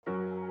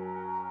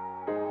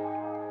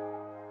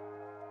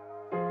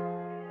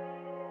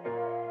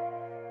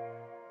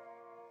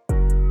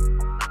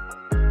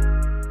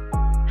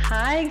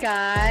Hi,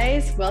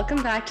 guys.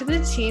 Welcome back to the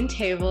Teen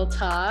Table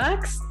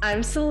Talks.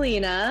 I'm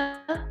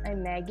Selena.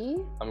 I'm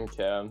Maggie. I'm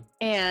Cam.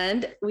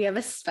 And we have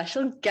a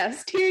special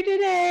guest here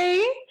today.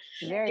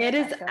 It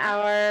is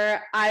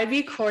our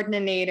IB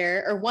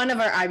coordinator, or one of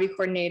our IB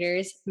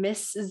coordinators,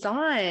 Miss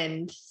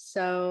Zond.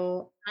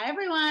 So, hi,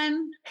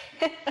 everyone.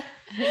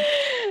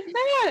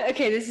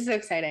 Okay, this is so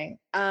exciting.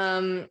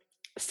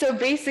 So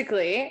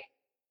basically,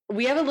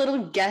 we have a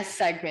little guest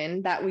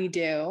segment that we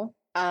do.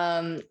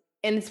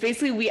 And it's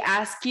basically we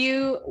ask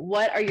you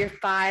what are your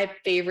 5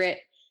 favorite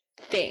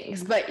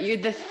things, but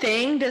the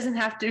thing doesn't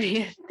have to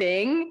be a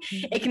thing.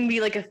 It can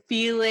be like a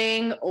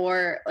feeling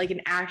or like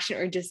an action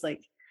or just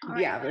like,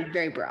 like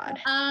very broad.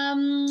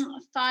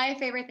 5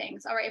 favorite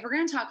things. All right, if we're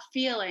going to talk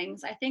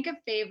feelings, I think a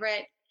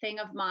favorite thing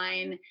of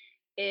mine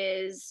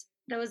is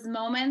those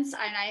moments,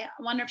 and I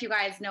wonder if you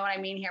guys know what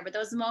I mean here, but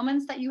those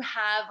moments that you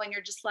have when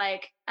you're just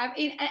like,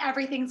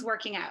 everything's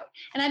working out.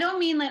 And I don't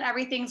mean that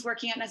everything's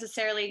working out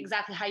necessarily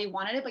exactly how you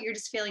wanted it, but you're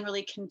just feeling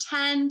really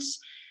content.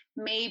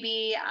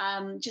 Maybe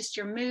just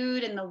your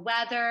mood and the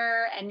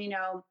weather and,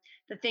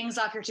 the things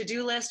off your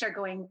to-do list are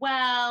going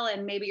well.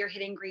 And maybe you're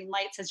hitting green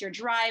lights as you're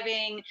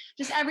driving.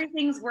 Just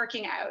everything's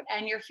working out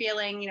and you're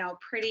feeling,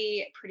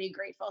 pretty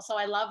grateful. So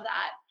I love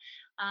that.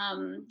 I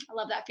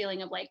love that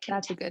feeling of like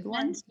that's a good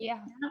one. Yeah,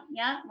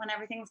 when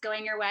everything's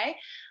going your way.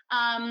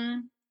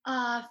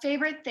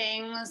 Favorite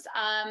things.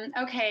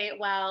 Okay,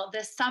 well,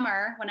 this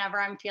summer,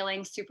 whenever I'm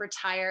feeling super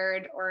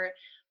tired or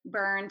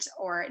burnt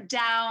or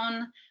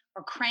down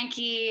or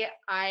cranky,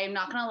 I'm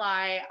not gonna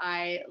lie,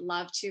 I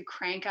love to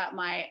crank up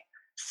my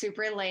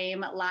super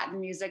lame Latin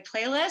music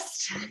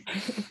playlist.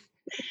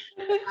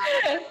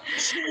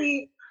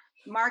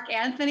 Mark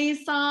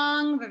Anthony's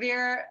song,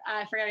 Vivir,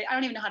 I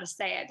don't even know how to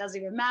say it. It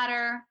doesn't even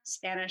matter.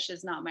 Spanish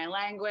is not my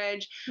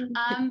language.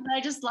 But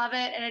I just love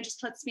it. And it just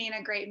puts me in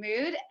a great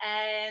mood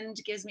and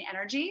gives me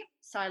energy.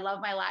 So I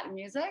love my Latin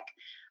music.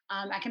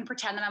 I can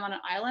pretend that I'm on an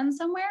island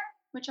somewhere,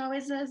 which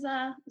always is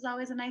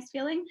always a nice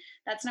feeling.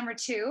 That's number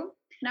 2.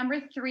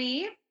 Number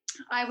 3,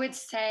 I would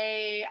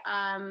say,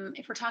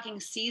 if we're talking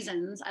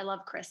seasons, I love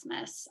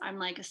Christmas. I'm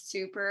like a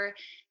super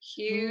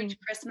huge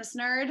Christmas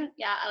nerd.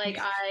 Yeah,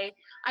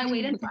 I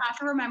wait until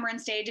after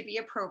Remembrance Day to be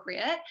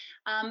appropriate.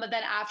 But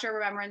then after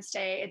Remembrance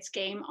Day, it's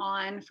game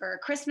on for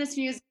Christmas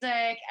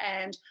music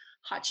and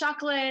hot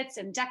chocolates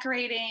and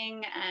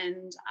decorating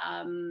and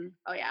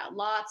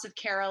lots of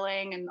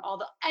caroling and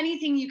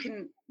anything you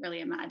can really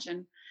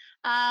imagine.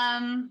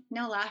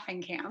 No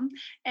laughing, Cam.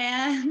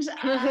 And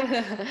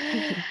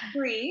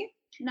 3.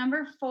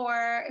 Number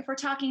 4, if we're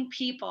talking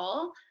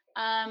people,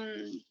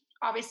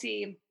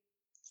 obviously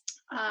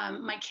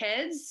my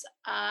kids,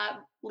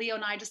 Leo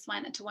and I just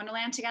went to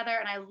Wonderland together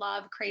and I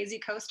love crazy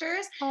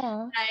coasters.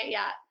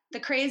 The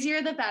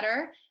crazier, the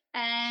better.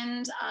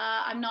 And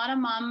I'm not a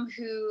mom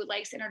who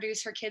likes to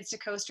introduce her kids to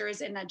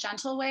coasters in a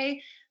gentle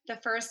way. The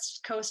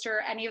first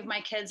coaster any of my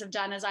kids have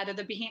done is either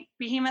the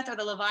Behemoth or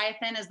the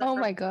Leviathan.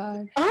 My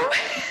God.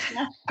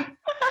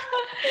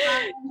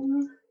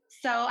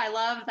 So I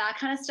love that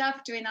kind of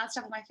stuff, doing that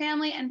stuff with my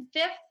family. And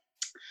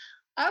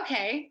 5th,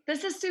 okay,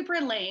 this is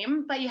super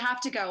lame, but you have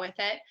to go with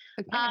it.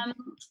 Okay.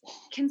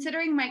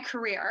 Considering my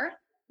career,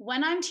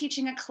 when I'm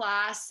teaching a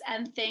class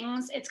and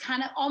things, it's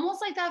kind of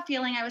almost like that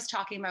feeling I was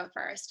talking about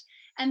first.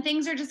 And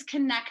things are just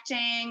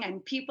connecting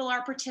and people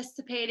are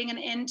participating and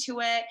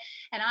into it.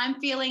 And I'm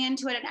feeling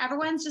into it. And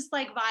everyone's just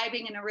like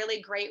vibing in a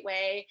really great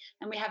way.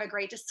 And we have a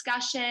great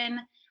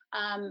discussion,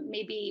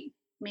 maybe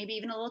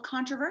even a little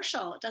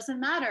controversial. It doesn't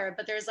matter,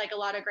 but there's like a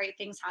lot of great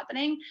things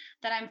happening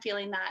that I'm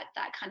feeling that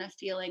kind of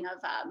feeling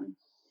of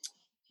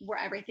where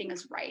everything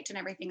is right and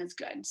everything is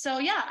good. So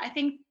yeah, I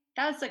think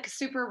that's like a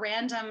super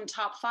random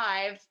top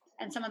 5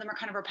 and some of them are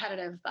kind of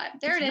repetitive, but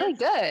there it is. Really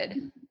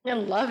good. I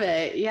love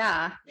it.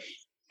 Yeah.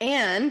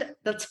 And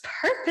that's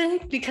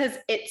perfect because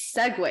it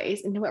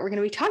segues into what we're going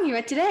to be talking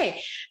about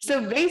today.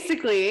 So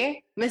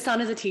basically, Miss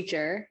Zond is a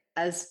teacher,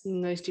 as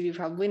most of you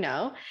probably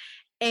know,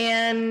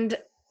 and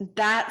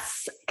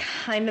that's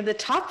kind of the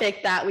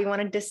topic that we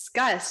want to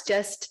discuss,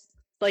 just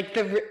like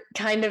the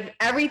kind of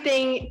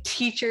everything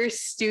teacher,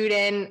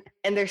 student,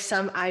 and there's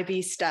some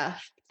IB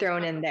stuff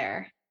thrown in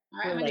there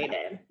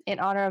related. In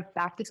honor of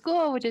back to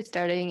school, which is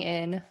starting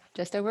in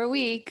just over a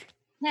week.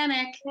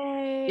 Panic.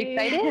 Yay.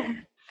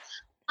 Excited?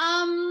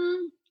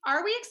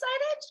 Are we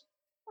excited?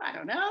 I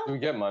don't know. Do we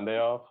get Monday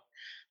off?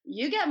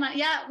 You get Monday.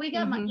 Yeah, we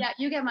get Monday. Yeah,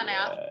 you get Monday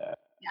off.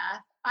 Yeah.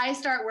 I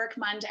start work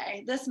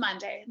this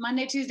Monday,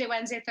 Tuesday,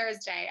 Wednesday,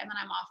 Thursday, and then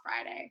I'm off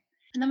Friday.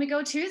 And then we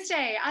go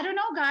Tuesday. I don't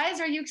know,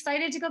 guys. Are you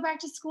excited to go back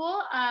to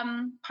school?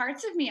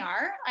 Parts of me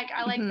are.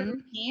 I like the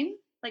routine,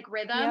 like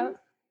rhythm.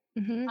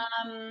 Yep.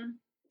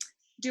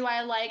 Do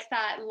I like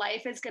that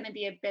life is going to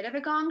be a bit of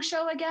a gong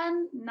show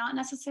again? Not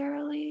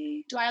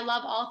necessarily. Do I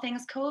love all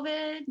things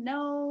COVID?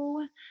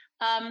 No.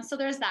 So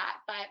there's that.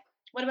 But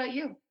what about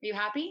you? Are you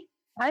happy?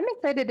 I'm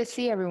excited to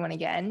see everyone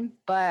again,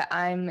 but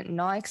I'm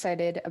not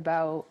excited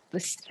about the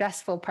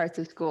stressful parts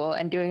of school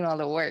and doing all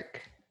the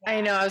work. I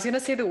know. I was going to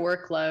say the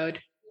workload.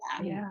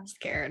 Yeah. I'm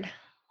scared.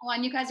 Well,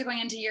 and you guys are going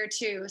into year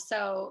 2.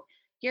 So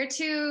year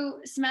two,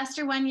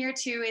 semester one, year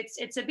two,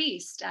 it's a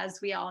beast, as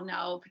we all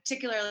know,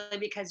 particularly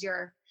because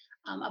you're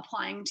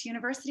applying to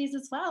universities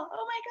as well.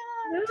 Oh my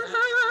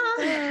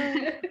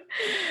God.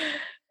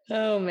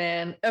 Oh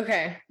man.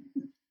 Okay.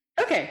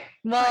 Okay.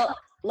 Well,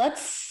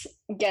 let's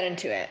get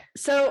into it.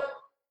 So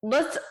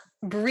let's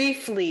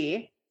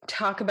briefly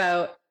talk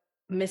about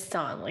Miss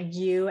Song, like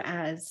you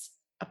as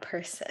a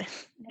person.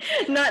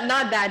 Not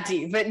that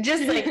deep, but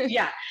just like,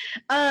 yeah.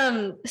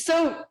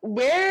 So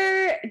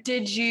where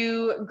did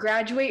you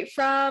graduate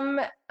from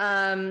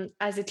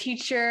as a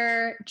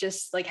teacher?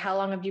 Just like how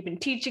long have you been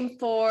teaching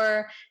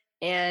for?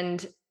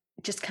 And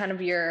just kind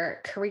of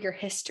your career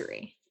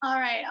history. All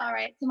right, all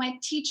right. So my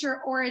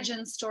teacher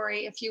origin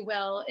story, if you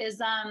will, is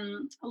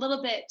a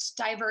little bit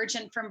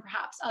divergent from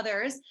perhaps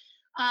others.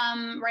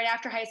 Right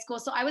after high school,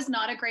 so I was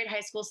not a great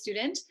high school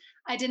student.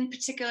 I didn't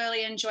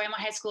particularly enjoy my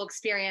high school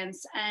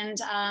experience, and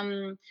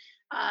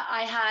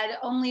I had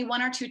only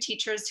one or two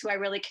teachers who I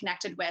really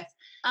connected with,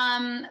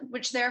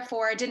 which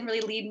therefore didn't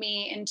really lead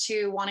me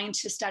into wanting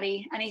to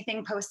study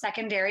anything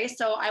post-secondary.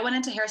 So I went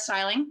into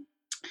hairstyling,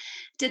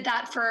 did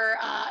that for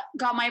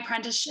got my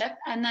apprenticeship,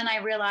 and then I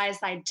realized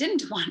I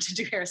didn't want to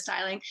do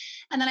hairstyling,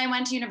 and then I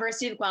went to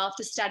University of Guelph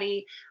to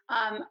study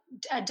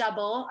a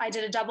double. I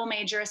did a double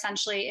major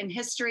essentially in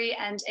history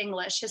and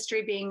English,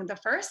 history being the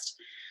first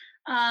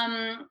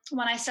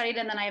when I studied,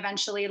 and then I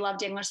eventually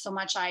loved English so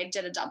much I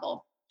did a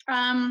double.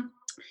 And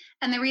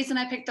the reason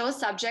I picked those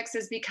subjects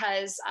is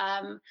because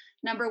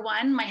number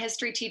one, my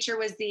history teacher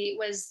was the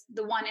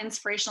one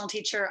inspirational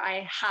teacher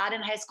I had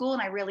in high school,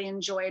 and I really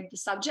enjoyed the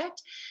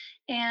subject.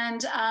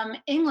 And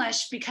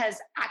English, because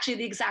actually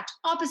the exact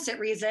opposite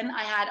reason,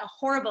 I had a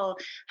horrible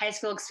high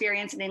school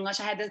experience in English.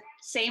 I had the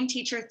same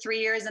teacher 3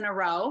 years in a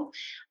row,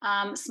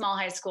 small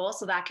high school,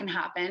 so that can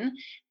happen.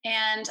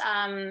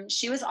 And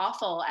she was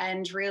awful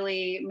and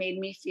really made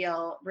me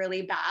feel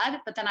really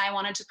bad. But then I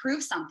wanted to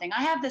prove something.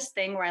 I have this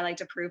thing where I like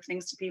to prove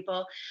things to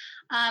people.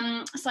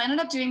 So I ended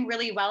up doing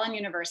really well in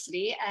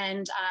university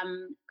and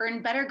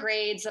earned better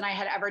grades than I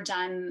had ever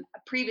done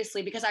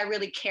previously because I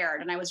really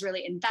cared and I was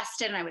really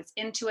invested and I was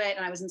into it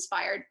and I was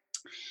inspired.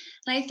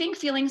 And I think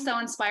feeling so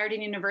inspired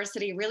in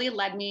university really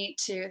led me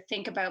to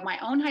think about my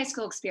own high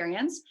school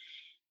experience,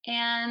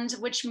 and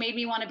which made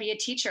me want to be a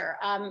teacher.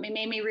 It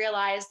made me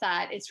realize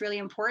that it's really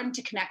important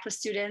to connect with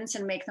students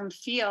and make them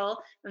feel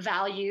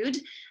valued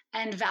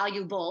and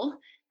valuable.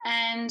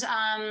 And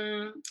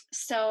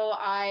so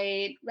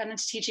I went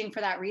into teaching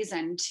for that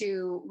reason,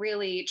 to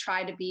really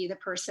try to be the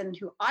person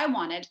who I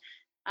wanted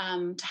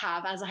to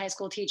have as a high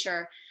school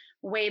teacher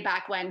way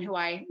back when, who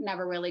I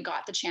never really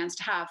got the chance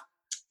to have.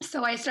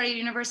 So I studied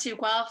University of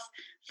Guelph,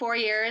 4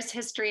 years,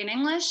 history and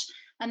English.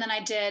 And then I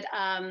did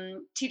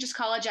Teachers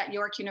College at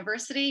York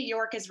University.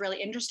 York is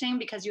really interesting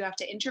because you have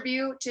to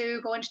interview to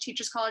go into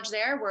Teachers College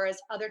there, whereas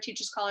other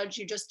Teachers College,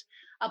 you just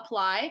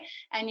apply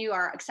and you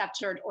are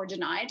accepted or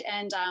denied.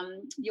 And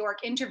York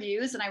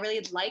interviews, and I really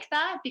like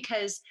that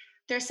because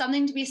there's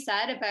something to be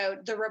said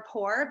about the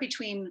rapport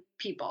between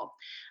people,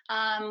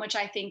 which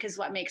I think is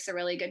what makes a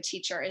really good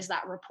teacher, is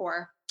that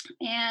rapport.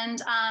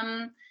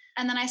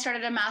 And then I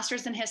started a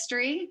master's in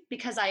history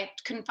because I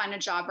couldn't find a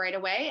job right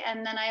away.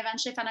 And then I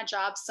eventually found a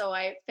job. So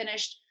I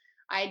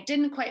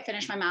didn't quite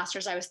finish my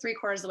master's. I was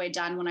 3/4 of the way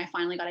done when I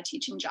finally got a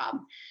teaching job.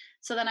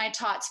 So then I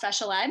taught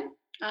special ed.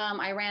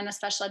 I ran a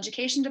special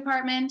education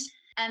department.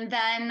 And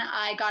then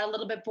I got a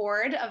little bit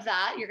bored of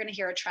that. You're going to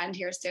hear a trend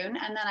here soon.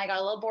 And then I got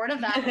a little bored of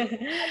that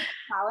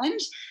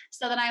challenge.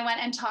 So then I went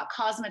and taught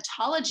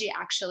cosmetology,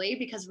 actually,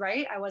 because,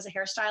 right, I was a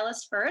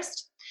hairstylist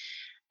first.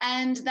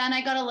 And then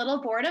I got a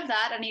little bored of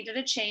that. I needed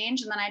a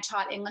change. And then I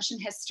taught English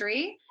and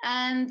history.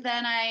 And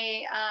then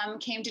I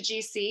came to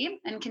GC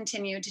and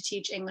continued to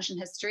teach English and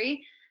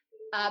history,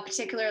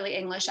 particularly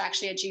English,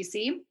 actually, at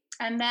GC.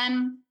 And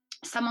then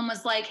someone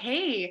was like,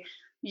 hey,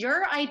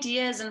 your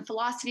ideas and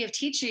philosophy of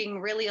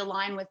teaching really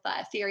align with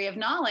the theory of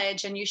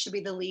knowledge, and you should be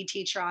the lead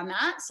teacher on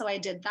that. So I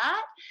did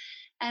that.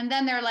 And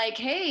then they're like,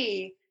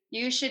 hey,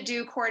 you should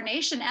do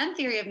coordination and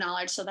theory of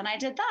knowledge. So then I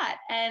did that.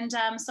 And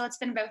so it's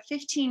been about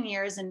 15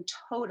 years in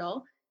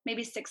total,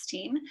 maybe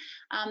 16,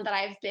 that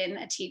I've been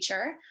a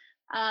teacher.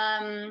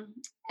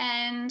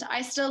 And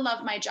I still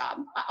love my job.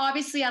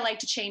 Obviously, I like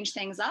to change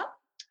things up,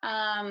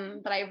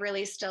 but I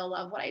really still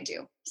love what I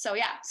do. So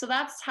yeah, so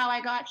that's how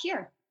I got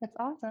here. That's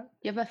awesome. Do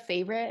you have a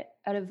favorite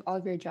out of all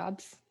of your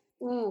jobs?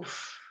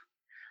 Oof.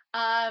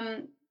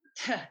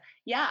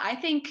 Yeah, I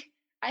think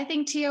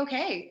TOK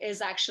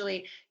is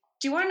actually.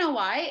 Do you want to know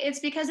why? It's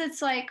because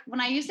it's like when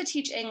I used to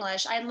teach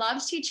English, I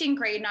loved teaching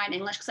grade 9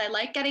 English because I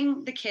like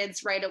getting the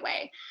kids right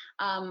away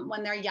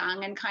when they're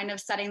young and kind of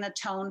setting the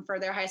tone for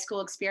their high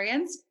school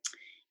experience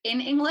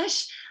in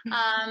English.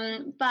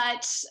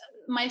 But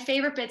my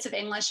favorite bits of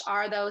English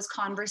are those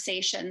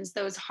conversations,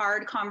 those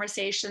hard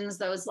conversations,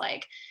 those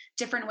like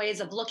different ways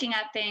of looking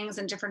at things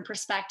and different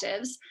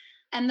perspectives.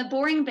 And the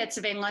boring bits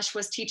of English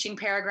was teaching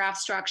paragraph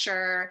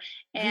structure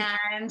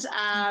and,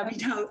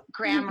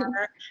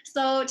 grammar.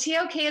 So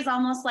TOK is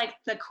almost like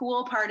the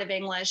cool part of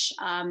English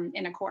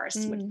in a course,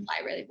 which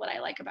is what I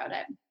like about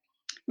it.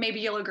 Maybe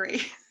you'll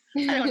agree.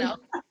 I don't know.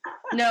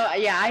 No,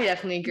 yeah, I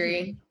definitely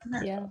agree.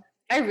 Yeah.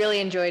 I really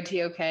enjoyed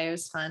TOK. It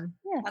was fun.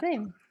 Yeah,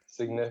 same.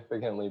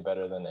 Significantly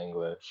better than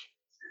English.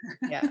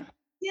 Yeah.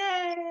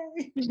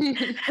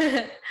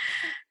 Yay.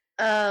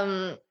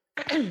 um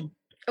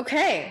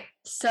okay.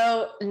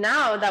 So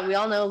now that we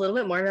all know a little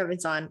bit more about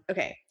Vincent,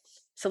 okay.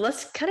 So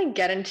let's kind of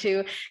get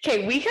into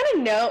we kind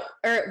of know,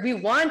 or we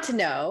want to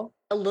know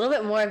a little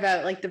bit more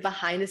about like the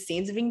behind the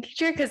scenes of being a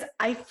teacher, because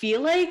I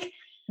feel like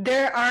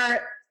there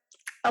are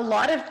a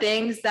lot of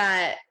things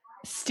that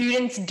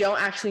students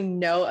don't actually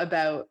know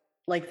about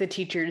like the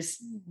teachers'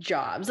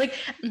 jobs. Like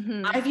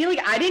Mhm. I feel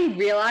like I didn't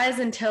realize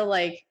until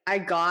like I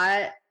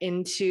got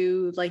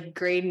into like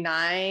grade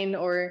 9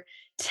 or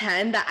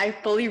 10 that I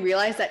fully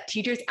realized that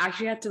teachers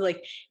actually have to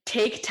like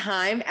take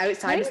time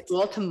outside of Right?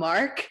 school to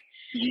mark.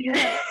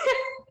 Yeah.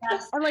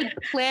 Yes. Or like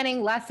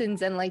planning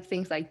lessons and like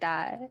things like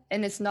that.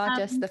 And it's not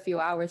just the few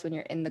hours when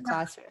you're in the yeah.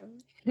 classroom.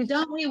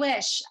 Don't we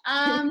wish?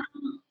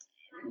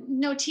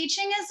 No,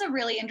 teaching is a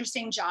really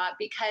interesting job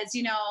because,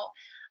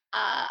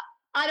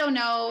 I don't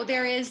know,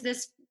 there is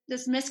this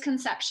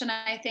misconception,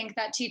 I think,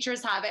 that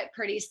teachers have it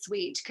pretty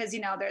sweet because,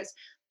 there's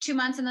 2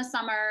 months in the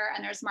summer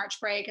and there's March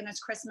break and there's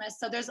Christmas.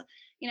 So there's,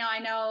 I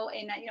know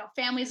in,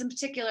 families in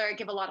particular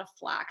give a lot of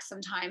flack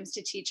sometimes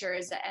to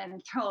teachers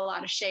and throw a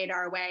lot of shade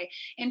our way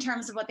in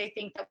terms of what they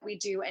think that we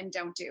do and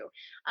don't do.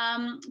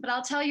 But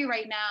I'll tell you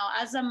right now,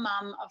 as a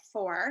mom of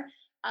 4,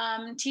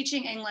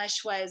 teaching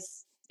English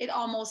it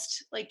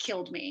almost like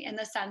killed me in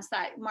the sense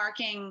that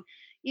marking,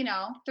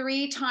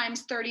 3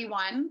 times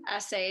 31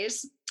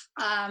 essays,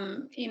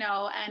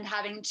 and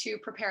having to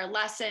prepare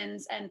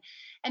lessons. And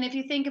if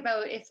you think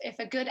about if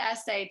a good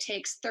essay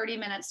takes 30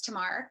 minutes to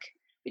mark,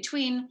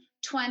 between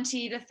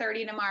 20 to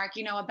 30 to mark,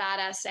 a bad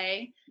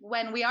essay,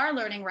 when we are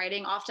learning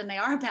writing, often they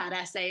are bad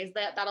essays,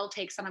 that'll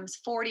take sometimes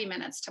 40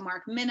 minutes to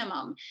mark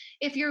minimum,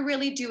 if you're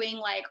really doing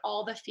like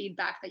all the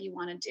feedback that you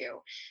want to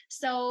do.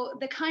 So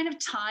the kind of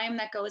time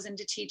that goes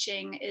into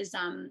teaching is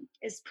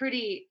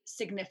pretty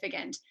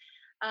significant,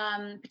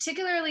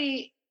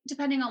 particularly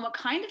depending on what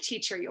kind of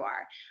teacher you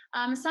are.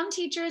 Some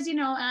teachers, and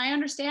I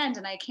understand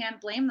and I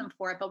can't blame them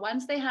for it, but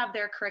once they have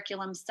their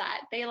curriculum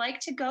set, they like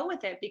to go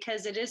with it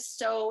because it is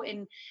so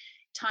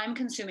time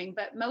consuming.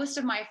 But most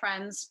of my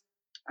friends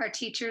are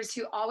teachers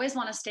who always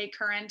want to stay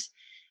current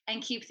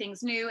and keep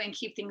things new and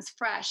keep things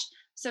fresh.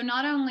 So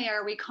not only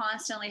are we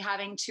constantly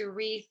having to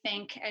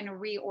rethink and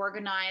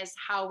reorganize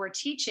how we're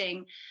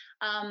teaching,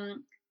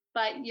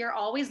 but you're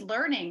always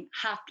learning,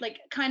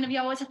 you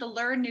always have to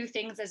learn new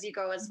things as you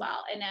go as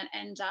well.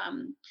 And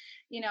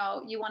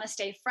you want to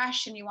stay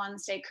fresh and you want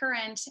to stay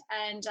current,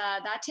 and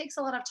that takes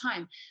a lot of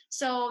time.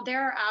 So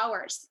there are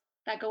hours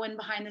that go in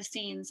behind the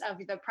scenes of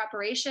the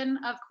preparation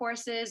of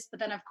courses,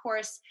 but then of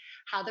course,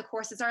 how the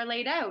courses are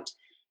laid out.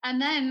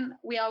 And then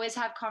we always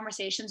have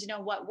conversations,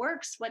 what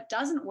works, what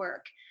doesn't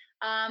work.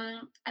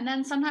 And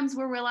then sometimes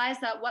we'll realize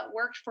that what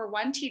worked for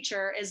one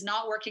teacher is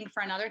not working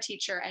for another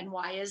teacher. And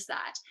why is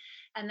that?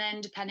 And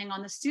then depending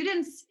on the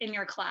students in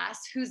your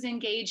class, who's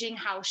engaging,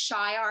 how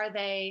shy are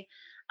they?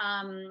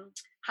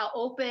 How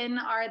open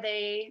are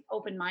they,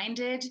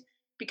 open-minded?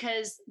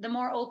 Because the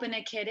more open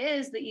a kid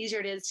is, the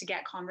easier it is to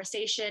get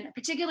conversation,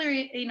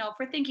 particularly, if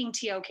we're thinking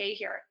TOK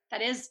here,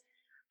 that is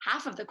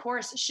half of the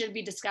course should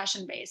be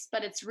discussion based,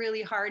 but it's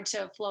really hard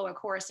to flow a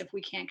course if we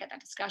can't get that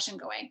discussion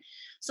going.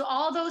 So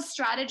all those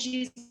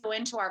strategies go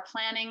into our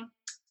planning.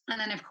 And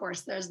then of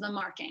course there's the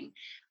marking,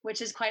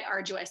 which is quite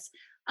arduous.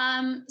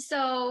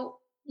 So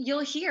you'll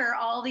hear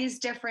all these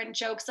different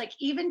jokes, like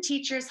even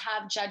teachers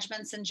have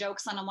judgments and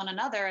jokes on one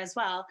another as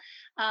well.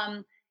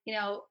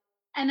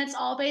 And it's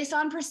all based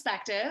on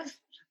perspective.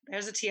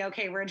 There's a TOK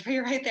word for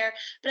you right there,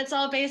 but it's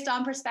all based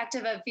on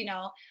perspective of,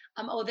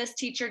 this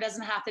teacher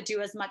doesn't have to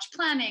do as much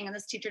planning and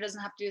this teacher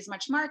doesn't have to do as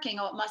much marking.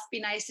 Oh, it must be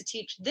nice to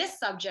teach this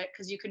subject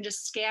because you can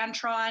just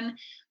Scantron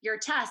your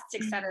tests,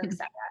 et cetera, et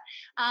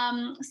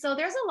cetera. So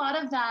there's a lot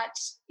of that,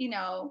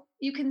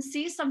 you can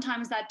see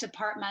sometimes that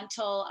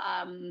departmental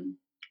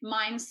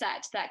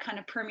mindset that kind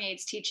of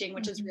permeates teaching,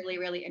 which is really,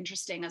 really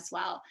interesting as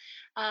well.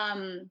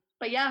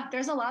 But yeah,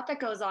 there's a lot that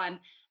goes on.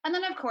 And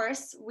then of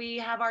course we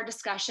have our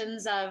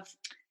discussions of,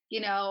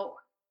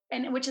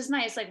 and which is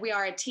nice, like we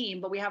are a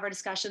team, but we have our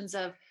discussions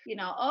of,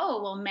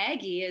 oh, well,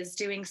 Maggie is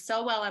doing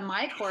so well in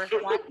my course.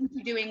 Why isn't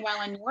she doing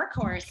well in your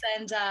course?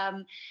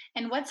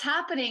 And what's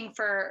happening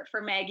for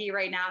Maggie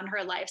right now in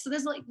her life? So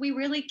there's we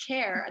really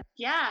care.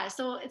 Yeah.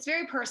 So it's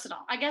very personal.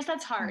 I guess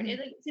that's hard.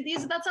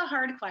 That's a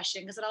hard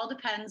question because it all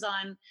depends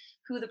on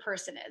who the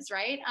person is,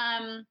 right?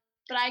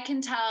 But I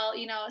can tell,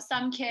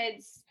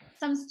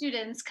 some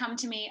students come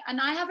to me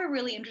and I have a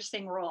really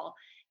interesting role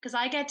because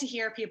I get to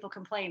hear people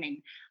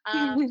complaining.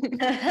 And,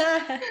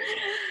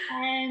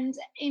 and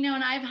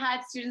I've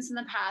had students in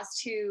the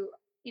past who,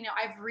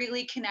 I've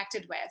really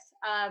connected with,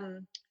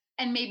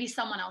 and maybe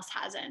someone else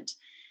hasn't.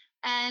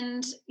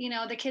 And,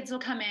 the kids will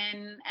come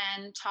in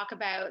and talk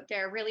about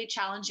their really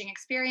challenging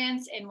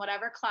experience in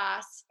whatever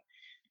class.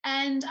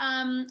 And,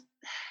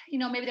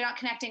 maybe they're not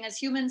connecting as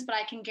humans, but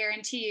I can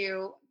guarantee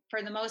you,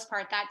 for the most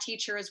part, that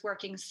teacher is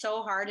working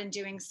so hard and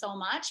doing so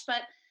much,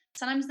 but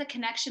sometimes the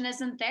connection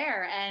isn't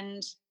there.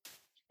 And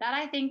that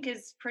I think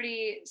is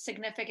pretty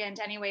significant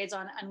anyways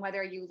on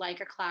whether you like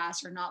a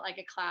class or not like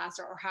a class,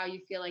 or how you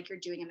feel like you're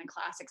doing in a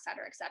class, et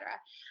cetera, et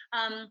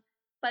cetera.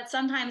 But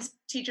sometimes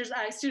teachers,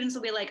 students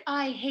will be like,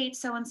 I hate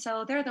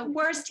so-and-so. They're the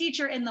worst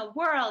teacher in the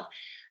world.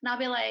 And I'll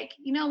be like,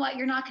 you know what?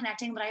 You're not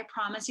connecting, but I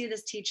promise you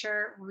this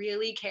teacher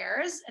really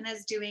cares and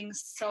is doing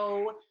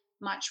so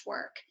much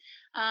work.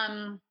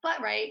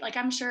 But right, like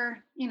I'm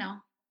sure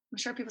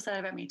people said that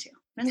about me too.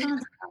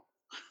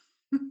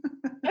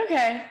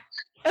 Okay.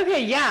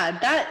 Okay, yeah,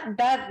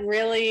 that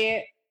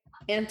really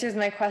answers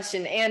my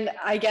question. And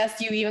I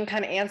guess you even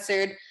kind of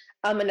answered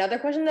another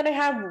question that I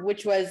have,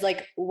 which was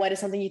like, what is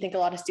something you think a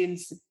lot of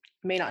students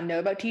may not know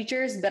about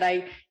teachers? But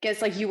I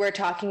guess like you were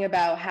talking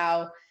about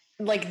how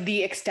like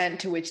the extent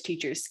to which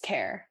teachers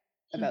care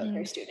about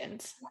their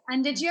students.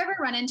 And did you ever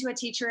run into a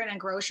teacher in a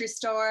grocery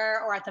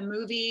store or at the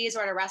movies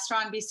or at a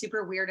restaurant and be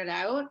super weirded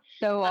out?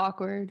 So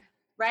awkward.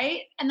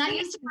 Right? And that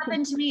used to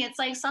happen to me. It's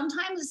like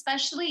sometimes,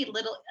 especially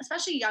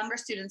younger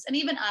students, and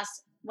even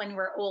us when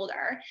we're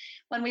older,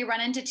 when we run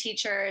into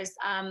teachers,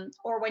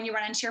 or when you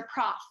run into your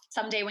prof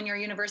someday when you're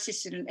a university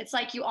student, it's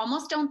like you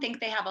almost don't think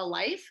they have a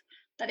life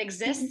that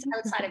exists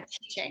outside of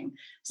teaching.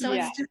 So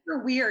it's super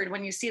weird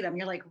when you see them.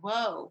 You're like,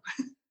 whoa,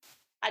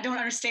 I don't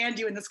understand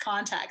you in this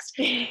context.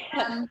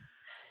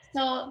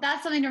 So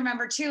that's something to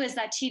remember too, is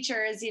that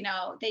teachers,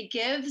 they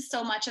give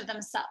so much of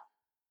themselves.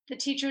 The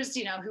teachers,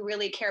 who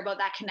really care about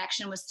that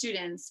connection with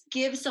students,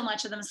 give so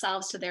much of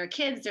themselves to their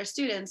kids, their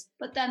students,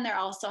 but then they're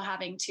also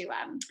having to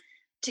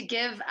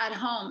give at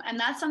home. And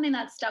that's something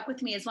that stuck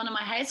with me. Is one of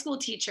my high school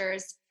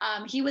teachers.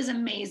 He was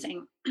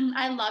amazing.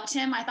 I loved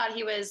him. I thought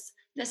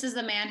this is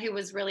the man who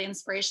was really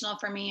inspirational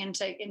for me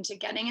into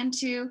getting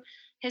into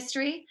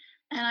history.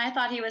 And I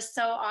thought he was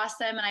so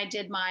awesome. And I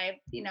did my,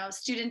 not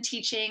student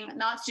teaching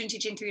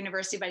through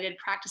university, but I did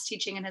practice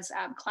teaching in his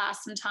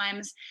class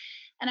sometimes.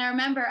 And I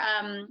remember,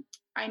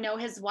 I know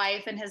his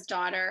wife and his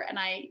daughter, and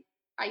I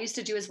used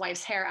to do his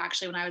wife's hair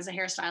actually when I was a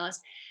hairstylist.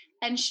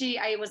 And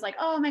I was like,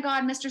 oh my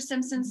God, Mr.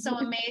 Simpson's so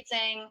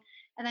amazing.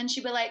 And then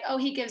she'd be like, oh,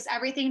 he gives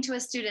everything to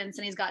his students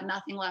and he's got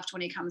nothing left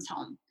when he comes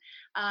home.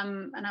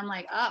 And I'm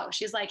like, oh,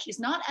 she's like, he's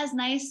not as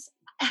nice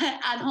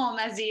at home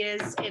as he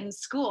is in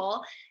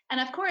school. And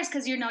of course,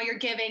 because you're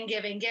giving,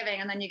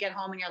 and then you get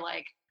home and you're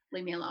like,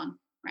 leave me alone.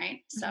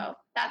 Right. So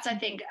that's, I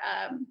think,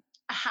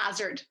 a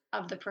hazard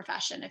of the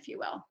profession, if you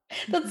will.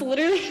 That's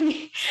literally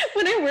me.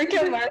 When I work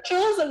at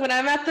Marshalls, when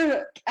I'm at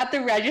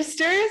the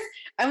registers,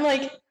 I'm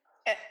like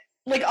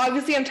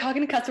obviously I'm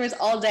talking to customers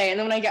all day, and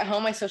then when I get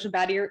home, my social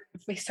battery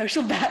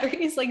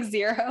is like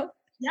 0.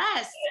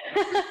 Yes.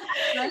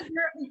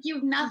 You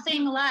have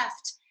nothing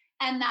left.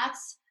 And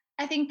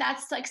I think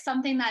that's like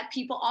something that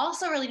people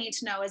also really need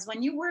to know, is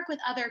when you work with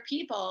other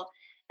people,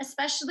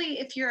 especially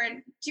if do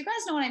you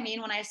guys know what I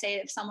mean when I say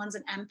if someone's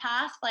an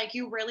empath? Like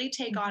you really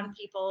take on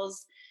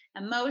people's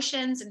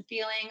emotions and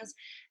feelings.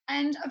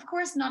 And of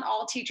course, not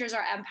all teachers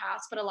are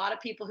empaths, but a lot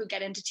of people who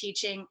get into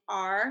teaching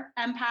are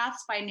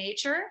empaths by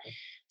nature.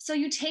 So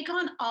you take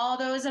on all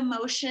those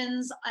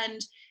emotions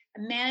and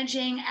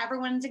managing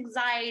everyone's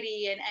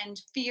anxiety and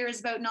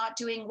fears about not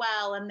doing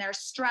well and their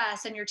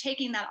stress. And you're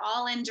taking that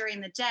all in during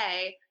the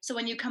day. So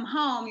when you come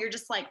home, you're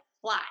just like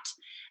flat.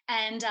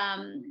 And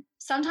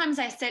sometimes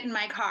I sit in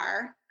my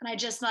car and I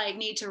just like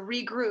need to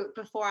regroup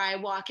before I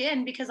walk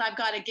in, because I've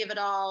got to give it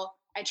all.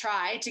 I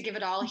try to give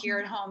it all here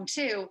at home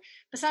too.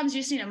 But sometimes you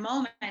just need a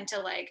moment to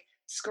like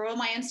scroll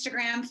my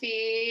Instagram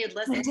feed,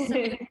 listen to some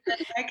music,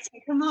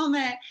 take a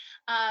moment.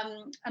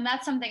 And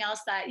that's something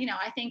else that,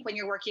 I think when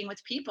you're working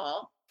with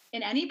people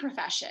in any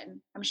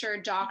profession, I'm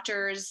sure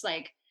doctors,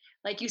 like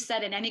you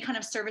said, in any kind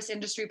of service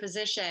industry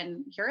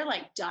position, you're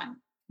like done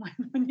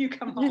when you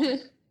come home.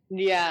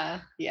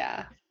 Yeah.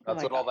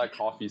 That's what all that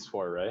coffee's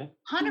for, right?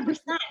 100%.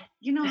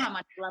 You know how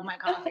much I love my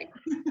coffee.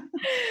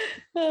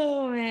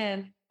 Oh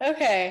man.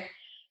 Okay.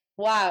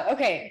 Wow.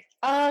 Okay.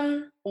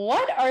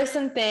 What are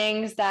some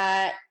things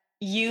that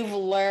you've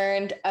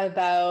learned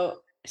about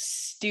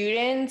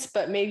students,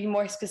 but maybe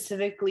more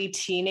specifically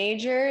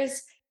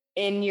teenagers,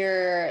 in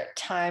your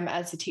time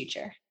as a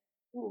teacher?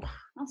 Ooh,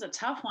 that's a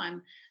tough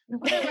one.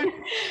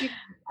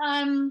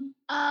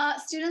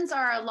 Students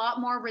are a lot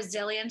more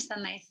resilient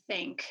than they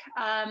think.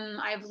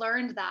 I've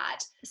learned that,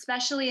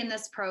 especially in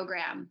this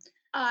program.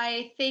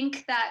 I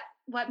think that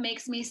what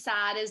makes me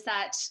sad is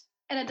that,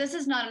 and this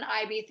is not an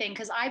IB thing,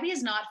 because IB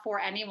is not for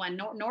anyone,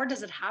 nor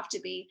does it have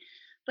to be.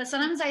 But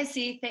sometimes I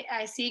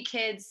see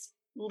kids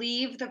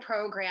leave the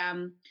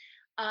program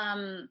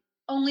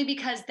only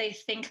because they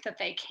think that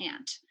they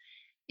can't.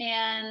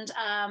 And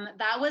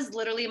that was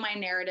literally my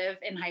narrative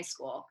in high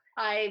school.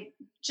 I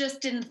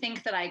just didn't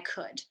think that I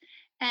could.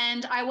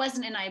 And I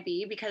wasn't in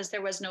IB because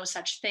there was no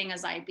such thing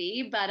as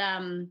IB, but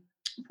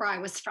where I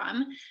was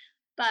from.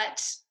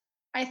 But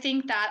I've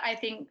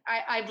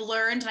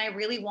learned, and I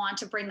really want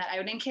to bring that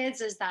out in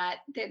kids, is that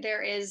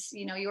there is,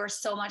 you're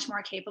so much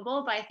more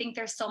capable, but I think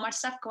there's so much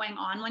stuff going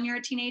on when you're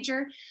a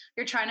teenager.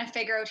 You're trying to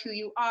figure out who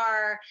you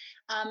are.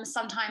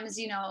 Sometimes,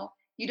 you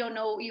don't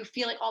know, you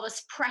feel like all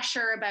this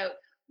pressure about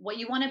what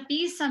you want to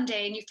be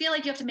someday, and you feel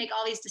like you have to make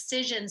all these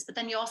decisions, but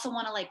then you also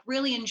want to like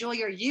really enjoy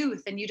your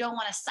youth, and you don't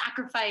want to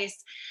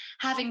sacrifice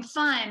having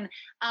fun.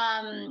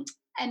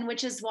 And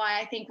which is why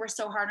I think we're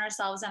so hard on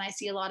ourselves, and I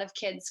see a lot of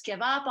kids give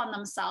up on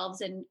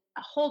themselves in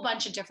a whole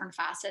bunch of different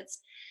facets.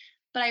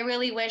 But I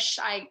really wish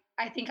I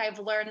think I've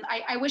learned,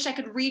 I wish I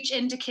could reach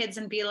into kids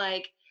and be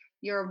like,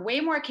 you're way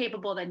more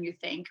capable than you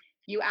think.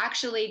 You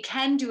actually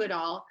can do it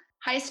all.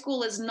 High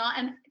school is not,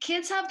 and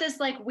kids have this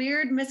like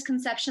weird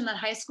misconception that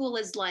high school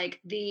is like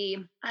the,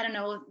 I don't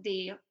know,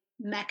 the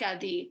mecca,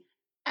 the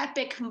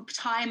epic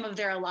time of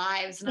their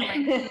lives. And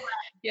I'm like,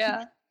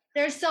 Yeah.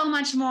 there's so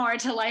much more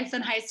to life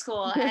than high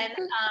school.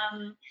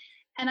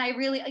 And I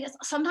really, I guess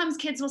sometimes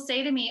kids will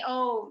say to me,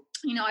 oh,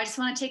 you know, I just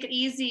want to take it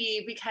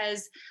easy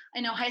because I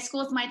know high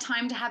school is my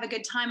time to have a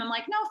good time. I'm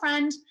like, no,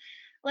 friend,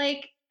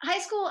 like high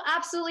school,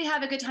 absolutely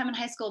have a good time in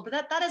high school, but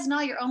that is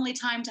not your only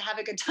time to have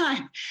a good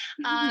time.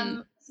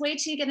 Wait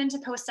till you get into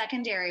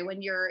post-secondary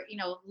when you're, you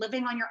know,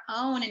 living on your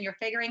own and you're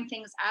figuring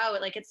things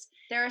out. Like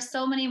there are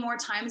so many more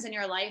times in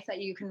your life that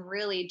you can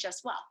really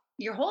just, well,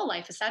 your whole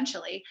life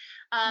essentially.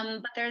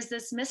 But there's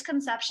this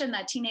misconception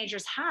that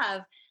teenagers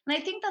have. And I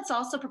think that's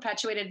also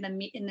perpetuated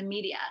in the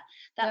media,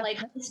 that like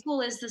high school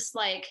is this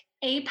like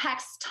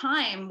apex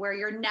time where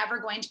you're never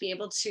going to be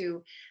able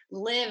to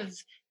live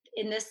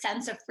in this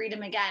sense of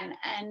freedom again.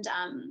 And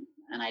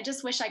I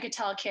just wish I could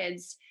tell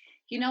kids,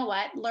 you know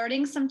what,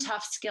 learning some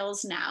tough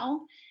skills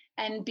now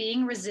and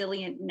being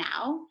resilient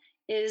now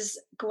is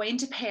going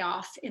to pay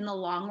off in the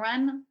long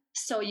run,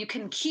 so you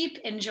can keep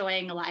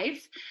enjoying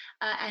life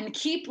and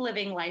keep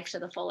living life to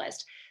the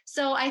fullest.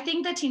 So I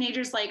think that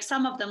teenagers, like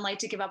some of them, like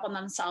to give up on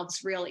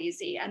themselves real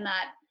easy, and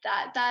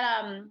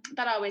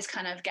that always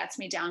kind of gets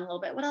me down a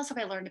little bit. What else have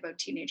I learned about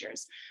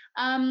teenagers?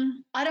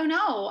 I don't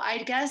know.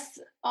 I guess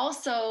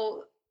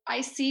also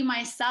I see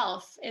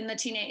myself in the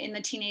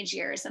teenage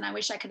years, and I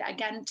wish I could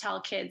again tell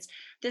kids,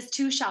 this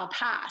too shall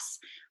pass.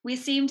 We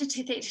seem to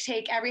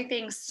take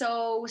everything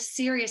so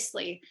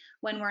seriously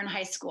when we're in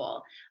high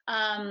school.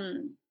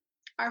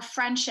 Our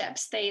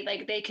friendships,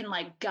 they can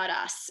like gut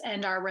us,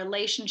 and our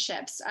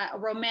relationships,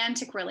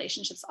 romantic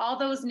relationships, all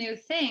those new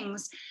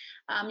things,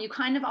 you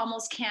kind of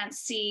almost can't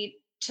see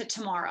to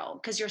tomorrow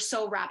because you're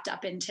so wrapped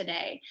up in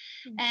today.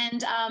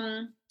 And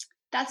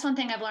that's one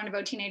thing I've learned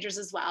about teenagers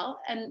as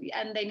well. And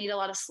they need a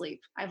lot of sleep.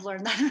 I've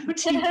learned that about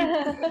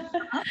teenagers.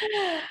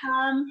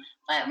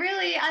 But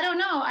really, I don't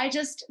know.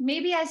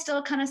 Maybe I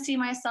still kind of see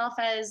myself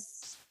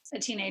as a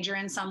teenager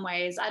in some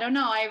ways. I don't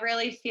know. I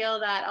really feel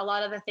that a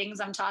lot of the things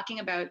I'm talking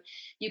about,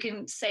 you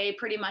can say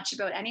pretty much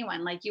about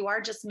anyone. Like you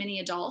are just mini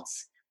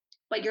adults,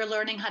 but you're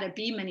learning how to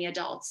be mini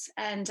adults.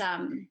 And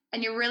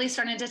you're really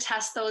starting to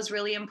test those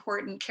really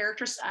important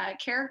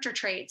character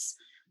traits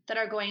that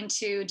are going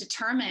to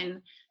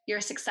determine your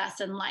success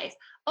in life.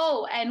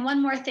 Oh, and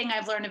one more thing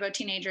I've learned about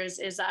teenagers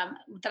is that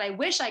I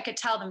wish I could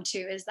tell them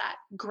too, is that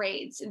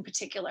grades in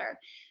particular,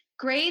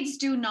 grades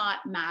do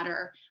not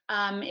matter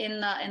in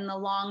the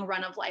long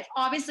run of life.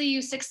 Obviously,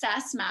 your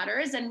success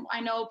matters, and I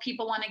know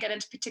people want to get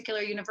into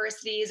particular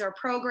universities or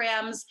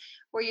programs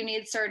where you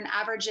need certain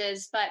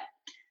averages, but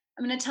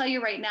I'm going to tell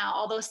you right now,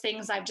 all those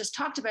things I've just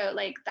talked about,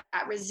 like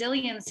that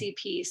resiliency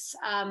piece,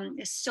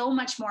 is so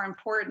much more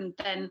important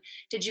than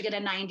did you get a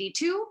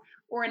 92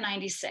 or a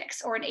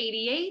 96 or an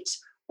 88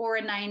 or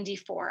a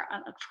 94.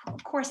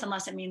 Of course,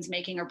 unless it means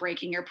making or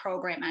breaking your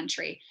program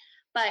entry.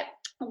 But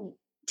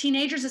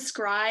teenagers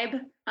ascribe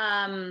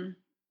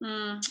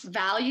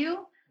value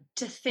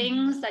to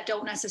things that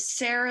don't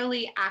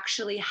necessarily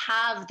actually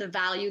have the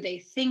value they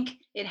think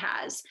it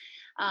has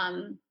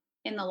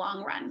in the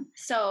long run.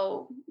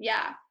 So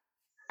yeah,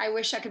 I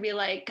wish I could be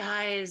like,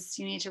 guys,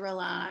 you need to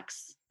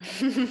relax.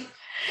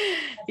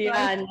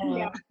 Yeah,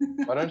 no.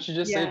 Why don't you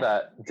just say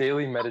that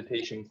daily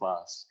meditation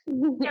class?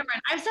 Cameron,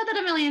 I've said that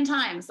a million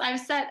times.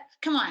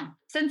 Come on,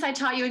 since I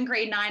taught you in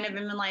grade 9, I've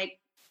been like,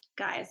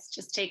 guys,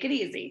 just take it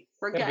easy.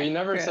 We're good. But you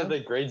never said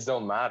that grades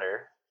don't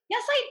matter.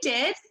 Yes, I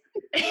did.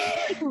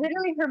 It's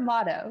literally her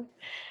motto.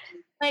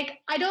 Like,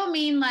 I don't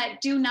mean like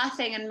do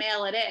nothing and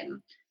mail it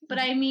in, but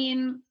I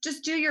mean,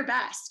 just do your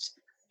best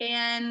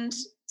and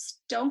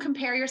don't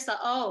compare yourself.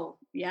 Oh,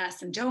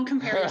 yes. And don't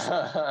compare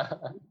yourself.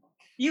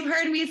 You've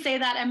heard me say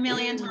that a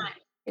million times.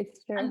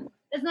 It's true. And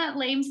isn't that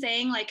lame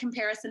saying like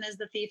comparison is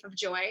the thief of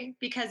joy?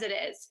 Because it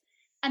is.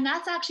 And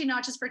that's actually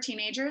not just for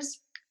teenagers.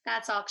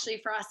 That's actually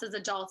for us as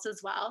adults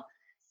as well.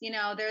 You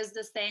know, there's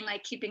this thing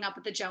like keeping up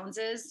with the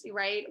Joneses,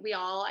 right? We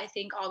all, I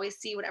think, always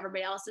see what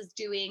everybody else is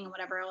doing and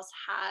whatever else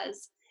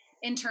has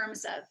in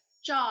terms of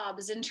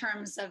jobs, in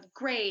terms of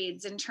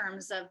grades, in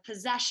terms of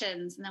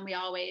possessions. And then we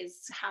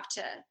always have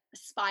to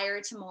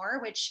aspire to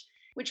more, which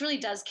really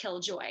does kill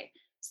joy.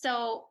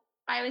 So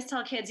I always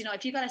tell kids, you know,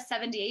 if you got a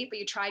 78, but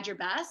you tried your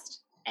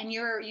best and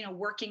you're, you know,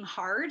 working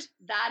hard,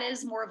 that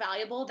is more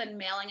valuable than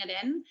mailing it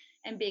in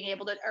and being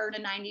able to earn a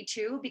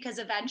 92, because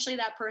eventually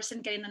that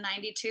person getting the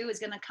 92 is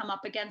going to come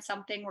up against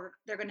something where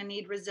they're going to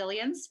need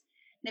resilience.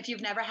 And if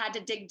you've never had to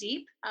dig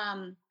deep,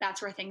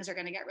 that's where things are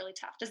going to get really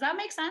tough. Does that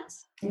make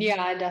sense?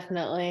 Yeah,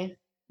 definitely.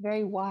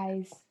 Very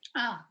wise.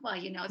 Oh, well,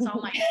 it's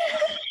all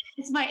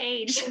it's my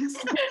age.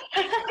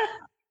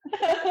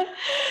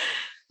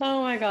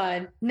 Oh my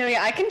God. No,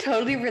 yeah, I can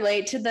totally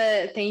relate to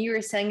the thing you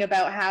were saying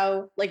about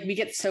how like we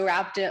get so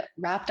wrapped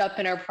up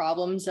in our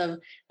problems of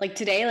like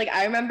today. Like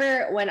I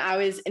remember when I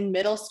was in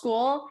middle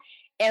school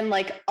and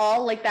like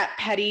all like that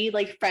petty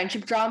like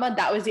friendship drama,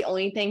 that was the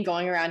only thing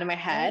going around in my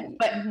head.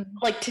 But Mhm.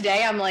 like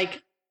today I'm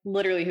like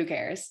literally who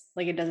cares?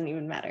 Like it doesn't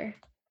even matter.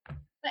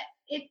 But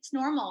it's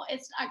normal.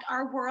 It's like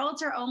our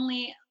worlds are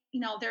only,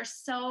 they're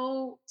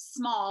so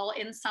small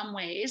in some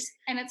ways.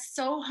 And it's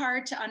so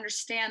hard to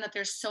understand that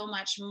there's so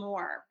much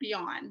more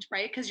beyond,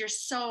 right? Because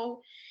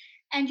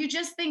and you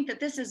just think that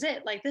this is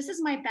it. Like, this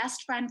is my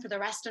best friend for the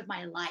rest of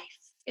my life,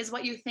 is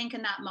what you think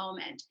in that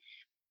moment.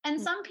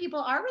 And some people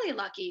are really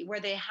lucky where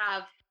they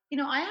have,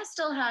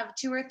 still have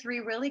 2 or 3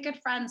 really good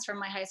friends from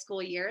my high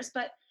school years.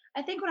 But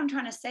I think what I'm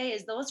trying to say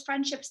is those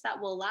friendships that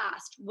will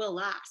last will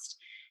last.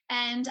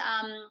 And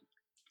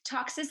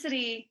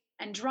toxicity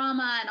and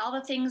drama and all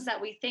the things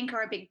that we think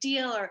are a big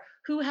deal, or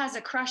who has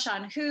a crush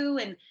on who,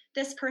 and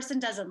this person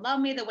doesn't love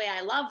me the way I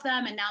love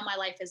them, and now my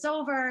life is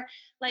over.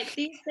 Like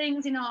these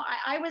things,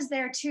 I was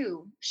there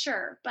too,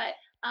 sure. But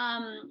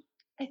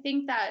I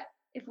think that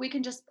if we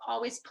can just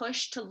always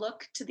push to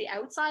look to the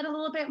outside a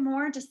little bit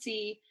more to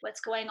see what's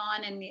going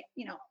on in the,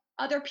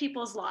 other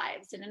people's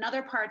lives and in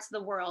other parts of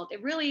the world,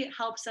 it really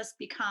helps us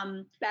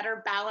become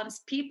better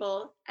balanced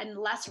people and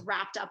less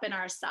wrapped up in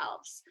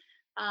ourselves,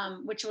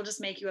 which will just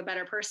make you a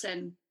better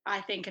person, I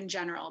think, in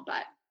general.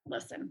 But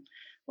listen,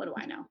 what do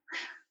I know?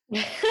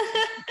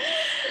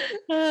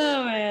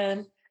 Oh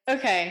man.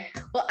 Okay.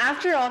 Well,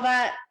 after all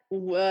that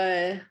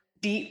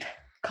deep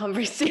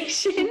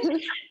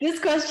conversation, this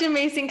question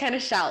may seem kind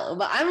of shallow,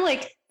 but I'm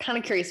like kind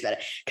of curious about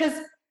it. Because,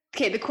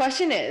 okay, the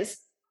question is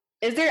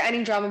there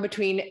any drama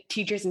between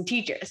teachers and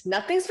teachers?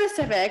 Nothing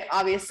specific,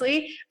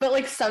 obviously, but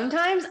like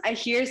sometimes I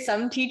hear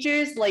some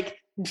teachers like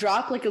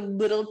drop like a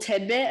little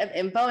tidbit of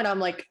info and I'm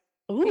like,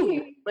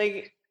 ooh,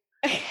 like.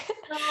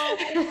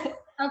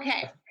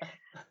 Okay.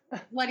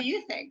 What do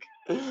you think?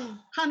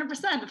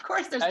 100%. Of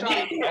course there's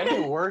drama. Any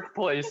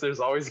workplace, there's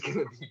always going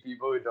to be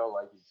people who don't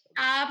like each other.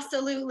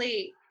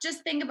 Absolutely.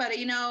 Just think about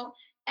it,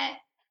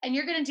 and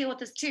you're going to deal with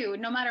this too,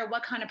 no matter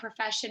what kind of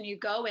profession you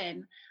go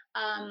in.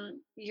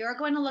 You're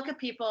going to look at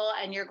people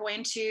and you're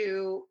going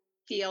to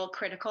feel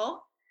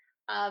critical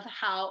of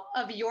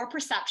your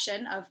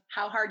perception of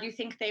how hard you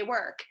think they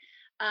work,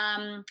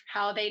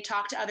 how they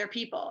talk to other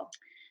people.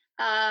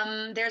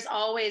 There's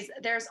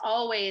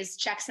always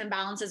checks and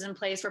balances in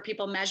place where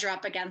people measure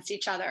up against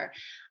each other.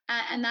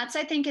 And that's,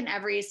 I think, in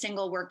every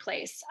single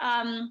workplace.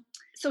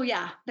 So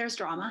yeah, there's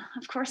drama.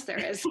 Of course there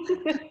is.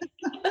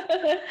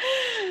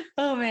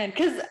 Oh man,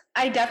 because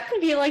I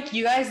definitely feel like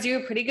you guys do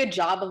a pretty good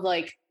job of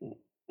like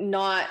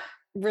not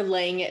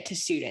relaying it to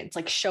students,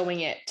 like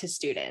showing it to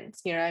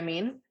students. You know what I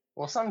mean?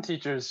 Well, some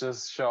teachers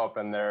just show up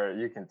and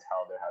you can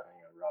tell they're having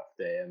a rough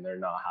day and they're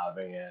not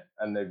having it.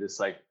 And they're just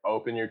like,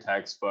 open your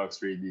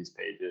textbooks, read these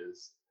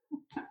pages.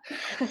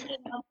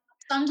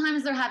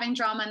 Sometimes they're having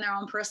drama in their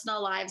own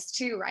personal lives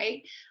too,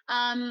 right?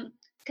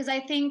 Because I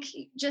think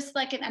just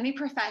like in any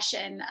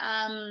profession,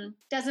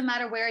 doesn't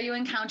matter where you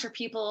encounter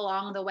people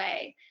along the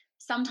way.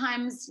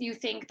 Sometimes you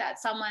think that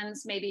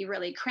someone's maybe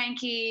really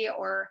cranky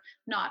or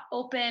not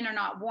open or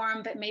not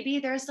warm, but maybe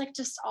there's like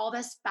just all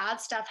this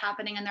bad stuff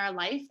happening in their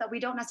life that we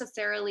don't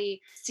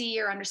necessarily see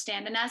or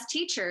understand. And as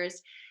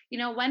teachers,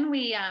 when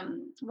we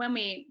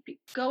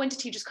go into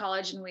Teachers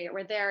College and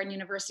we're there in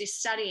university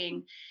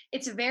studying,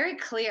 it's very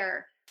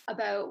clear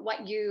about what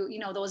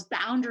those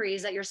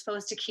boundaries that you're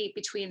supposed to keep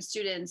between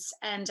students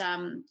and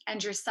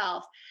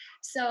yourself.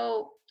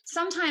 So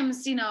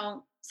sometimes,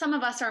 some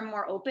of us are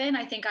more open.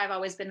 I think I've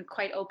always been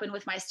quite open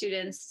with my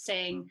students,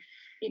 saying,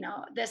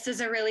 this is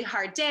a really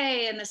hard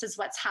day and this is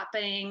what's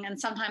happening. And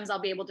sometimes I'll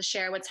be able to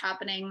share what's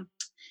happening,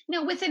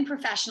 within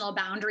professional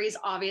boundaries,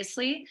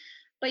 obviously.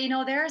 But,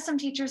 there are some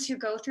teachers who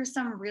go through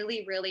some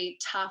really, really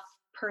tough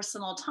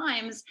personal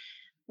times,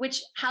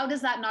 which how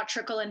does that not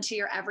trickle into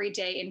your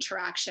everyday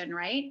interaction,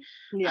 right?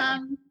 Yeah.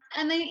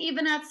 And then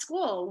even at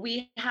school,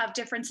 we have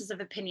differences of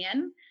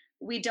opinion.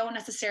 We don't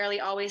necessarily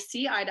always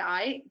see eye to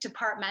eye,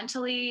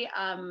 departmentally,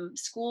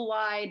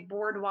 school-wide,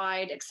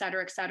 board-wide, et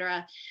cetera, et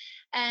cetera.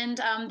 And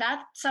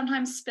that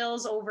sometimes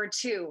spills over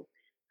too.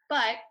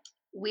 But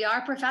we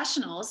are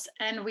professionals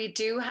and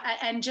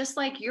and just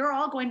like you're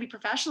all going to be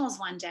professionals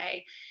one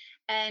day,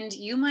 and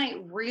you might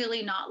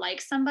really not like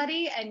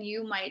somebody and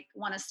you might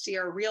want to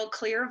steer real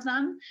clear of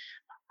them,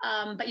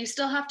 but you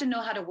still have to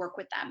know how to work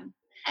with them.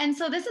 And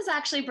so this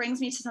actually brings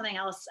me to something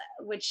else,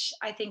 which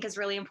I think is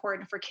really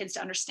important for kids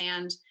to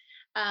understand.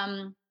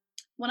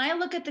 When I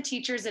look at the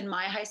teachers in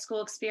my high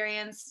school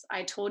experience,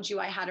 I told you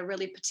I had a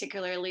really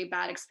particularly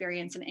bad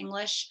experience in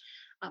English.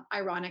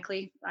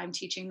 Ironically, I'm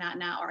teaching that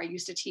now, or I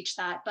used to teach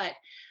that, but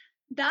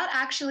that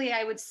actually,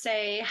 I would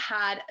say,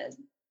 had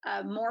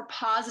a more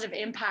positive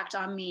impact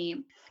on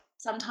me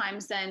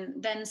sometimes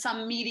than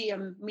some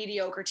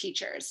mediocre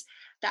teachers.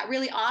 that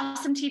really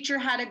awesome teacher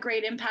had a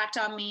great impact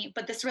on me,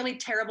 but this really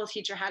terrible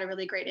teacher had a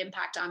really great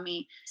impact on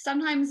me.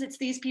 Sometimes it's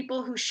these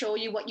people who show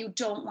you what you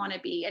don't want to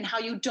be and how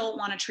you don't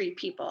want to treat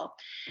people.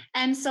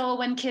 And so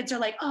when kids are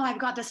like, oh, I've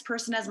got this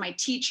person as my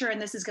teacher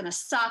and this is going to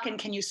suck, and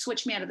can you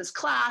switch me out of this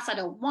class? I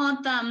don't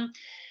want them.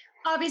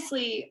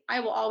 Obviously, I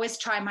will always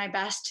try my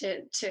best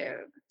to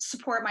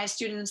support my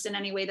students in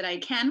any way that I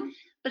can.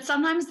 But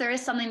sometimes there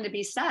is something to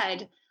be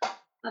said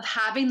of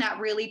having that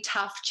really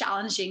tough,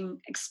 challenging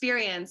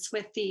experience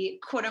with the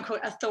quote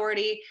unquote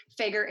authority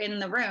figure in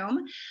the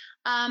room.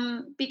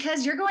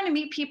 Because you're going to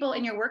meet people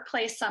in your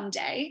workplace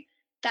someday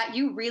that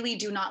you really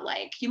do not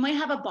like. You might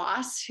have a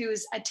boss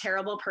who's a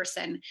terrible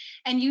person,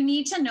 and you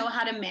need to know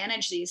how to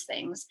manage these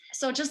things.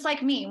 So just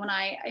like me,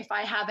 if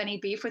I have any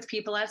beef with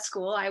people at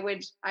school, I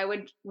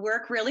would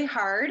work really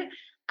hard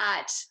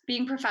at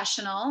being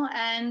professional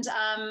and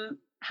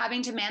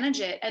having to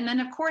manage it. And then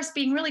of course,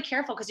 being really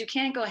careful, because you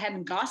can't go ahead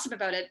and gossip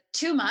about it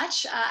too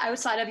much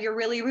outside of your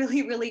really,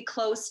 really, really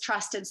close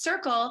trusted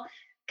circle,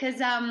 because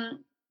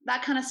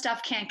that kind of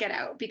stuff can't get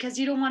out because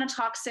you don't want a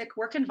toxic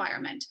work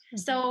environment. Mm-hmm.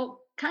 So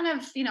kind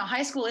of,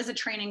 high school is a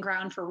training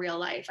ground for real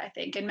life, I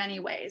think, in many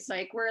ways.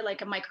 Like we're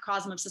like a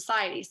microcosm of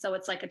society. So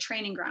it's like a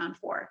training ground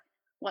for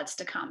what's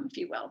to come, if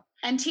you will.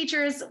 And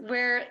teachers,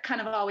 we're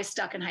kind of always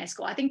stuck in high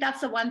school. I think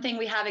that's the one thing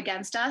we have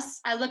against us.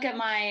 I look at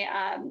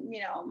my,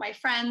 my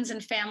friends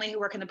and family who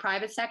work in the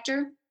private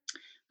sector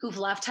who've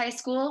left high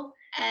school,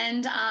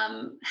 and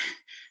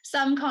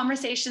some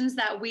conversations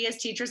that we as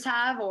teachers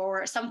have,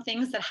 or some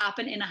things that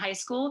happen in a high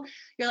school,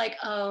 you're like,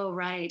 oh,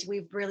 right,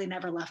 we've really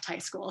never left high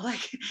school.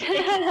 Like it's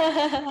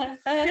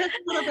a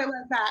little bit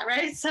like that,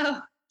 right? So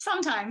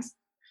sometimes,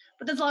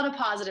 but there's a lot of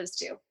positives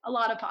too, a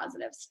lot of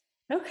positives.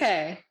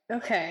 Okay.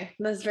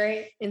 That's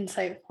very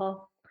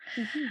insightful.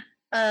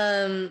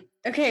 Mm-hmm.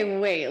 Okay,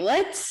 wait,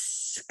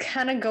 let's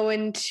kind of go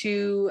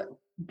into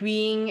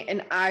being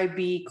an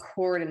IB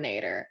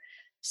coordinator.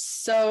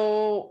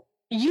 So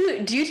do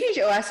you teach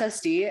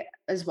OSSD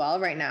as well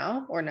right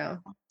now or no?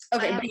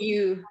 Okay,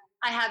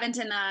 I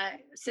haven't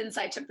since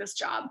I took this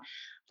job.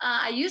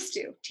 I used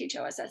to teach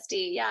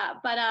OSSD, yeah,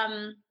 but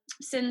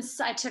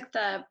since I took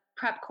the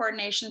prep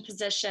coordination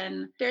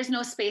position, there's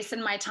no space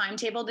in my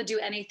timetable to do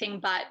anything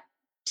but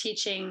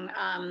teaching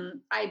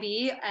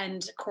IB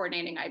and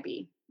coordinating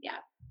IB. Yeah.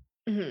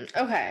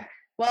 Mm-hmm. Okay.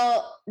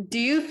 Well, do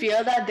you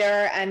feel that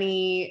there are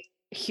any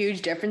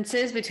huge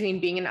differences between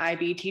being an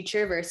IB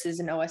teacher versus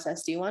an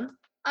OSSD one?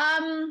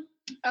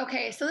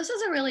 Okay, so this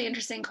is a really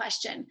interesting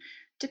question.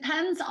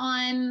 Depends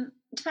on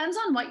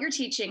what you're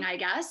teaching, I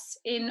guess,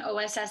 in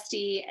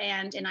OSSD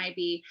and in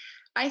IB.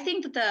 I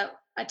think that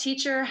a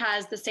teacher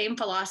has the same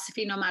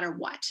philosophy no matter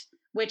what,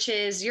 which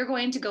is you're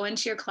going to go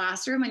into your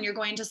classroom and you're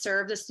going to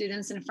serve the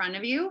students in front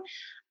of you,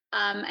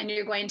 and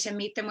you're going to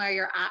meet them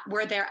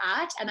where they're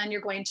at, and then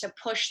you're going to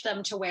push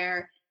them to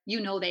where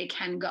they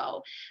can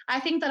go. I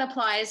think that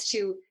applies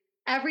to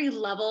every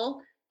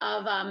level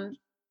of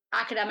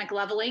academic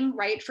leveling,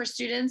 right, for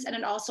students, and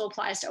it also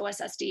applies to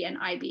OSSD and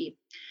IB.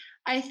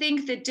 I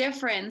think the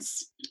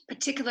difference,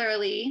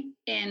 particularly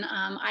in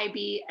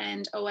IB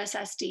and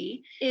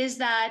OSSD, is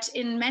that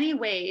in many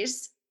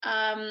ways,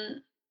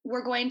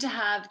 we're going to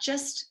have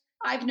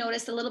I've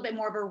noticed a little bit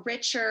more of a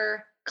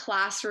richer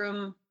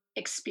classroom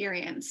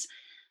experience.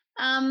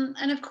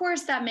 And of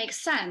course, that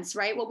makes sense,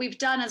 right? What we've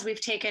done is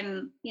we've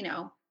taken,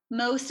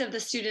 most of the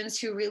students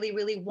who really,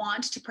 really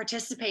want to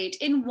participate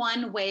in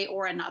one way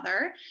or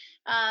another.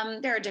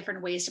 There are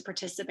different ways to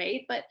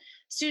participate, but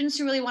students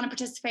who really want to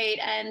participate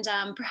and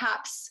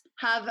perhaps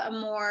have a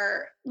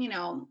more,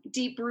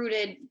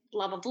 deep-rooted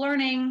love of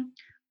learning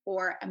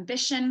or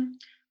ambition,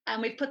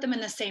 and we've put them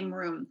in the same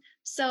room.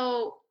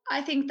 So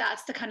I think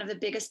that's the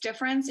biggest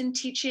difference in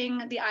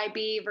teaching the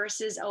IB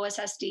versus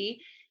OSSD,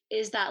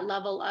 is that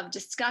level of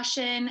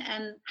discussion.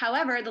 And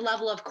however, the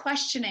level of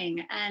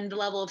questioning and the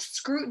level of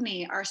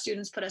scrutiny our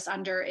students put us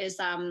under is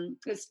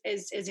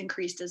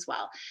increased as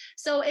well.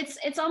 So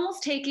it's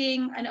almost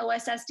taking an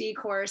OSSD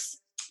course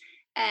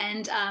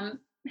and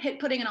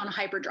putting it on a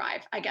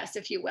hyperdrive, I guess,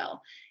 if you will,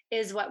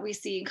 is what we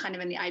see kind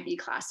of in the IB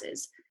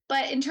classes.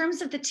 But in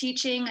terms of the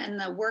teaching and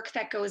the work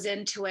that goes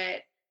into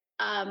it,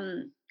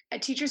 a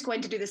teacher's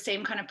going to do the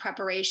same kind of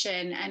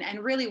preparation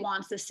and really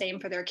wants the same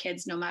for their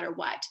kids no matter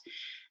what.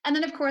 And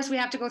then, of course, we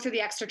have to go through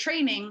the extra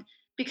training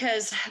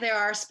because there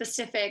are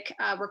specific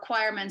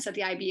requirements that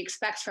the IB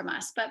expects from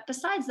us. But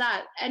besides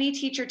that, any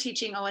teacher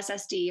teaching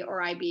OSSD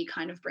or IB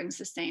kind of brings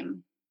the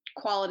same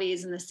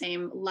qualities and the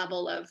same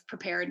level of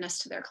preparedness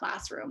to their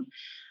classroom.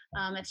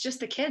 It's just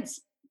the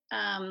kids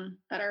that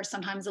are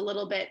sometimes a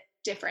little bit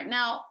different.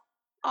 Now,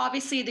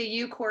 obviously, the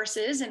U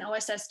courses in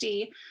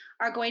OSSD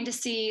are going to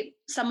see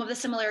some of the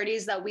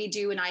similarities that we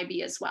do in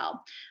IB as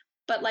well.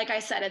 But like I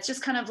said, it's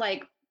just kind of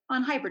like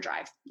on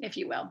hyperdrive, if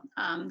you will,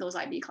 those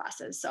IB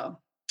classes. So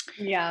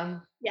yeah.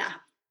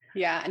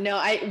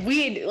 No,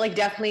 we like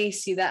definitely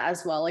see that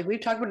as well. Like we've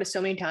talked about it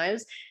so many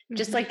times.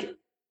 Just like,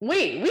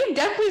 wait, we've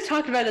definitely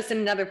talked about this in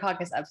another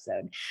podcast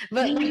episode.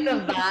 But like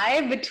the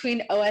vibe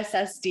between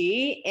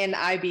OSSD and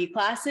IB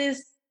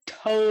classes,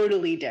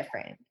 totally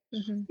different.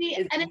 Mhm. See,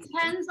 and it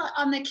depends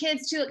on the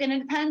kids too, and it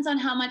depends on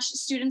how much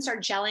students are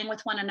gelling with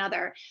one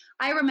another.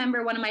 I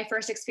remember one of my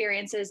first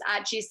experiences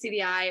at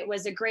GCVI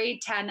was a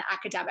grade 10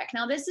 academic.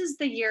 Now, this is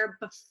the year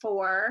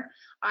before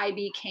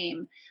IB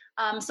came.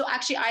 So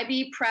actually,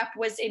 IB prep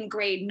was in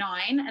grade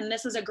 9, and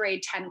this was a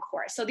grade 10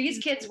 course. So these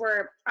kids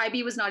were,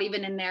 IB was not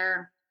even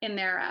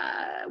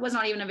was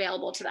not even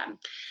available to them.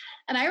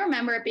 And I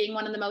remember it being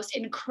one of the most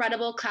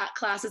incredible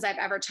classes I've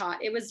ever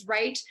taught. It was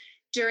right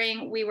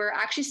during, we were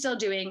actually still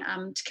doing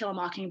To Kill a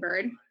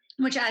Mockingbird,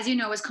 which, as you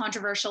know, is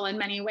controversial in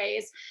many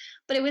ways.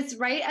 But it was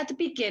right at the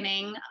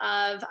beginning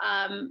of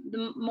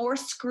the more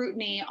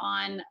scrutiny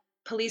on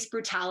police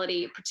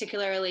brutality,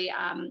 particularly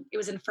it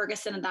was in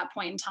Ferguson at that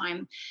point in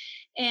time.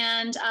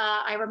 And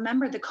I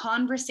remember the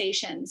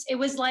conversations. It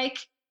was like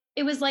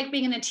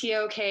being in a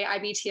TOK,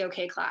 IB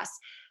TOK class.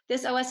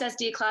 This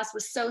OSSD class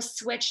was so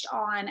switched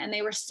on, and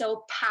they were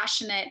so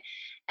passionate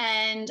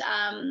and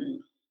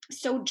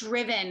so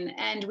driven,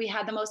 and we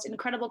had the most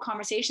incredible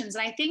conversations.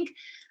 And I think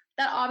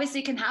that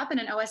obviously can happen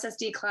in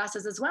OSSD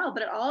classes as well,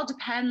 but it all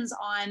depends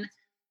on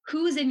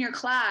who's in your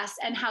class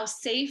and how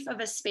safe of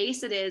a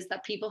space it is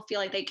that people feel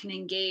like they can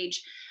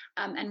engage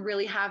and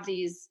really have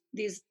these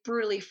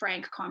brutally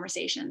frank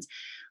conversations.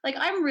 Like,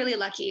 I'm really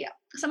lucky.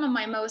 Some of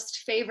my most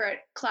favorite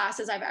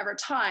classes I've ever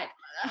taught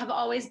have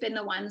always been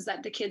the ones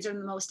that the kids are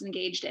the most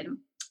engaged in.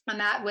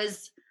 And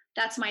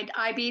that's my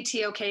IB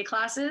TOK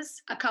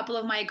classes, a couple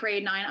of my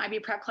grade 9 IB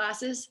prep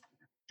classes,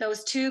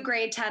 those 2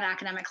 grade 10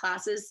 academic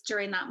classes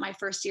during my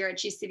first year at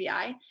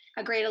GCVI,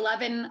 a grade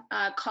 11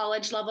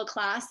 college level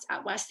class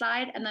at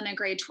Westside, and then a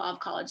grade 12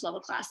 college level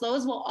class.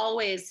 Those will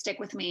always stick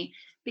with me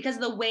because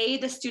of the way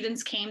the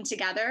students came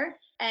together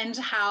and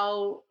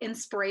how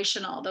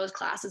inspirational those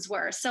classes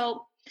were.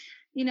 So,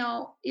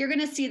 you're going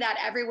to see that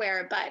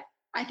everywhere, but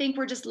I think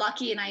we're just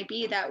lucky in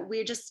IB that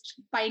we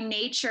just by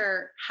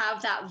nature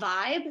have that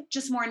vibe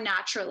just more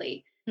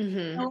naturally.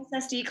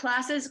 OSSD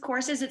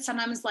courses, it's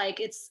sometimes like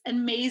it's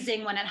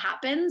amazing when it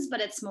happens,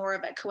 but it's more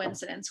of a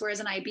coincidence. Whereas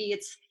in IB,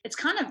 it's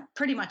kind of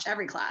pretty much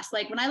every class.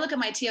 Like when I look at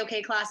my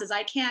TOK classes,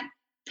 I can't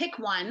pick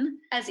one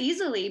as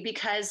easily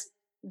because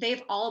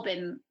they've all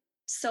been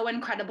so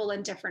incredible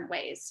in different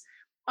ways.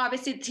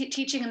 Obviously,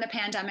 teaching in the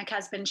pandemic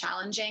has been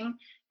challenging,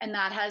 and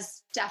that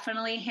has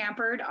definitely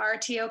hampered our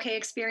TOK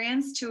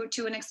experience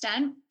to an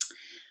extent,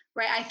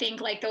 right? I think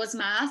like those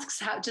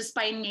masks just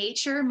by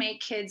nature make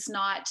kids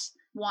not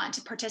want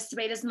to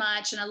participate as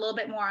much and a little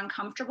bit more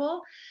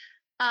uncomfortable.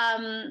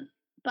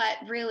 But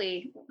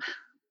really,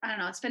 I don't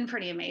know, it's been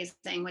pretty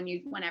amazing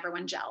when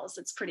everyone gels.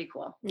 It's pretty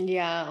cool.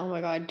 Yeah. Oh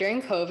my God.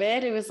 During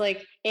COVID, it was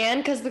like,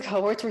 and because the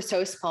cohorts were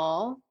so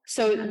small,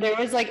 so there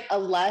was like a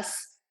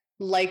less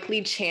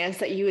likely chance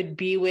that you would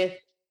be with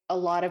a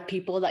lot of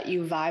people that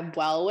you vibe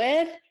well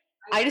with.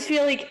 I just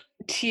feel like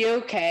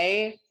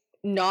TOK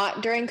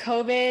not during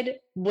COVID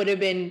would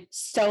have been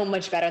so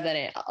much better than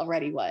it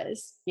already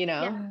was,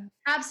 Yeah,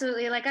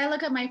 absolutely. Like I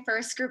look at my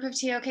first group of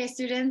TOK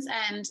students,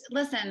 and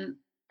listen,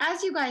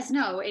 as you guys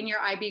know, in your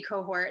IB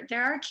cohort,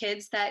 there are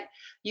kids that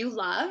you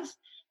love,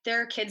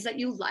 there are kids that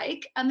you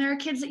like, and there are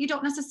kids that you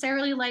don't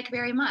necessarily like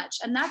very much.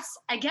 And that's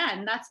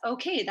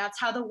okay. That's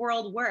how the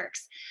world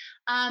works.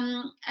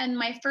 And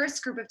my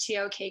first group of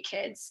TOK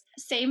kids,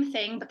 same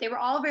thing, but they were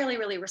all really,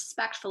 really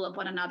respectful of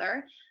one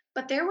another.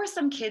 But there were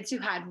some kids who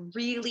had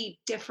really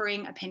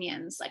differing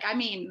opinions. Like, I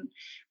mean,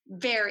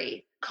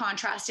 very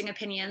contrasting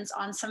opinions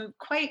on some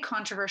quite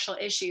controversial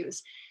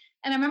issues.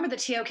 And I remember the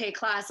TOK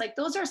class, like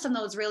those are some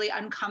of those really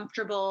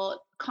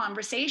uncomfortable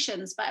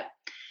conversations, but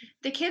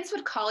the kids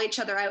would call each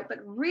other out, but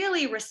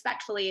really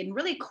respectfully and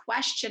really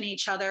question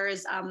each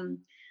other's,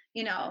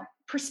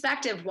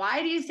 perspective.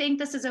 Why do you think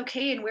this is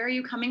okay? And where are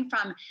you coming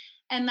from?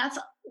 And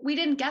we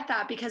didn't get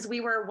that because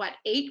we were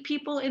 8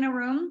 people in a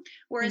room,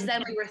 whereas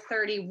then we were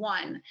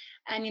 31.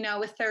 And,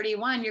 with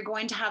 31, you're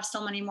going to have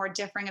so many more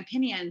differing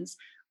opinions,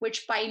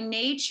 which by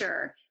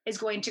nature is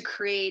going to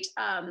create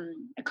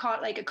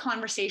a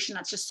conversation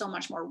that's just so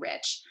much more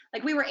rich.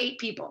 Like we were 8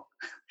 people,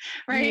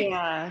 right?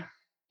 Yeah.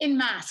 In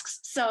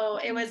masks. So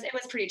it was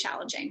pretty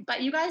challenging,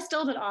 but you guys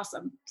still did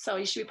awesome. So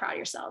you should be proud of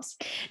yourselves.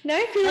 Now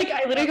I feel like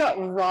I literally got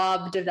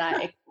robbed of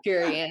that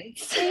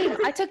experience. Same.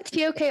 I took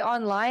TOK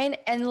online,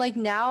 and like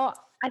now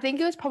I think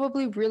it was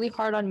probably really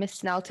hard on Miss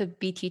Snell to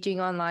be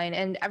teaching online,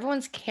 and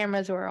everyone's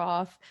cameras were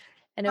off,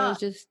 and it was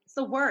just it's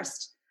the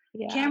worst.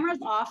 Yeah. Cameras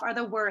off are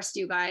the worst,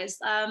 you guys.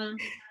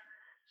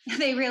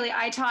 They really.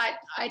 I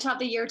taught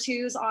the year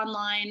 2s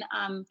online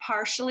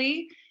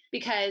partially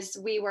because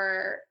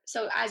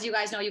so as you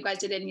guys know, you guys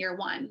did it in year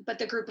 1, but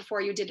the group before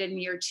you did it in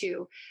year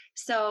 2.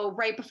 So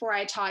right before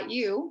I taught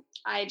you,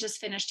 I just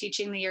finished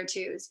teaching the year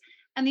 2s.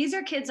 And these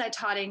are kids I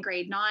taught in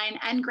grade 9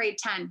 and grade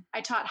 10.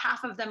 I taught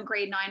half of them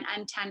grade 9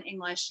 and 10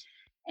 English.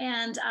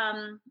 And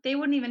they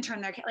wouldn't even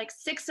turn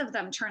 6 of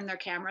them turned their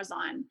cameras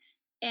on.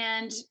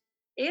 And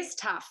it's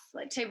tough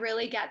to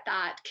really get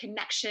that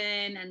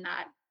connection and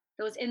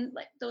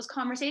those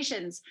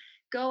conversations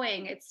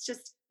going. It's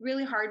just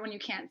really hard when you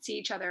can't see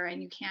each other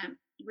and you can't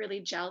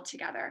really gel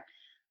together.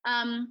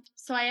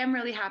 So I am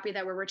really happy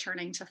that we're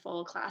returning to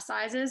full class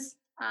sizes.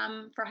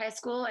 for high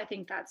school. I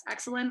think that's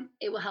excellent.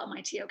 It will help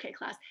my TOK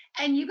class.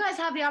 And you guys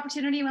have the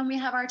opportunity when we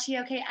have our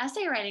TOK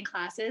essay writing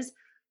classes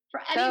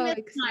for any So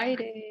minute time.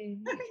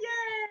 exciting.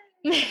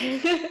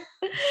 Yay!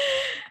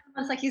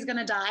 It's like he's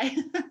gonna die.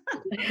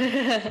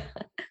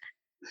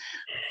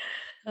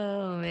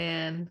 Oh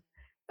man.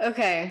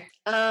 Okay.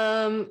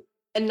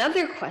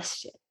 Another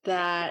question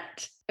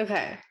that,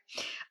 okay.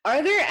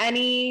 Are there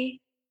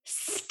any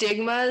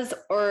stigmas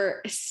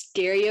or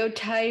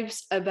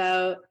stereotypes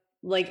about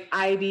like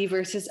IB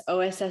versus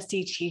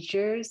OSSD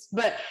teachers?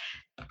 But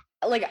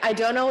like, I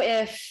don't know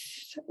if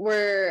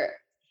we're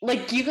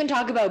like, you can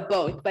talk about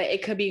both, but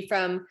it could be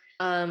from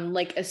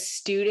like a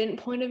student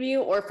point of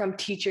view or from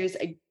teachers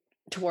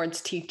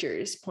towards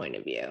teachers point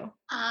of view.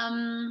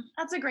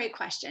 That's a great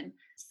question.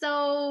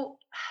 So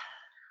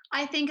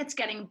I think it's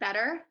getting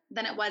better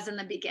than it was in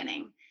the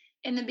beginning.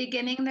 In the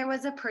beginning, there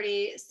was a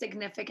pretty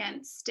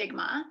significant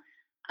stigma,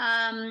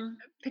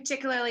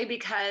 particularly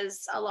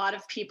because a lot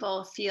of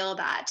people feel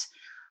that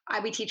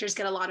IB teachers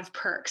get a lot of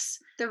perks.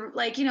 They're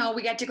like,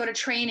 we get to go to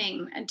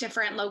training at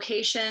different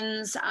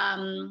locations,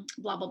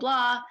 blah, blah,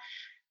 blah.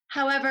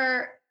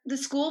 However, the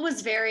school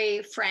was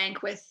very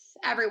frank with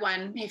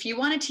everyone. If you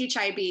want to teach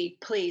IB,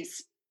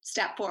 please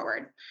step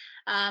forward.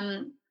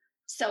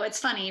 So it's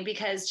funny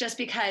because just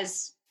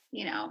because,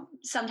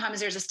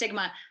 sometimes there's a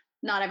stigma,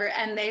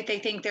 and they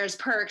think there's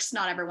perks,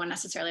 not everyone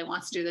necessarily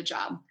wants to do the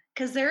job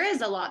because there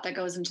is a lot that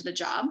goes into the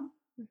job.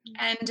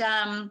 Mm-hmm.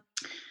 And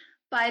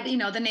by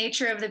the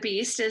nature of the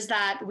beast is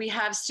that we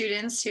have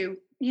students who,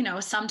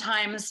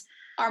 sometimes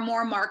are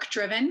more mark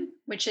driven,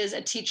 which is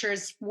a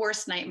teacher's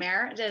worst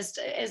nightmare. It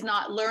is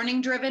not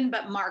learning driven,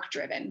 but mark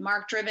driven.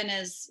 Mark driven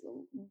is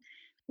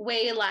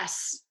way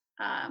less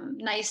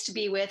nice to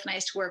be with,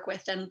 nice to work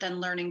with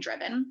than learning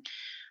driven.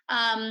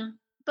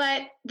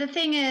 But the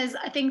thing is,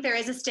 I think there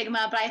is a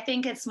stigma, but I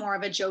think it's more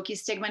of a jokey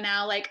stigma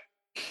now. Like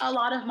a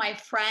lot of my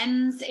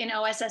friends in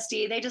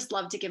OSSD, they just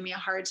love to give me a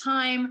hard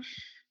time.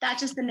 That's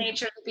just the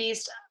nature of the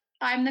beast.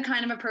 I'm the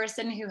kind of a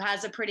person who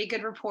has a pretty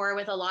good rapport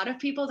with a lot of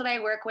people that I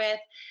work with.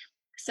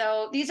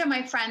 So these are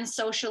my friends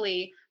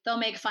socially. They'll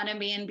make fun of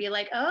me and be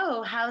like,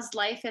 "Oh, how's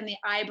life in the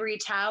Ivory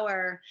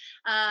Tower?"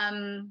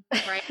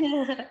 Right?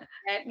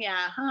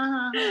 Yeah.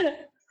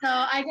 So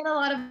I get a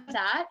lot of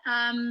that.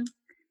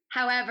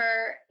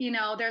 However,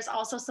 there's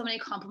also so many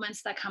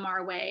compliments that come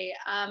our way.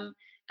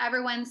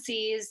 Everyone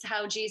sees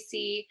how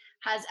GC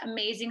has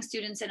amazing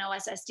students in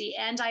OSSD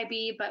and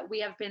IB, but we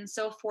have been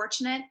so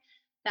fortunate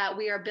that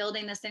we are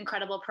building this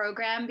incredible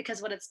program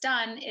because what it's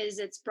done is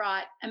it's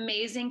brought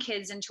amazing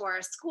kids into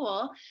our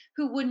school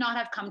who would not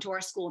have come to our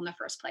school in the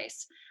first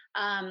place,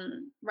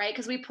 right?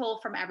 Because we pull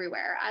from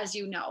everywhere, as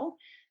you know.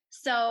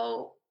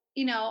 So,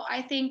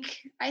 I think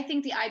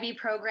the IB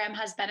program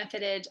has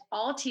benefited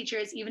all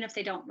teachers, even if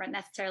they don't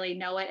necessarily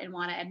know it and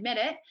want to admit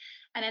it.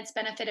 And it's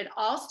benefited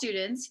all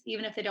students,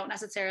 even if they don't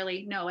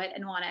necessarily know it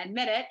and want to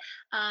admit it.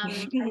 I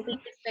think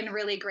it's been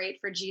really great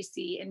for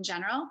GC in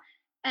general.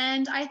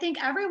 And I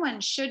think everyone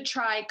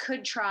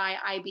could try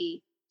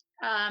IB.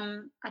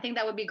 I think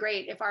that would be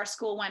great if our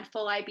school went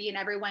full IB and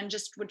everyone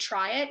just would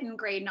try it in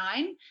grade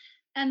 9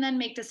 and then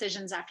make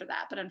decisions after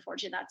that. But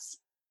unfortunately, that's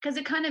because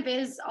it kind of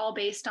is all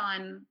based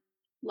on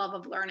love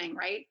of learning,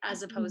 right?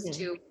 As opposed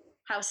to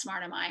how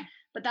smart am I?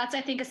 But that's,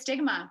 I think, a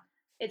stigma.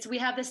 We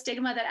have the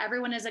stigma that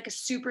everyone is like a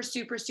super,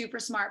 super, super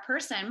smart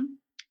person.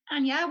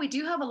 And yeah, we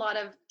do have a lot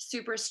of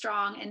super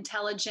strong,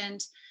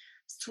 intelligent,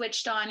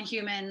 switched on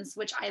humans,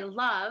 which I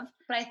love.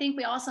 But I think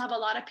we also have a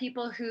lot of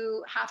people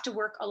who have to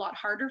work a lot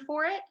harder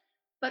for it,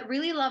 but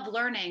really love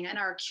learning and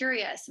are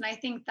curious. And I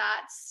think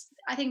that's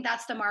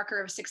the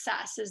marker of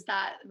success, is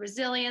that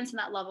resilience and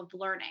that love of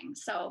learning.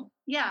 So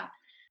yeah,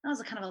 that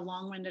was a kind of a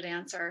long-winded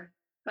answer.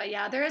 But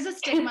yeah, there is a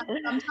stigma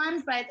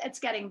sometimes, but it's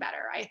getting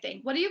better, I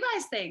think. What do you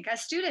guys think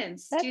as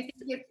students? Do you think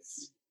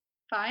it's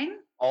fine?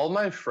 All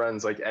my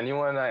friends, like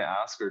anyone I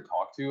ask or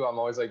talk to, I'm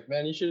always like,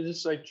 man, you should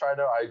just like try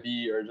to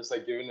IB or just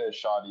like giving it a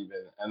shot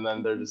even. And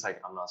then they're just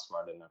like, I'm not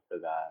smart enough for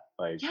that.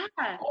 Like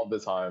all the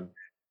time.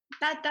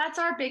 That's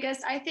our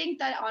biggest, I think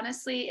that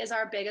honestly is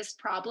our biggest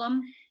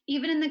problem.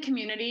 Even in the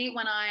community,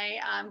 when I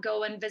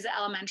go and visit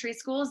elementary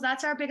schools,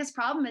 that's our biggest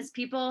problem is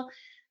people,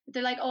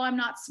 they're like, oh, I'm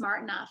not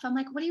smart enough. I'm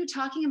like, what are you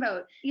talking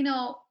about?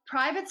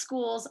 Private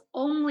schools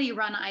only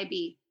run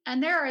IB,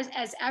 and there is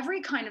as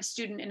every kind of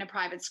student in a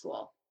private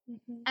school.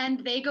 Mm-hmm.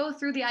 And they go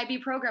through the IB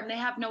program. They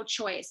have no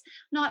choice.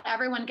 Not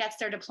everyone gets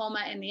their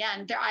diploma in the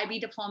end, their IB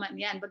diploma in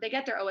the end, but they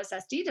get their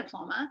OSSD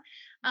diploma.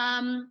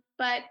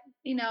 But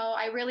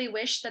I really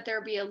wish that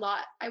there'd be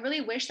I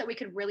really wish that we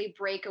could really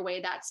break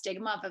away that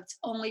stigma of it's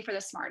only for the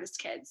smartest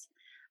kids.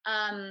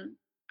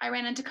 I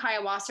ran into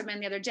Kaya Wasserman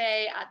the other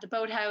day at the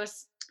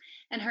Boathouse,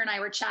 and her and I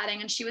were chatting,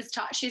 and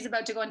she's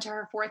about to go into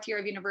her 4th year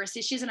of university.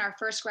 She's in our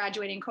first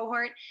graduating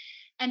cohort.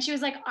 And she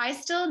was like, I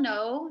still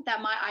know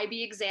that my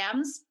IB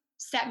exams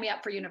set me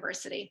up for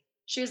university.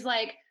 She was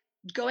like,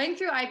 going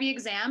through IB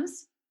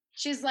exams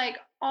She's like,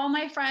 all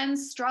my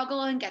friends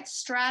struggle and get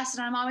stressed.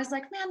 And I'm always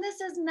like, man, this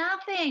is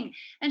nothing.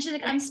 And she's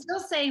like, I'm still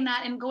saying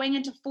that and going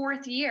into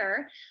fourth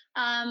year.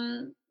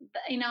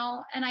 You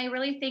know, and I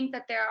really think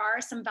that there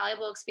are some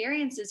valuable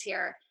experiences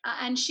here.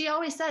 And she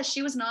always says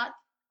she was not,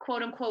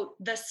 quote unquote,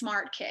 the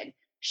smart kid.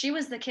 She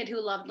was the kid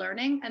who loved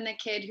learning and the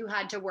kid who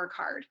had to work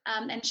hard.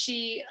 And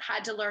she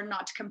had to learn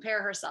not to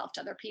compare herself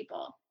to other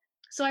people.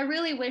 So I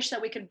really wish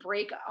that we could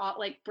break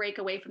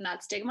away from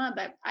that stigma,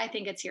 but I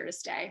think it's here to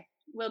stay.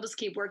 We'll just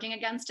keep working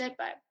against it,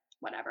 but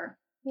whatever.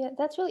 Yeah,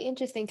 that's really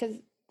interesting because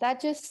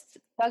that just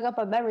dug up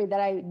a memory that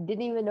I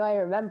didn't even know I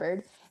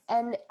remembered.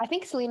 And I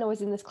think Selena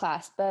was in this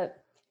class,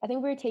 but I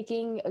think we were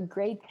taking a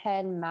grade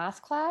 10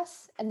 math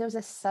class and there was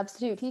a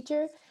substitute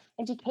teacher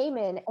and she came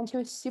in and she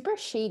was super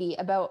shady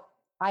about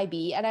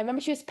IB. And I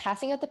remember she was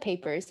passing out the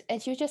papers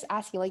and she was just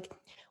asking like,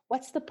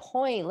 what's the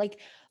point? Like,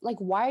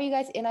 why are you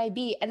guys in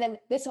IB? And then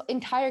this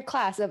entire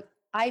class of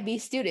IB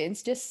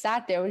students just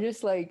sat there, was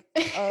just like,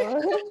 like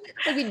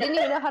we didn't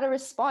even know how to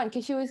respond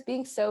because she was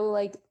being so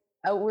like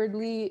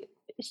outwardly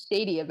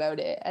shady about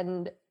it.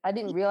 And I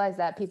didn't realize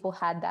that people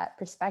had that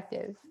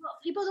perspective. Well,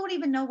 people don't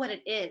even know what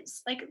it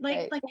is. Like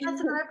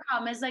that's another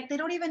problem is like they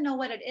don't even know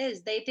what it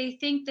is. They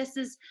think this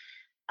is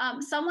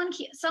someone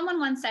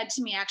once said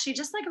to me actually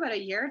just like about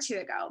a year or two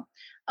ago,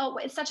 oh,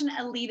 it's such an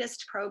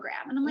elitist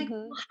program. And I'm like,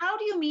 well, how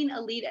do you mean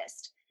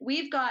elitist?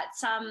 We've got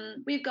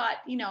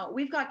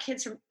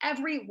kids from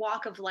every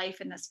walk of life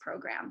in this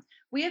program.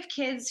 We have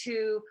kids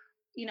who,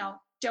 you know,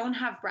 don't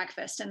have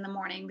breakfast in the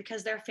morning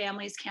because their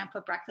families can't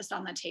put breakfast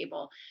on the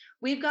table.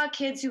 We've got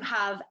kids who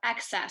have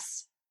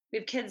excess.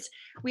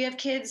 We have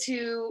kids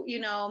who, you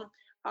know,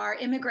 are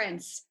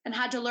immigrants and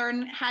had to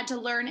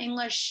learn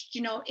English,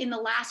 you know, in the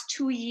last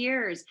 2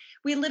 years.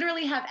 We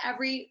literally have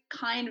every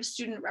kind of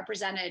student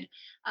represented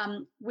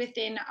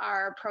within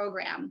our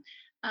program.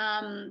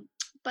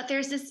 But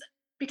there's this,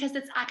 because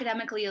it's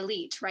academically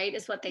elite, right,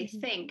 is what they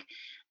think.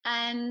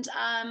 And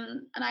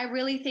I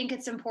really think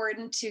it's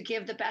important to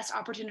give the best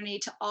opportunity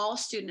to all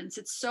students.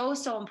 It's so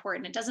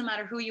important. It doesn't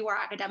matter who you are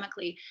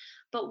academically,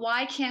 but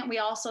why can't we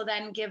also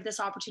then give this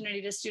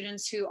opportunity to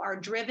students who are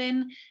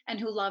driven and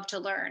who love to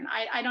learn?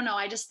 I don't know.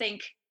 I just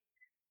think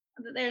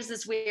there's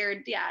this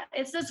weird,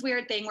 it's this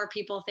weird thing where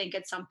people think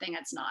it's something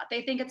it's not.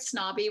 They think it's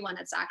snobby when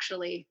it's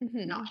actually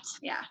not.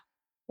 Yeah.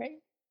 Right.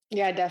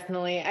 Yeah,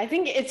 definitely. I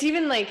think it's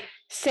even like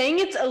saying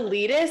it's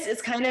elitist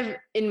is kind of,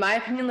 in my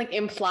opinion, like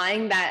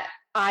implying that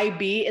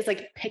IB is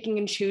like picking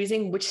and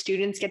choosing which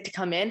students get to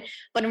come in.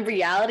 But in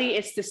reality,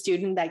 it's the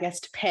student that gets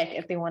to pick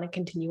if they want to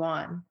continue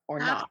on or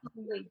not.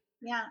 Absolutely.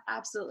 Yeah,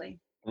 absolutely.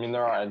 I mean,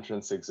 there are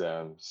entrance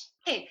exams.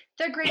 Hey,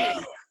 they're great.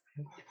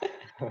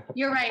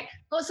 You're right.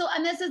 Well, so,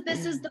 and this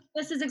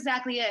is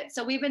exactly it.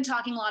 So we've been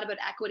talking a lot about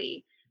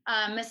equity.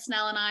 Miss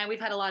Snell and I,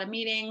 we've had a lot of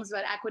meetings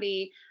about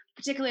equity,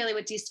 particularly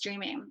with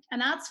de-streaming. And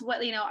that's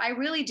what, you know, I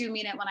really do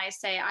mean it when I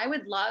say I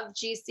would love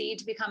GC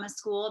to become a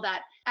school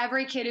that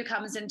every kid who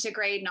comes into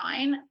grade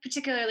 9,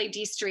 particularly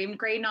de-streamed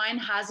grade 9,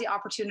 has the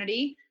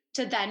opportunity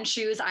to then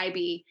choose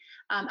IB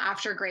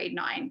after grade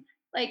 9.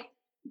 Like,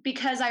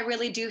 because I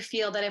really do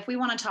feel that if we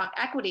want to talk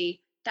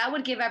equity, that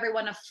would give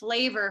everyone a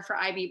flavor for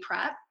IB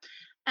prep.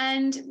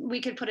 And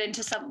we could put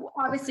into some,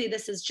 obviously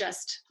this is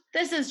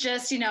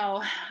just, you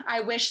know, I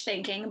wish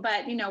thinking,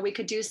 but, you know, we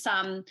could do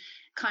some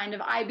kind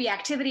of IB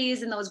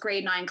activities in those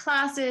grade 9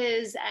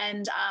 classes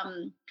and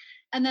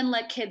then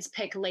let kids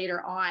pick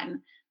later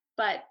on.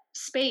 But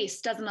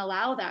space doesn't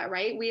allow that,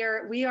 right? We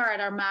are at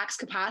our max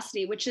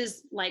capacity, which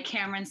is, like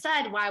Cameron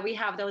said, why we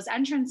have those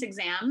entrance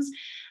exams,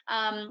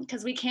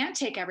 because we can't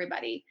take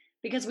everybody,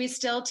 because we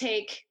still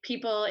take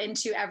people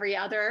into every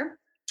other,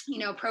 you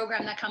know,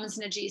 program that comes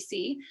into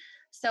GC.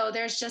 So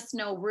there's just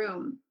no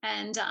room.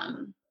 And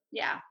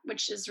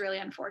which is really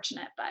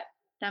unfortunate, but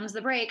them's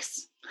the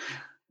breaks.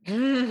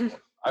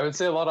 I would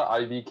say a lot of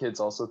IB kids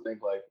also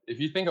think like, if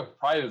you think of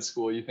private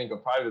school, you think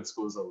of private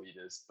school as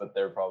elitist, but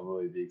they're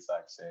probably the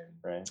exact same,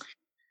 right?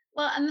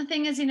 Well, and the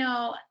thing is, you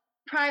know,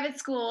 private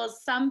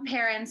schools, some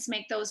parents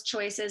make those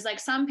choices.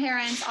 Like some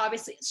parents,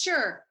 obviously,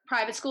 sure,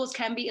 private schools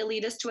can be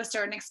elitist to a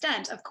certain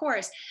extent. Of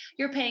course,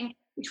 you're paying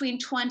between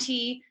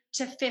 $20,000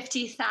 to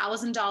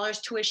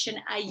 $50,000 tuition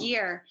a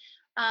year.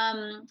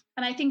 And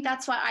I think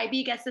that's why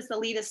IB gets this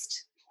elitist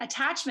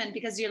attachment,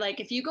 because you're like,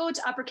 if you go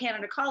to Upper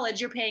Canada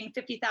College, you're paying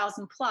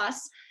 $50,000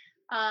 plus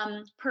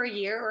per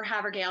year or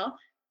Havergale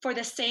for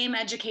the same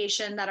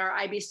education that our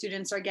IB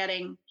students are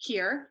getting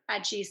here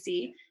at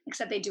GC,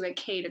 except they do a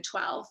K to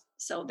 12.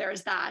 So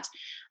there's that.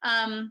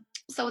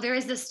 So there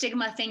is this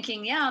stigma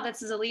thinking, yeah,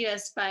 this is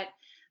elitist, but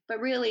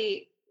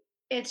really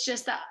it's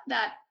just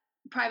that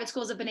private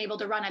schools have been able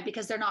to run it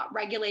because they're not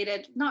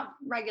regulated,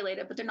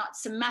 but they're not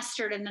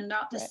semestered and they're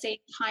not the same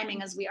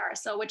timing as we are.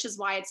 So, which is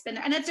why it's been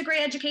there. And it's a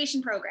great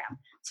education program.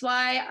 It's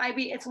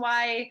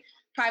why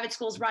private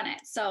schools run it.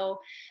 So,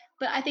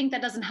 but I think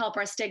that doesn't help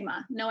our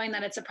stigma, knowing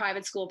that it's a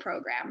private school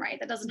program, right?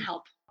 That doesn't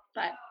help,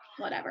 but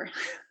whatever.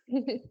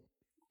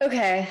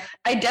 Okay.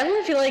 I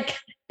definitely feel like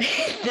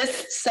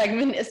this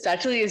segment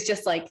especially is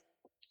just like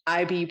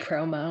IB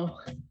promo,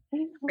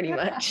 pretty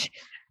much.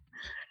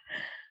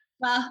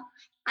 Well,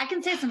 I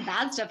can say some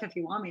bad stuff if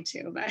you want me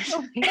to, but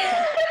I'm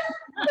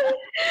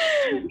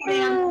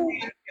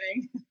kidding.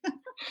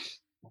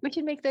 We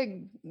should make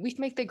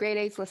the grade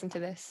eights listen to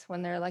this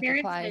when they're like Seriously.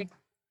 applying.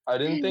 I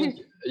didn't think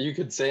you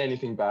could say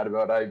anything bad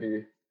about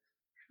IB.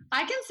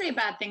 I can say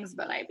bad things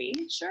about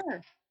IB,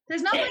 sure.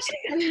 There's not much to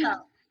say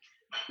though.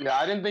 Yeah,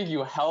 I didn't think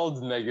you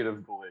held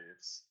negative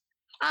beliefs.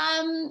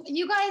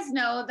 You guys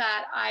know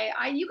that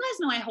you guys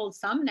know I hold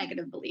some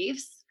negative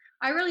beliefs.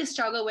 I really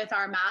struggle with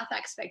our math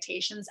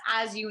expectations,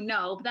 as you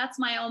know, but that's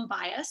my own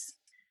bias.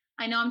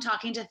 I know I'm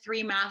talking to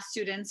 3 math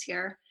students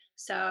here,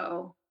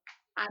 so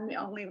I'm the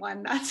only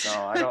one that's.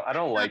 No, I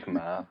don't like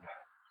math.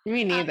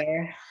 Me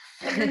neither.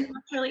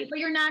 But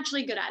you're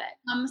naturally good at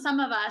it.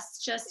 Some of us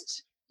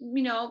just,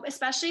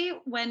 especially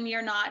when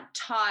you're not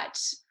taught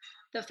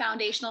the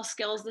foundational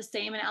skills the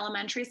same in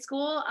elementary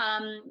school,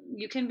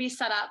 you can be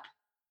set up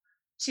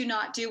to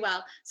not do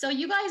well. So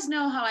you guys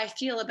know how I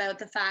feel about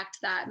the fact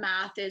that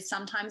math is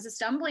sometimes a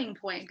stumbling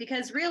point,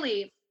 because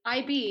really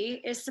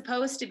IB is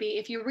supposed to be,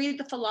 if you read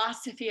the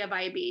philosophy of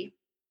IB,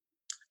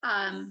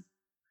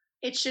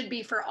 it should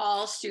be for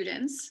all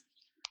students.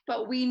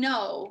 But we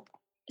know,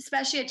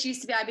 especially at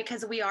GCVI,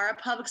 because we are a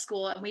public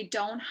school and we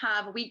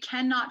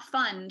cannot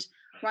fund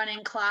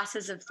running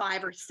classes of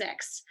 5 or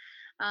 6.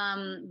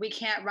 We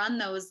can't run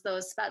those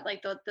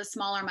like the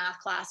smaller math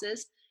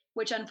classes,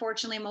 which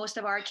unfortunately most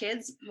of our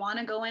kids want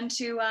to go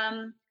into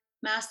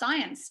math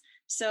science.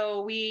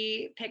 So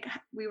we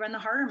run the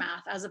harder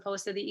math as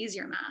opposed to the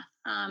easier math.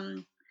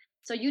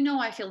 So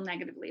I feel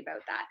negatively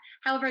about that.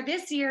 However,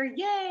 this year,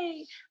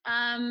 yay,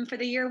 for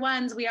the year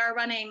ones, we are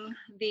running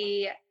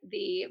the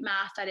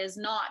math that is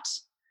not.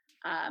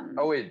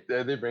 Oh wait,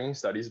 are they bringing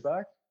studies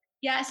back?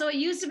 Yeah, so it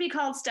used to be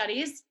called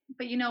studies,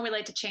 but we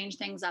like to change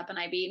things up in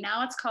IB.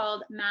 Now it's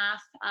called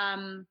math.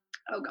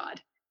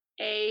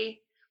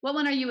 What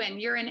one are you in?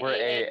 You're in We're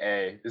AA.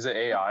 AA. Is it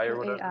AI or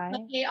whatever? AI.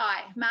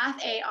 AI. Math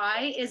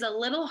AI is a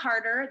little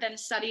harder than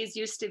studies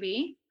used to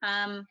be,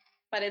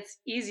 but it's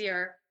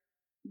easier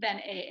than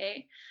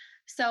AA.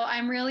 So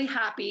I'm really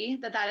happy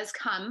that has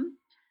come,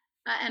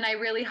 and I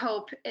really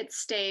hope it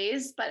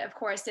stays. But of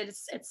course,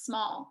 it's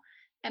small,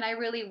 and I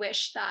really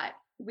wish that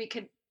we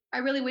could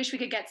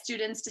get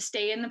students to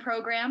stay in the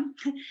program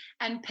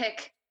and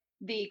pick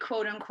the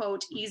quote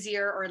unquote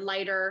easier or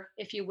lighter,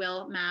 if you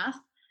will, math.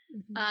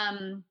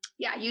 Mm-hmm.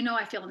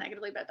 I feel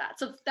negatively about that.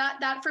 So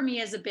that for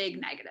me is a big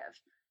negative.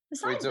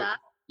 Besides that,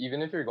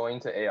 even if you're going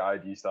to AI,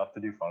 do you still have to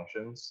do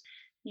functions?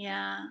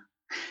 Yeah.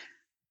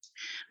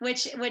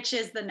 Which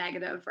is the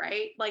negative,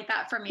 right? Like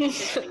that for me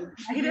is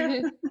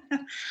negative.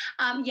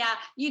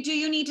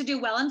 You need to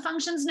do well in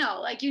functions? No,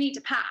 like you need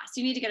to pass.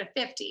 You need to get a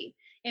 50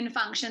 in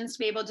functions to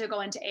be able to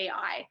go into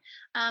AI.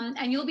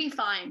 And you'll be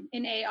fine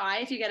in AI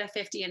if you get a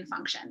 50 in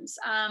functions.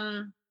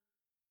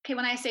 Okay,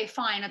 when I say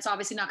fine, it's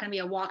obviously not going to be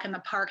a walk in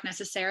the park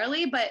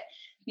necessarily, but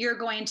you're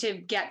going to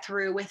get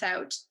through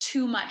without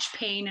too much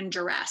pain and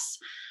duress.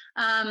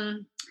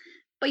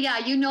 But yeah,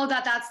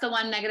 that's the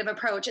one negative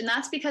approach. And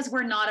that's because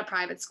we're not a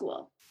private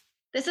school.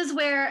 This is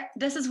where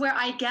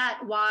I get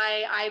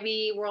why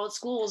IB World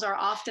Schools are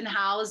often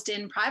housed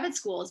in private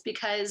schools,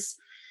 because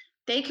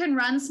they can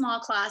run small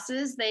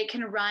classes. They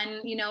can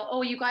run,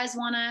 you guys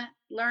want to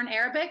learn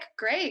Arabic?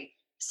 Great.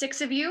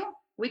 6 of you,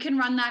 we can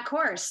run that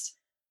course,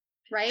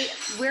 right?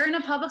 We're in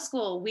a public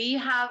school. We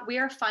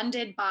are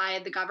funded by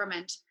the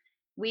government.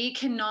 We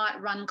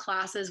cannot run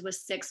classes with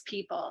 6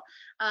 people.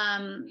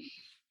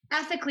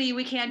 Ethically,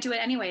 we can't do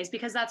it anyways,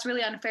 because that's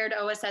really unfair to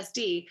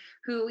OSSD,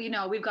 who,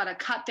 we've got to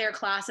cut their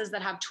classes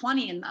that have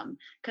 20 in them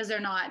because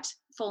they're not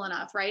full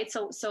enough, right?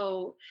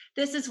 So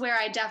this is where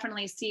I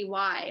definitely see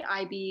why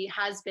IB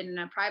has been in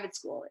a private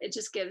school. It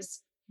just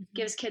gives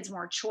kids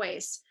more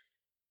choice.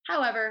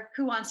 However,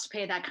 who wants to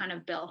pay that kind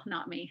of bill?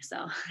 Not me.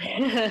 So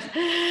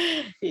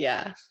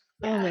yeah.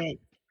 Oh man.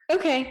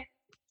 Okay.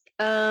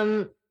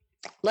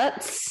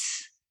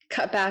 Let's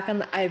cut back on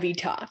the IB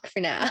talk for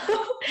now.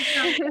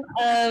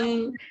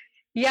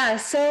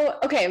 So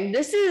okay,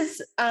 this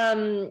is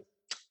a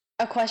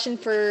question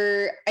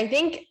for, I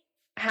think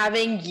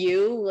having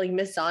you, like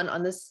Miss Zahn,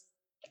 on this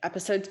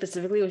episode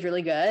specifically was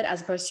really good,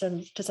 as opposed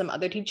to some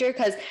other teacher,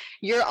 because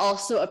you're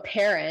also a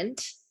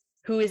parent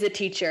who is a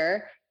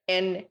teacher,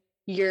 and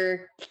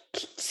your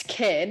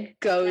kid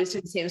goes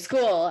to the same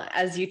school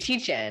as you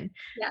teach in.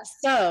 Yes.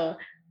 So,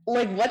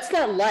 like, what's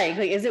that like?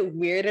 Like, is it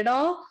weird at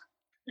all?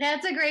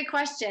 That's a great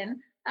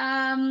question.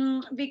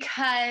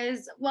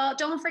 Because, well,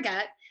 don't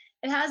forget,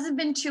 it hasn't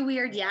been too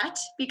weird yet,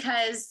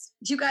 because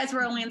you guys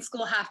were only in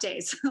school half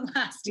days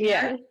last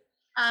year.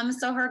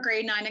 So her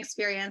grade 9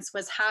 experience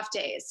was half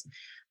days.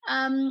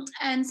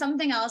 And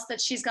something else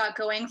that she's got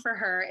going for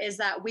her is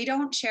that we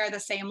don't share the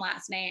same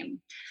last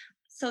name.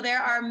 So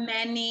there are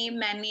many,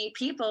 many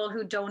people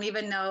who don't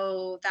even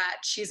know that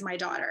she's my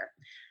daughter.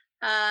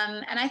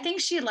 And I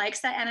think she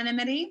likes that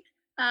anonymity.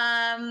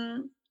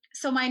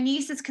 So my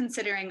niece is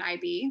considering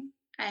IB,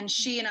 and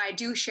she and I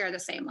do share the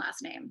same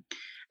last name.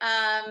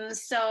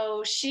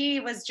 So she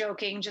was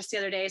joking just the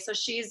other day. So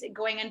she's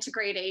going into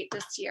grade 8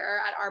 this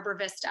year at Arbor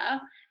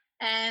Vista.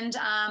 And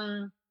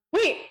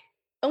Wait.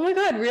 Oh my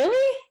God,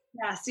 really?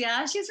 Yes,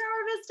 yeah, she's from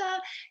Arbor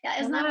Vista. Yeah,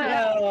 isn't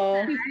that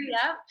Wow.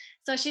 Yep.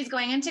 So she's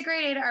going into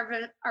grade 8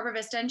 at Arbor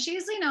Vista, and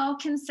she's,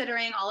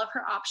 considering all of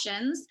her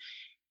options,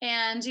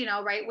 and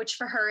right, which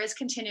for her is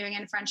continuing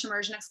in French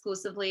immersion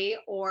exclusively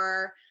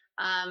or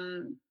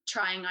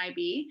trying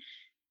IB.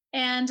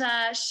 And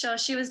so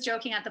she was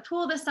joking at the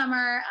pool this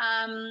summer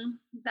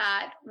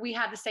that we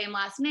have the same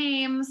last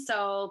name,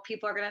 so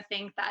people are going to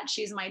think that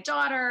she's my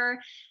daughter.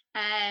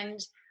 And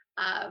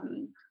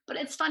but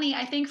it's funny,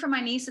 I think for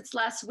my niece it's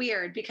less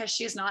weird because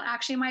she's not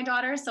actually my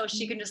daughter, so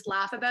she can just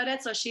laugh about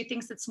it, so she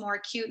thinks it's more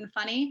cute and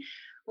funny,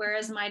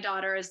 whereas my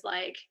daughter is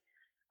like,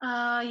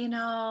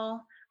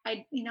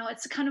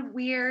 it's kind of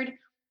weird,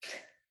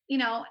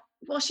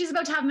 well, she's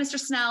about to have Mr.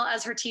 Snell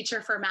as her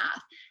teacher for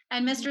math.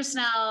 And Mr.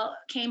 Snell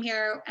came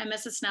here, and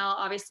Mrs. Snell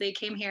obviously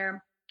came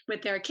here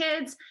with their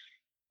kids.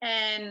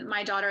 And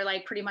my daughter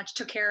pretty much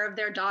took care of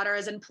their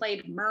daughters and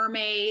played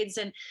mermaids,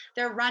 and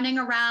they're running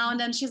around,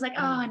 and she's like,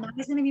 oh, now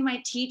he's gonna be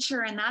my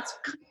teacher. And that's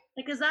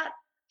is that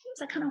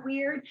kind of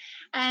weird?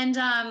 And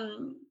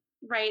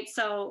right.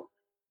 So,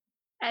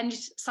 and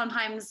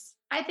sometimes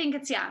I think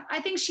I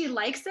think she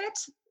likes it.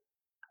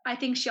 I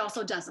think she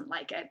also doesn't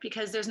like it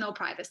because there's no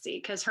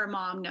privacy because her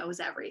mom knows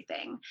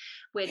everything,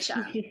 which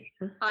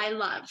I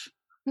love.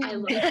 I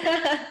love.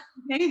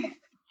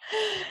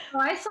 So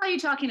I saw you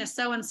talking to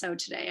so-and-so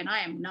today, and I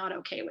am not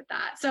okay with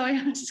that. So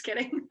I'm just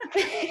kidding.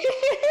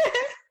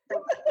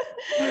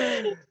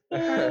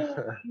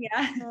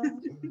 Yeah.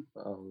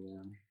 Oh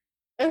man.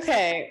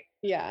 Okay.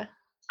 Yeah.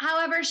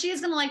 However,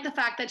 she's going to like the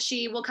fact that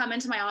she will come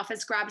into my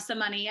office, grab some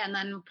money, and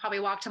then probably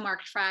walk to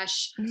Market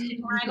Fresh.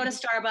 When I go to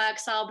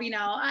Starbucks, I'll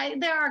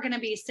there are going to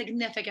be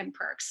significant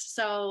perks.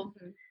 So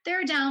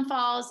there are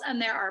downfalls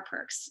and there are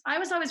perks. I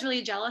was always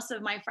really jealous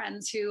of my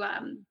friends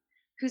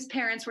whose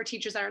parents were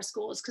teachers at our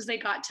schools because they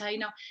got to,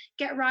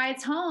 get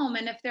rides home.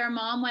 And if their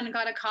mom went and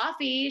got a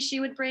coffee, she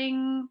would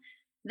bring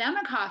them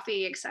a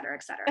coffee, et cetera,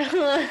 et cetera.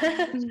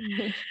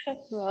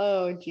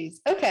 Oh,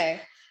 geez.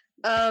 Okay.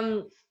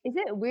 Is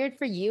it weird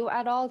for you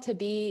at all to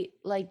be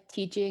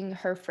teaching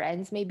her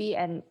friends maybe,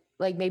 and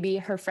maybe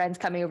her friends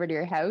coming over to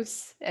your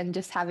house and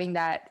just having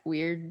that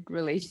weird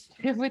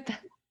relationship with them?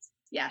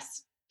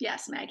 Yes,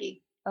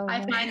 Maggie. Oh,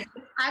 I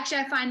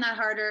find that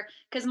harder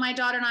because my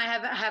daughter and I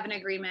have an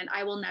agreement.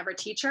 I will never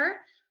teach her.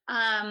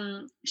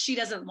 She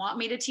doesn't want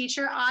me to teach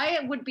her.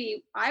 I would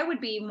be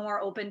more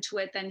open to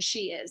it than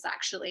she is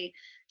actually.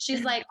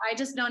 She's like, I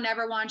just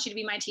never want you to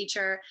be my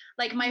teacher.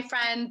 Like my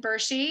friend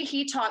Bershi,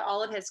 he taught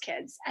all of his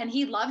kids and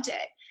he loved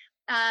it.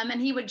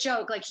 And he would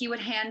joke, he would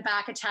hand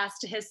back a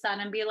test to his son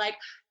and be like,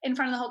 in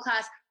front of the whole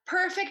class,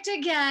 perfect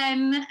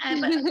again.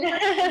 And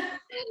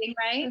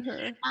right.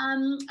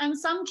 And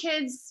some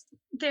kids,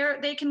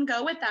 they can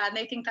go with that and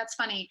they think that's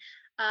funny.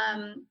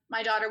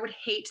 My daughter would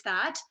hate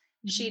that.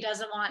 She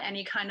doesn't want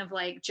any kind of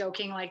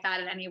joking like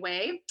that in any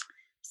way.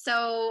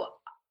 So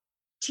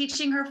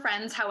teaching her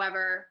friends,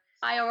 however,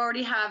 I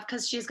already have,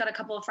 because she's got a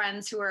couple of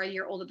friends who are a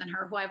year older than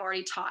her who I've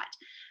already taught.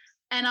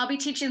 And I'll be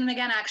teaching them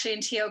again actually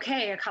in TOK,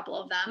 a couple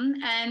of them.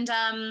 And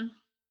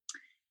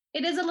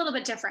it is a little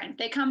bit different.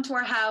 They come to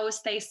our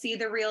house, they see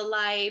the real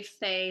life,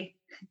 they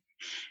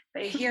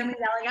hear me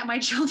yelling at my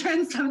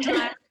children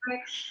sometimes.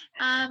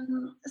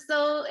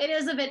 So it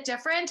is a bit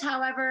different.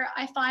 However,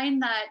 I find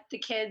that the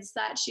kids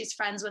that she's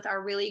friends with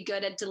are really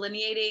good at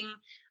delineating.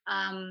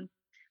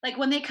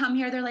 When they come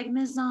here, they're like,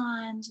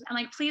 Mizand. I'm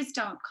like, please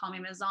don't call me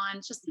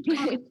Mizand. Just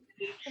call me.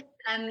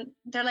 And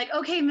they're like,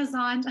 okay,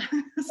 Mizand.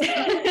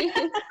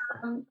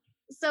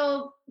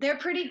 So they're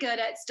pretty good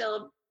at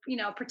still,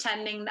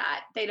 pretending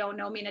that they don't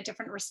know me in a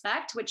different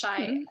respect, which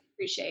I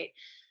appreciate.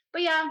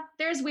 But yeah,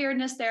 there's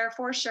weirdness there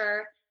for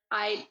sure.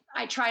 I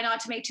try not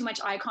to make too much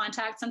eye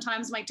contact.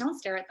 Sometimes I'm like, don't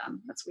stare at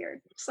them. That's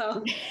weird.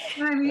 So,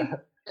 you know what I mean?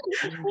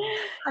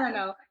 I don't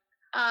know.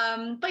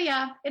 But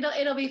yeah,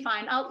 it'll be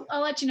fine.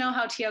 I'll let you know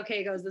how TOK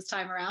goes this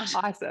time around.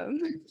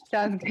 Awesome.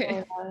 Sounds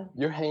good.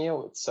 You're hanging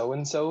out with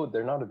so-and-so,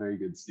 they're not a very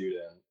good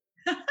student.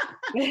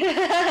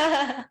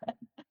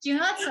 Do you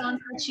know that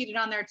so-and-so cheated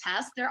on their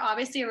test? They're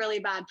obviously a really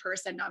bad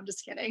person. No, I'm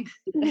just kidding.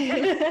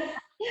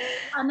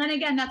 And then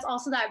again, that's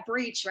also that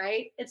breach,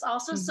 right? It's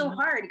also so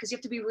hard because you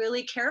have to be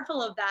really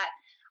careful of that,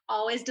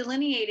 always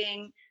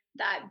delineating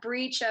that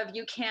breach of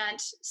you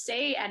can't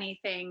say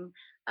anything.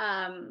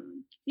 Yeah,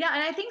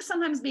 and I think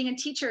sometimes being a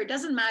teacher, it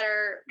doesn't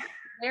matter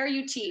where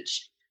you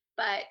teach,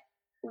 but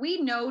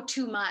we know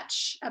too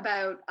much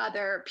about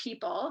other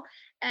people.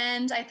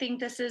 And I think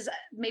this is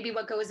maybe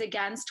what goes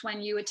against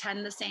when you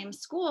attend the same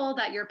school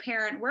that your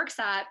parent works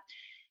at,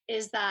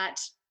 is that,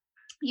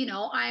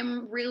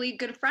 I'm really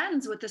good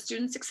friends with the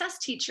student success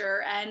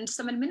teacher and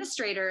some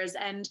administrators.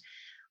 And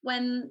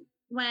when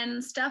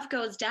stuff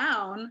goes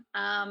down,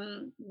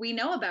 we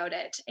know about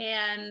it.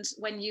 And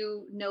when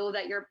you know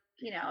that your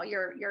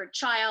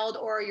child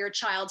or your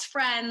child's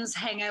friends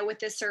hang out with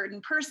this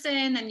certain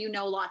person and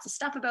lots of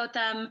stuff about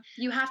them,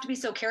 you have to be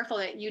so careful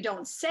that you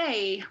don't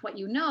say what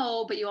you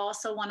know, but you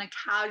also want to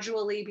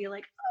casually be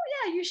like,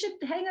 oh yeah, you should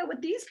hang out with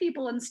these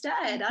people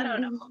instead. I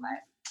don't know. But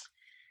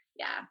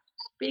yeah.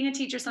 being a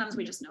teacher, sometimes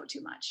we just know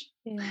too much.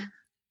 Yeah.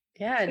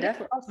 Yeah,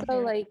 definitely. Also,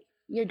 like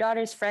your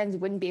daughter's friends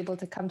wouldn't be able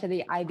to come to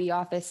the IB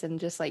office and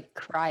just like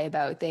cry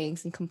about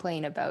things and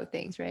complain about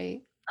things,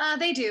 right?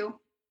 They do.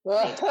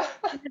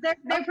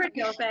 They're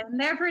pretty open.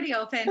 They're pretty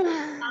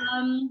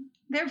open.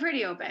 They're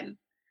pretty open.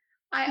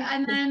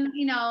 And then,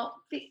 you know,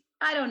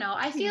 I don't know.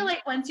 I feel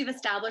like once you've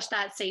established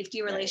that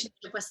safety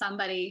relationship with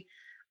somebody,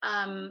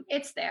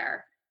 it's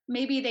there.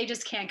 Maybe they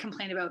just can't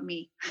complain about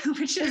me,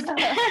 which is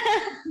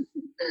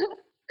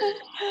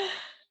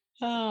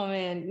Oh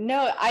man.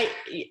 No,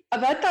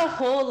 about the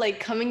whole like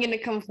coming in to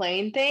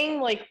complain thing,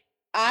 like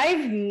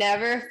I've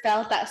never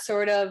felt that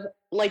sort of,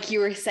 like you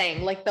were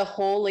saying, like the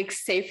whole like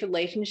safe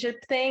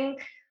relationship thing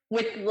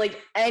with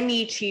like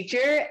any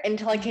teacher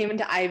until I came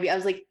into IB. I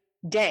was like,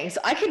 dang,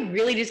 so I could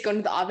really just go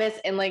into the office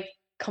and like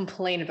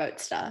complain about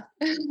stuff.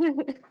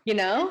 You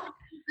know?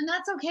 and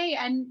that's okay.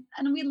 And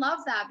we love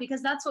that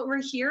because that's what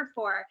we're here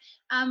for.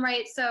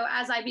 Right. So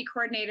as IB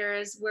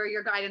coordinators, we're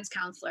your guidance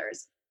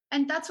counselors.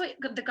 And that's what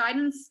the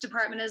guidance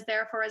department is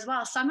there for as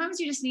well. Sometimes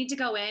you just need to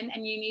go in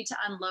and you need to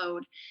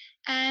unload.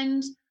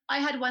 And I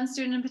had one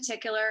student in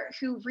particular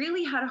who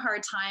really had a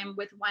hard time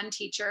with one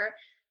teacher.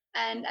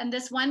 And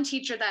this one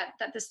teacher that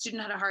the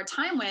student had a hard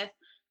time with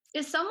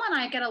is someone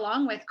I get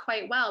along with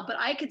quite well, but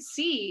I could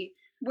see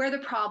where the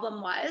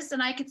problem was.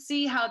 And I could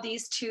see how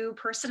these two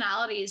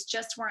personalities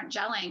just weren't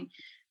gelling.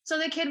 So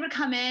the kid would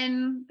come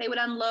in, they would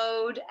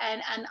unload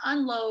and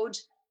unload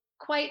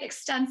quite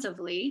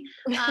extensively.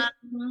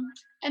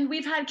 And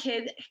we've had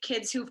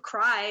kids who've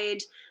cried,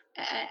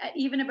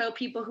 even about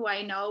people who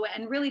I know,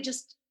 and really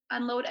just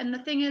unload. And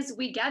the thing is,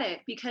 we get it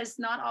because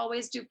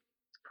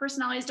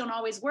personalities don't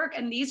always work.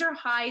 And these are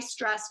high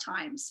stress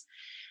times.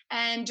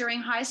 And during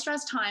high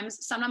stress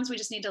times, sometimes we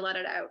just need to let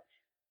it out.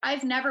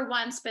 I've never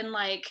once been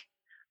like,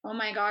 oh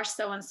my gosh,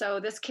 so-and-so,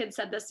 this kid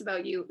said this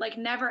about you. Like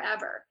never,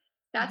 ever.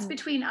 That's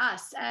between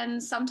us.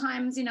 And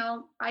sometimes, you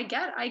know, I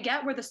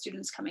get where the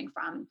student's coming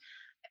from.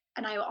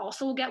 And I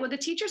also get where the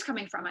teacher's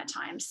coming from at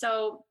times.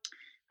 So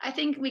I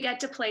think we get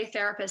to play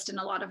therapist in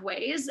a lot of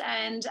ways.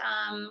 And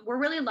we're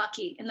really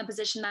lucky in the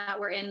position that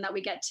we're in, that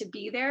we get to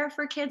be there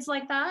for kids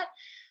like that,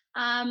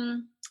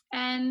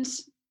 and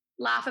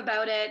laugh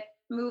about it,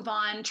 move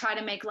on, try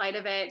to make light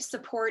of it,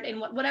 support in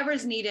whatever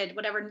is needed,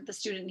 whatever the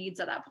student needs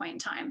at that point in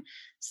time.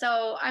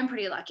 So I'm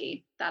pretty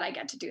lucky that I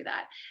get to do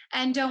that.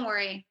 And don't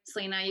worry,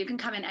 Selena, you can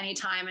come in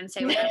anytime and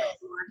say whatever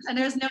you want. And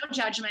there's no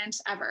judgment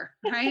ever,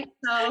 right?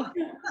 So.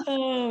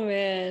 Oh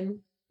man.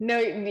 No,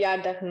 yeah,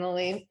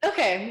 definitely.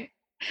 Okay.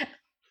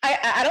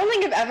 I don't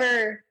think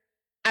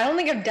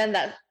I've done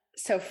that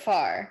so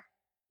far.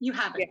 You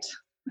haven't.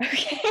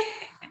 Okay.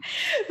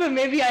 But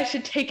maybe I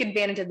should take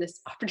advantage of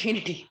this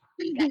opportunity.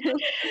 You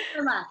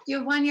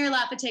have 1 year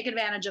left to take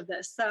advantage of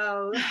this.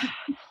 So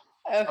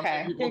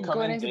okay. You're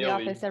going into the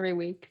office every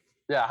week.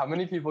 Yeah, how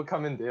many people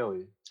come in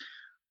daily?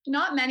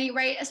 Not many,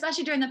 right?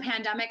 Especially during the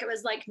pandemic, it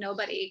was like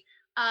nobody.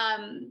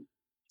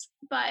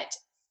 But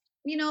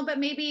you know, but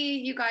maybe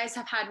you guys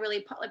have had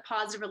really like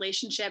positive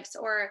relationships,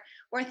 or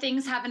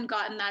things haven't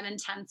gotten that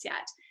intense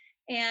yet.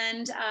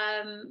 And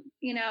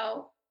you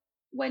know,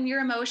 when your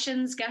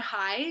emotions get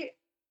high,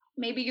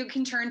 maybe you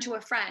can turn to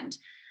a friend.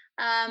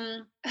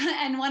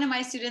 And one of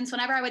my students,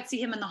 whenever I would see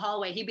him in the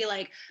hallway, he'd be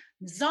like,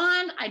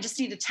 Zon, I just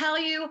need to tell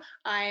you,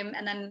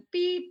 and then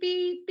beep,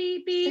 beep,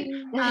 beep, beep.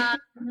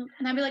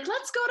 And I'd be like,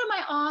 let's go to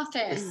my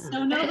office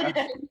so nobody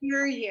can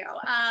hear you.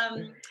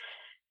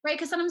 Right?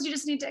 Because sometimes you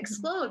just need to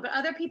explode, but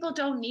other people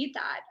don't need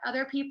that.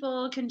 Other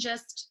people can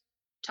just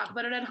talk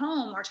about it at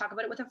home or talk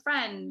about it with a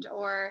friend,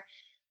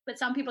 but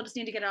some people just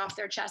need to get it off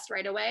their chest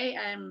right away.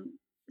 And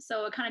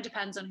so it kind of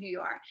depends on who you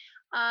are.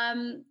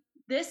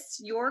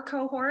 Your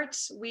cohort,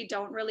 we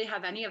don't really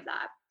have any of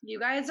that. You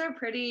guys are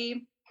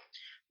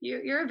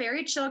you're a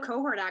very chill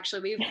cohort,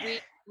 actually. We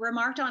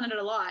remarked on it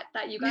a lot,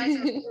 that you guys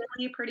are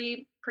really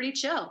pretty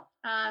chill,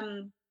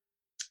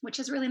 which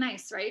is really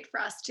nice, right? For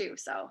us too.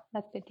 So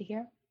that's good to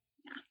hear.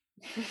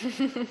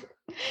 Yeah.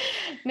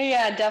 No,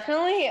 yeah,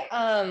 definitely.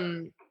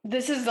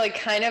 This is like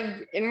kind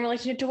of in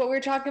relation to what we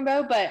were talking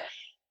about, but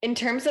in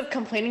terms of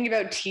complaining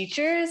about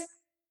teachers,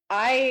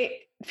 I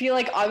feel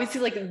like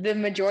obviously like the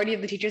majority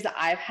of the teachers that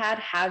I've had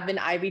have been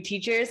IB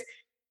teachers,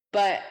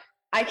 but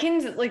I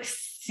can like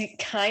see,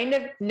 kind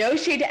of, no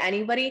shade to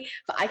anybody,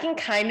 but I can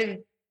kind of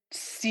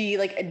see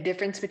like a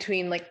difference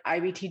between like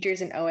IB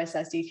teachers and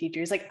OSSD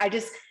teachers. Like I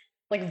just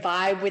like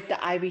vibe with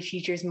the IB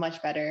teachers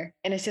much better,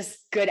 and it's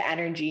just good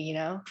energy, you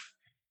know?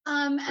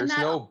 There's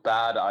no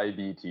bad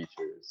IB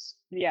teachers.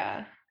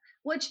 Yeah.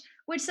 Which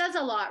says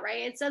a lot,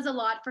 right? It says a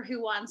lot for who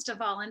wants to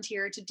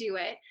volunteer to do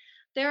it.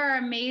 There are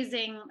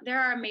amazing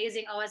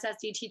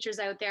OSSD teachers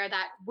out there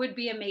that would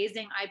be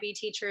amazing IB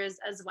teachers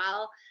as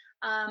well.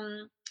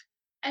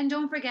 And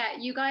don't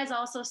forget, you guys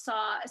also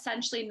saw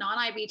essentially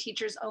non-IB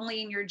teachers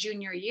only in your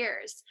junior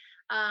years,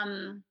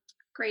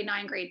 grade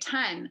 9, grade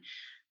 10.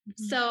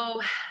 Mm-hmm.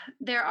 So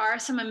there are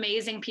some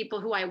amazing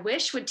people who I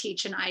wish would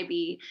teach an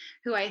IB,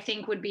 who I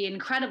think would be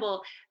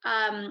incredible.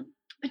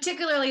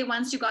 particularly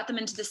once you got them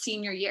into the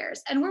senior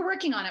years. And we're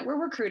working on it.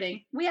 We're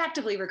recruiting. We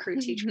actively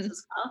recruit teachers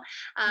as well.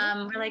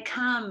 We're like,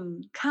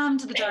 come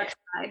to the dark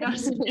side.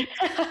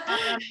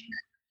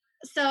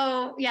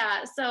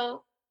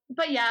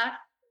 But yeah,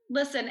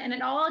 listen, and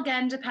it all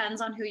again depends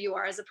on who you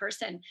are as a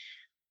person.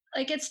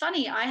 Like, it's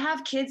funny, I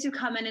have kids who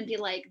come in and be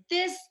like,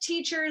 this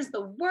teacher is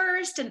the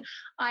worst and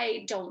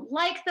I don't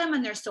like them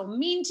and they're so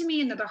mean to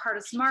me and they're the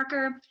hardest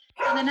marker.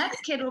 And the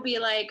next kid will be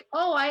like,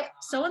 oh,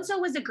 so and so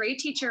was a great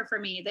teacher for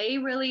me. They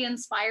really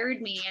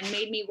inspired me and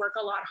made me work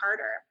a lot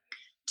harder.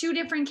 Two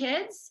different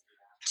kids,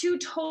 two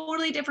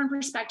totally different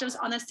perspectives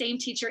on the same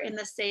teacher in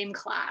the same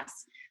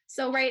class.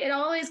 So, right, it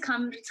always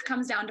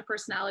comes down to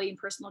personality and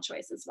personal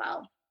choice as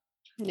well.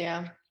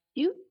 Yeah.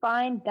 Do you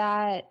find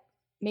that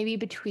maybe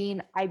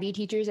between IB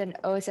teachers and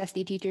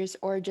OSSD teachers,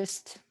 or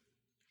just,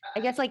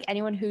 I guess, like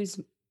anyone who's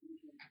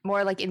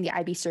more like in the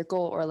IB circle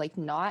or like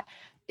not,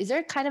 is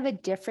there kind of a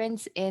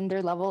difference in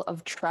their level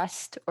of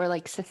trust or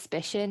like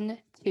suspicion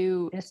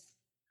to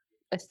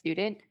a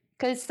student?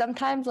 Because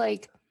sometimes,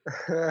 like,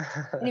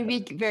 you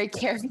need to be very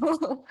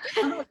careful.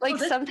 Like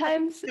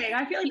sometimes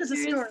I feel like there's a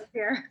story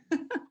here.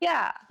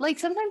 Yeah, like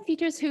sometimes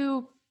teachers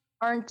who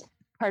aren't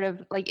part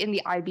of like in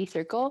the IB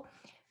circle,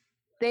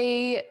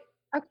 they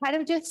are kind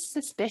of just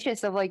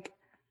suspicious of like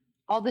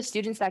all the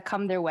students that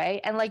come their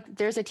way. And like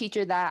there's a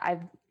teacher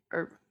that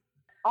or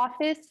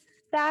office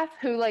staff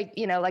who, like,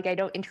 you know, like I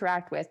don't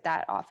interact with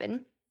that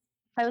often.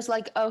 I was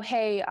like, oh,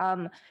 hey,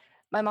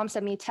 my mom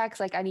sent me a text,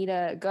 like I need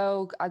to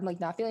go, I'm like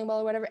not feeling well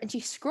or whatever. And she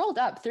scrolled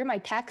up through my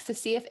text to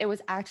see if it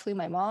was actually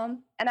my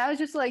mom. And I was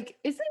just like,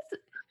 is this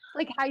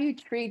like how you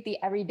treat the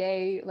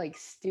everyday like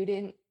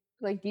student?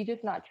 Like, do you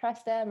just not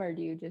trust them, or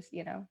do you just,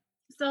 you know?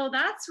 So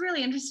that's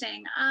really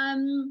interesting.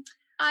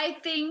 I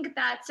think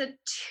that's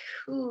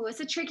it's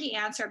a tricky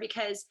answer,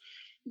 because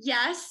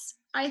yes,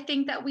 I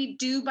think that we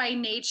do by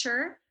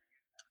nature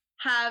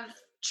have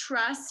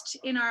trust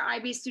in our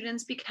IB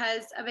students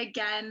because of,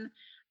 again,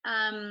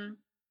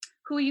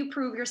 who you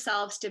prove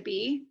yourselves to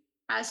be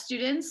as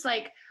students.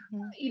 Like,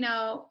 you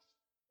know,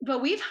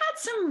 but we've had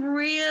some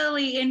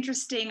really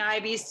interesting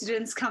IB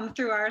students come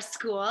through our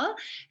school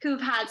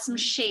who've had some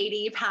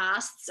shady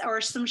pasts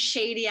or some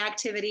shady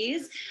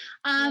activities.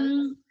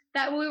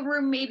 That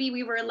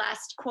we were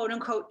less, quote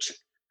unquote,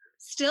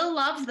 still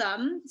love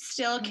them,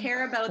 still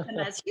care about them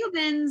as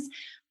humans,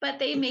 but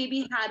they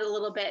maybe had a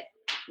little bit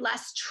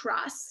less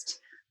trust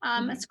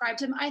ascribed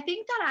to them. I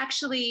think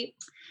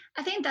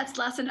that's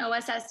less an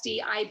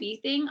OSSD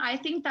IB thing. I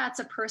think that's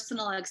a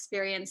personal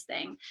experience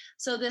thing.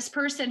 So this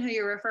person who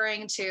you're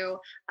referring to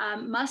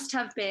must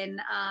have been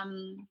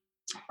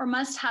or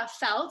must have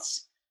felt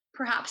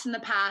perhaps in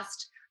the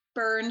past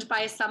burned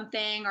by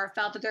something, or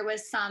felt that there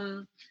was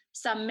some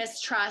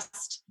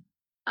mistrust,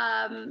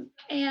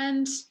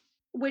 and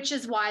which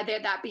is why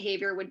that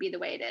behavior would be the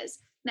way it is.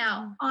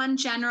 Now, on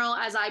general,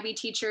 as IB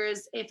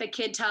teachers, if a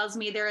kid tells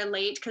me they're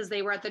late because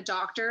they were at the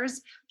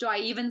doctor's, do I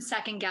even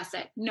second guess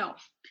it? No.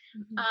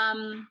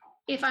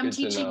 If I'm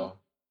teaching,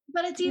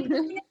 but it's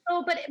even,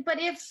 but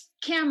if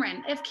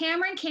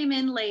Cameron came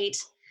in late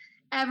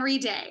every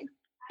day,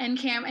 and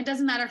it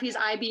doesn't matter if he's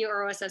IB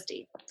or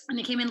OSSD, and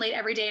he came in late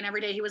every day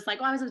he was like,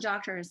 oh, I was at the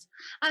doctor's,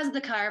 I was at the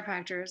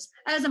chiropractor's,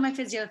 I was at my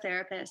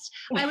physiotherapist,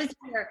 I was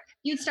here.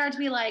 You'd start to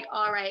be like,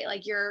 all right,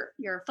 like you're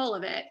full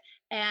of it,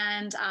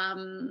 and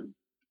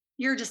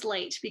you're just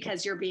late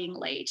because you're being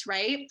late,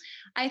 right?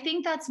 I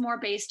think that's more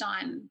based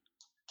on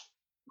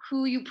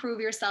who you prove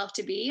yourself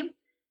to be.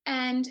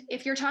 And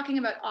if you're talking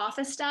about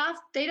office staff,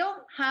 they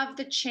don't have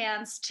the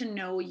chance to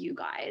know you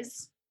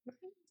guys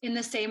in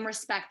the same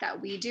respect that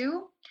we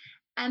do.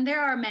 And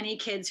there are many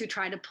kids who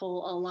try to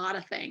pull a lot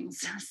of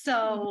things.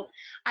 So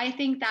I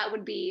think that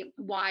would be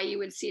why you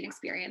would see an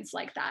experience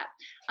like that.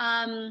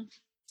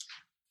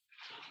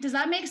 Does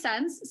that make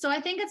sense? So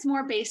I think it's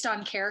more based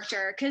on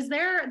character, because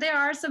there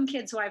are some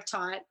kids who I've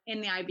taught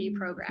in the IB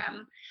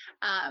program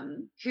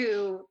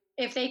who,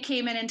 if they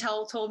came in and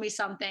told me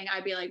something,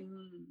 I'd be like,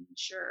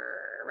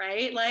 sure,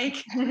 right?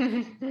 Like,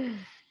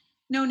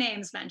 no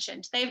names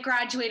mentioned. They've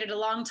graduated a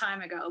long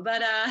time ago,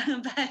 but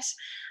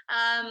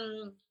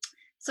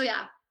so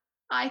yeah,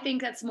 I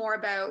think that's more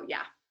about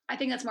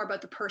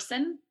the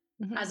person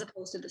as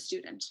opposed to the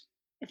student,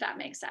 if that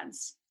makes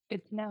sense.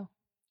 Good to know.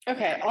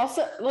 Okay.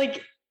 Also,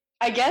 like,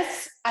 I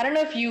guess, I don't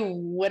know if you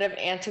would have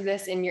answered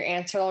this in your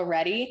answer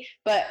already,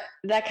 but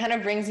that kind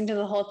of brings into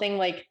the whole thing,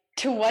 like,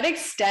 to what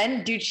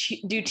extent do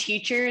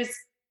teachers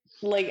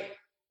like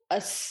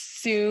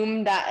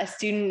assume that a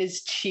student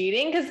is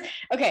cheating? Because,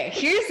 okay,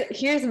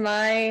 here's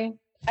my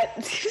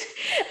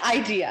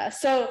idea.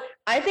 So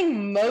I think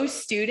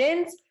most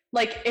students,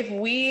 like, if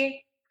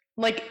we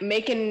like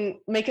make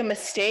a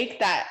mistake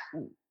that,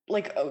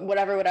 like,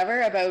 whatever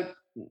about,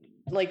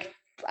 like,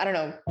 I don't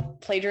know,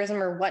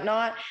 plagiarism or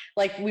whatnot,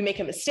 like we make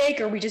a mistake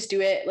or we just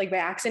do it like by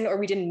accident or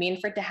we didn't mean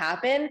for it to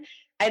happen,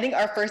 I think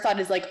our first thought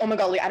is like, oh my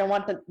God, like I don't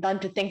want them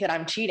to think that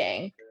I'm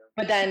cheating.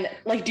 But then,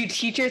 like, do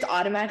teachers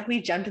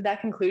automatically jump to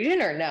that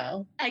conclusion or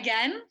no?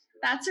 Again,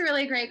 that's a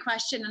really great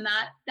question. And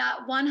that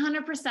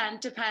 100%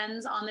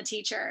 depends on the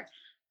teacher.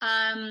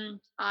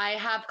 I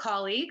have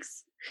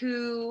colleagues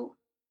who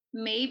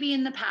maybe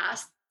in the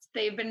past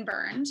they've been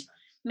burned.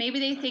 Maybe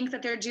they think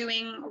that they're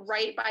doing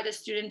right by the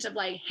student of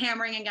like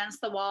hammering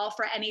against the wall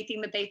for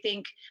anything that they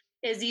think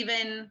is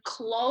even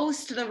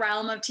close to the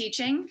realm of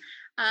teaching.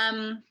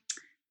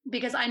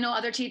 Because I know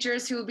other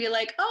teachers who will be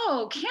like,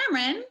 oh,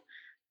 Cameron,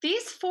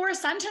 these 4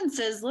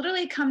 sentences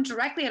literally come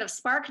directly out of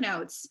Spark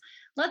Notes.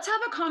 Let's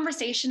have a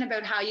conversation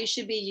about how you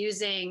should be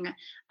using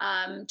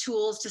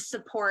tools to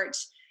support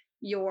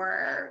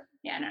your,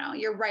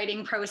 your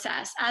writing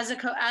process,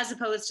 as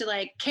opposed to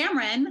like,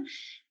 Cameron,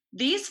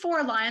 these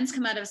 4 lines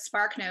come out of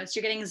Spark Notes.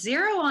 You're getting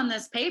 0 on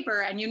this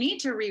paper and you need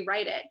to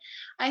rewrite it.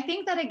 I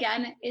think that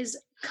again is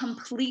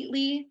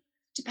completely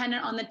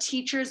dependent on the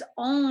teacher's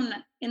own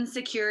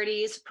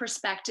insecurities,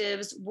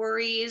 perspectives,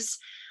 worries,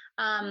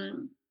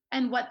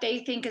 and what they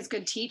think is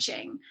good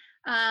teaching.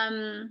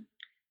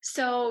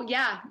 So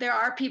yeah, there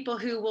are people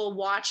who will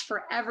watch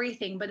for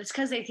everything, but it's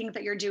because they think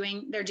that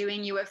they're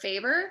doing you a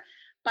favor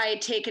by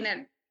taking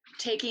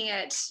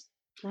it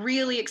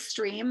really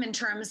extreme in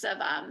terms of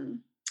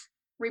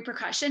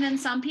repercussion. And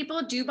some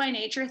people do by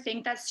nature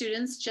think that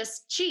students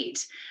just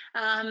cheat.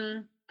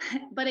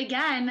 But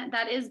again,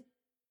 that is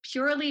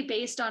purely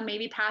based on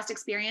maybe past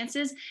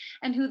experiences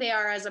and who they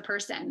are as a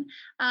person.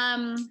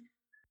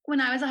 When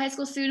I was a high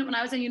school student, when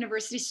I was a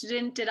university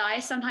student, did I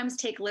sometimes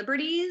take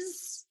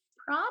liberties?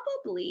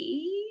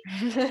 Probably.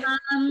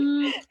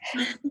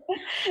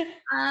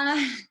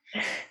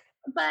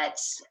 But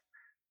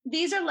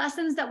these are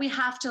lessons that we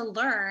have to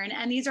learn,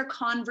 and these are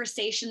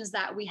conversations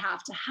that we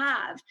have to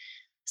have.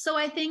 So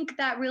I think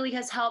that really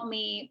has helped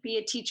me be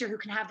a teacher who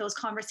can have those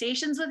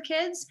conversations with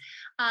kids,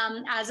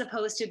 as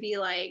opposed to be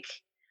like,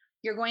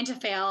 you're going to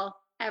fail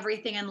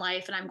everything in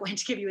life and I'm going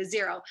to give you a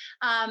 0.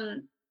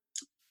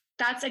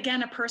 That's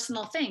again a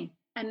personal thing.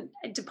 And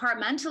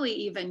departmentally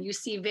even, you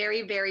see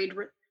very varied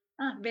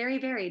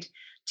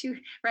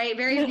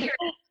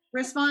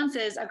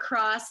responses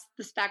across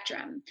the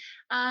spectrum.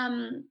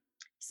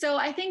 So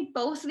I think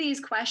both of these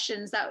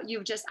questions that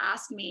you've just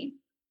asked me,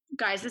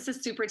 guys, this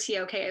is super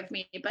TOK of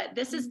me, but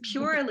this is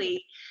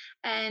purely,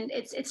 and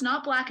it's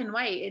not black and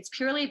white. It's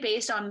purely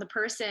based on the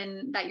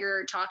person that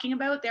you're talking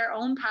about, their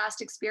own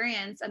past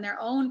experience and their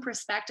own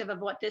perspective of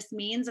what this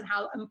means and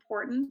how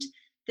important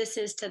this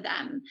is to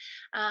them.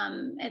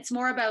 It's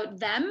more about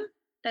them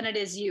than it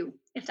is you,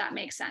 if that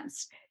makes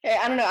sense.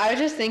 I don't know. I was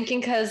just thinking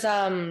because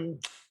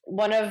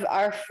one of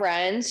our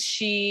friends,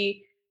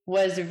 she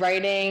was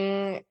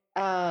writing,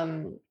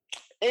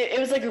 it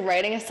was like a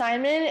writing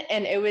assignment,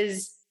 and it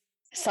was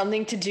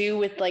something to do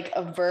with like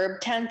a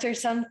verb tense or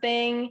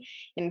something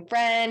in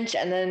French.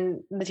 And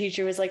then the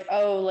teacher was like,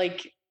 oh,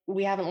 like,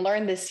 we haven't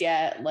learned this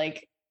yet.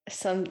 Like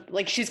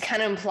she's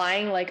kind of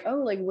implying like, oh,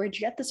 like, where'd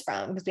you get this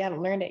from? Because we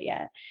haven't learned it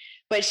yet.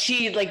 But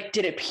she like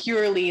did it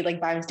purely like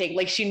by mistake.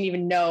 Like she didn't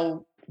even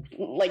know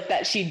like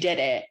that she did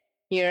it.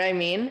 You know what I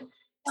mean?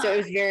 So it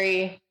was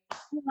very.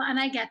 Well, and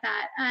I get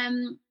that.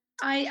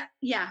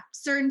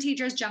 Certain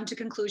teachers jump to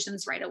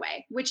conclusions right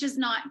away, which is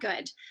not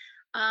good.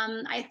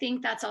 I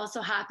think that's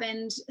also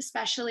happened,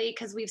 especially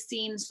because we've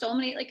seen so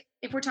many, like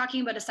if we're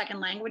talking about a second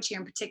language here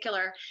in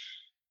particular,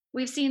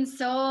 we've seen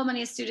so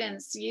many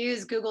students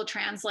use Google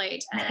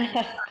Translate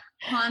and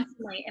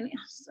constantly. And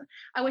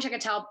I wish I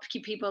could tell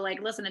people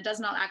like, listen, it does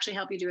not actually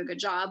help you do a good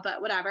job,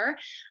 but whatever.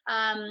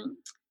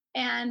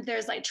 And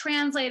there's like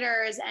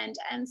translators.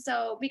 And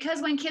so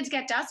because when kids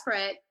get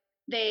desperate,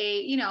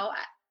 they,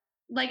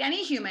 like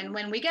any human,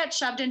 when we get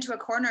shoved into a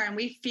corner and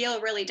we feel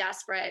really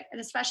desperate,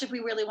 and especially if we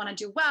really want to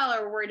do well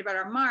or we're worried about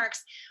our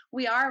marks,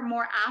 we are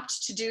more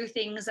apt to do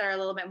things that are a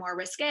little bit more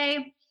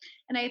risque.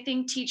 And I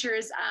think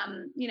teachers,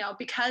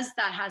 because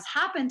that has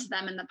happened to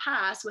them in the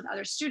past with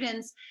other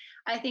students,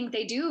 I think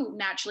they do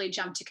naturally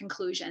jump to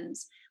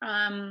conclusions.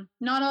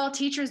 Not all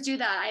teachers do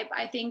that.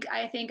 I think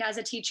as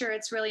a teacher,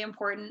 it's really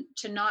important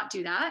to not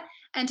do that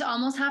and to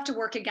almost have to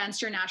work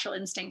against your natural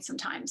instinct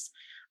sometimes.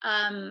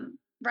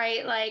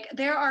 Right? Like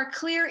there are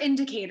clear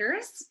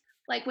indicators,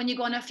 like when you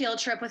go on a field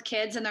trip with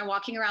kids and they're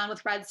walking around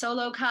with red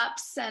Solo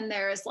cups and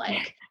there's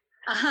like,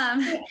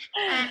 and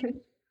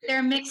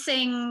they're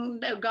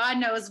mixing God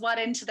knows what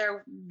into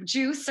their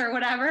juice or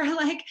whatever.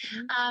 Like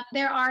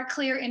there are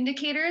clear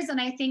indicators.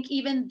 And I think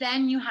even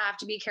then you have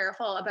to be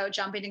careful about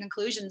jumping to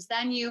conclusions.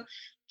 Then you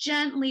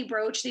gently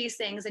broach these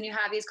things and you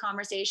have these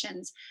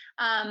conversations,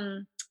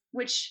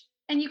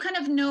 and you kind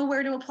of know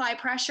where to apply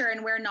pressure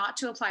and where not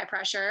to apply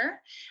pressure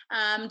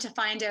to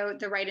find out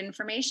the right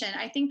information.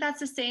 I think that's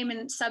the same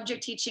in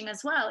subject teaching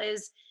as well,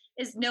 is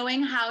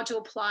knowing how to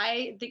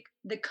apply the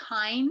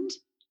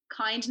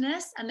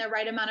kindness and the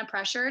right amount of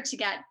pressure to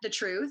get the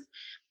truth.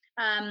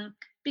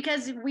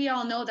 Because we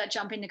all know that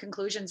jumping to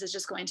conclusions is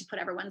just going to put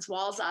everyone's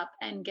walls up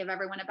and give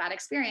everyone a bad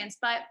experience.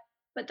 But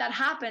that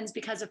happens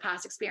because of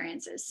past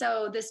experiences.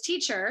 So this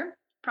teacher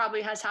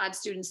probably has had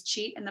students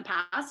cheat in the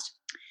past,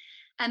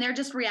 and they're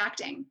just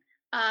reacting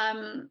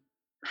because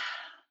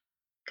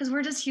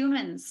we're just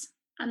humans.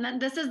 And then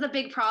this is the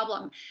big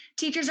problem.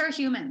 Teachers are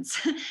humans.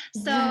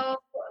 So,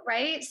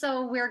 right.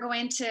 So you're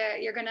going to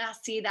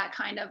see that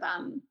kind of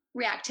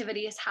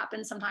reactivity has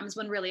happened sometimes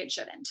when really it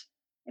shouldn't,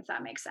 if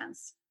that makes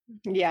sense.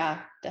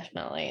 Yeah,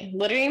 definitely.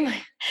 Literally,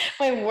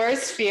 my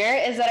worst fear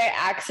is that I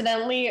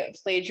accidentally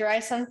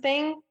plagiarize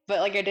something, but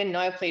like I didn't know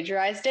I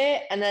plagiarized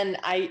it, and then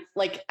I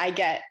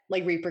get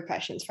like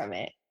repercussions from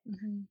it.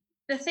 Mm-hmm.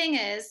 The thing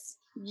is,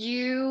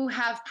 you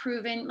have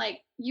proven, like,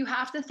 you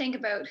have to think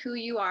about who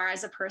you are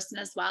as a person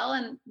as well,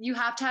 and you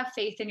have to have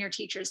faith in your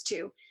teachers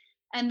too,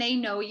 and they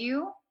know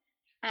you,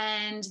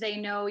 and they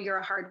know you're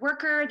a hard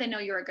worker, they know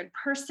you're a good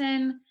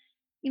person.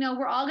 You know,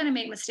 we're all going to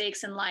make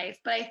mistakes in life,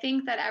 but I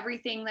think that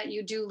everything that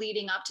you do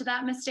leading up to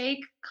that mistake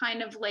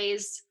kind of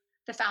lays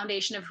the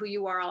foundation of who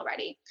you are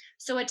already.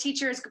 So a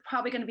teacher is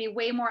probably going to be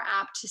way more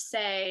apt to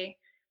say,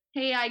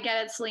 hey, I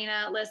get it,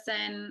 Selena,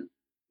 listen,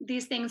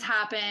 these things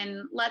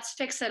happen, let's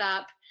fix it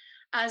up,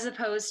 as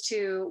opposed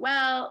to,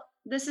 well,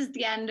 this is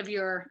the end of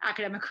your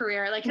academic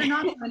career. Like, you're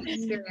not going to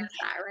experience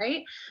that,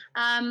 right?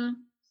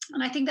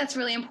 And I think that's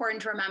really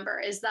important to remember,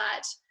 is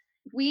that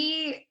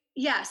we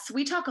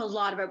talk a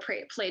lot about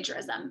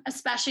plagiarism,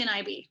 especially in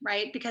IB,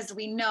 right? Because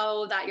we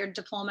know that your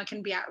diploma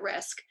can be at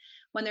risk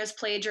when there's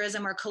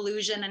plagiarism or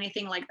collusion,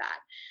 anything like that.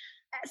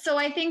 So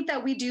I think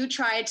that we do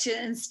try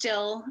to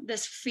instill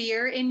this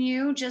fear in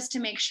you just to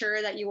make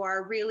sure that you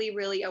are really,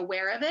 really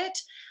aware of it.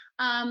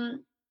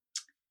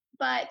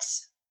 But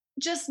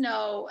just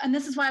know, and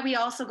this is why we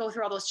also go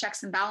through all those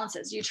checks and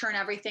balances. You turn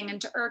everything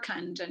into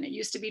Urkund, and it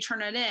used to be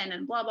turn it in,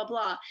 and blah, blah,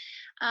 blah.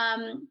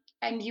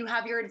 And you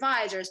have your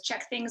advisors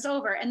check things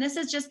over. And this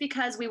is just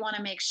because we want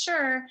to make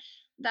sure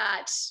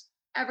that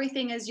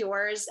everything is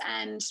yours,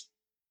 and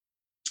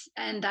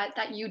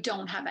that you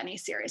don't have any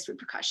serious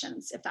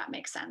repercussions, if that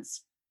makes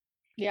sense.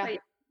 Yeah. But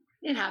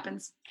it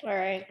happens. All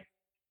right.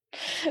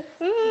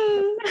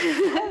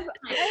 I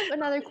have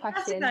another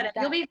question.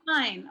 You'll be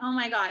fine. Oh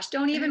my gosh,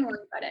 don't even worry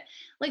about it.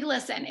 Like,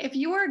 listen, if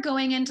you are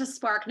going into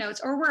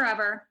SparkNotes or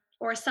wherever,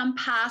 or some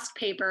past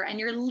paper, and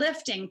you're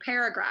lifting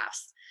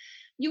paragraphs,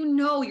 you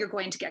know you're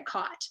going to get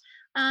caught.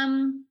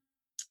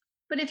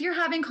 But if you're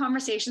having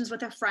conversations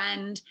with a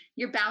friend,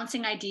 you're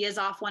bouncing ideas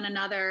off one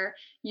another,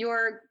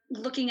 you're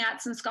looking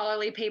at some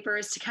scholarly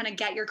papers to kind of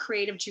get your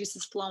creative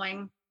juices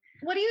flowing,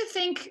 what do you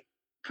think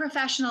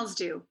professionals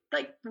do?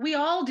 Like, we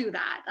all do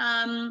that.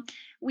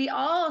 We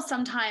all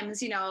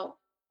sometimes,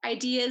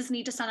 ideas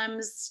need to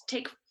sometimes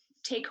take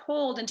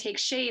hold and take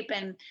shape,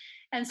 and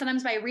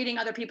sometimes by reading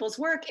other people's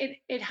work,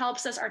 it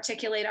helps us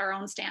articulate our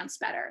own stance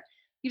better.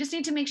 You just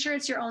need to make sure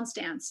it's your own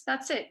stance.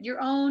 That's it, your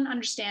own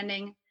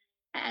understanding,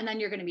 and then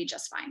you're going to be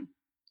just fine.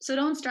 So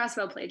don't stress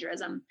about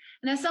plagiarism.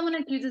 And if someone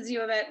accuses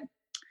you of it,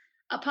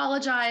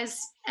 apologize,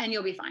 and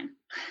you'll be fine.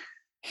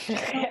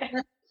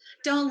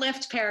 Don't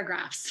lift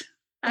paragraphs.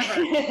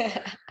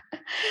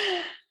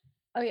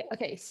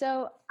 Okay.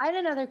 So I had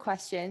another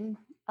question.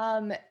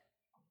 And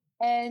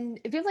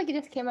it feels like it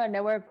just came out of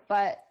nowhere,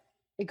 but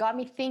it got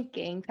me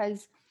thinking,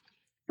 because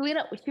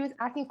Selena, she was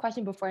asking a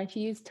question before and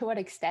she used "to what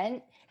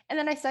extent," and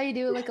then I saw you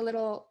do like a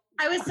little.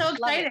 I was so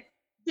excited.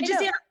 Did you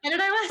see how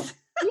excited I was?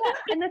 Yeah,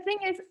 and the thing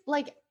is,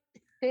 like,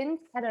 since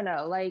I don't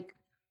know, like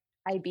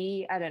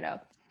IB, I don't know,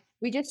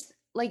 we just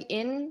like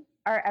in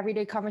our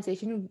everyday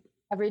conversations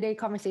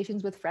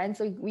with friends,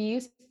 like we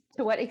use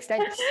 "to what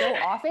extent" so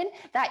often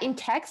that in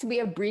text we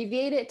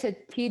abbreviate it to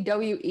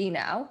TWE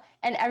now,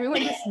 and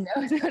everyone just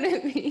knows what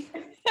it means.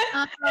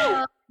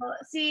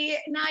 See,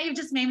 now you've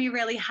just made me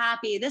really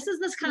happy. This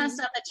is this kind of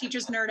stuff that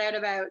teachers nerd out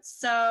about.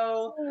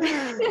 So,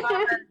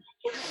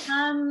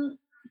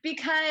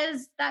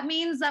 because that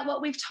means that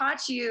what we've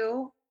taught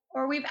you,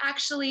 or we've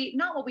actually,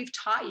 not what we've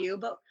taught you,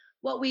 but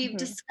what we've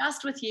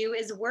discussed with you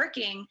is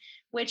working,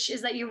 which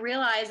is that you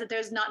realize that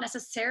there's not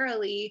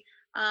necessarily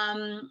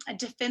a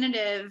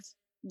definitive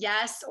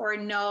yes or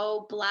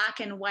no, black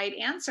and white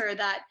answer,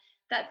 that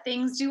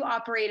things do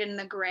operate in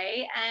the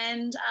gray.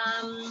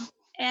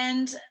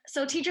 And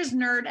so teachers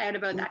nerd out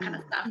about that kind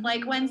of stuff.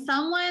 Like, when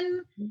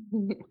someone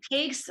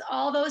takes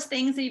all those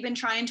things that you've been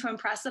trying to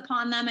impress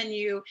upon them,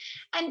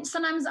 and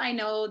sometimes I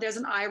know there's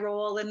an eye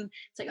roll and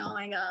it's like, oh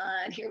my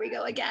God, here we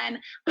go again.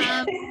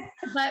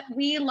 But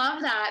we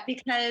love that,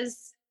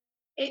 because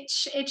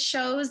it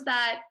shows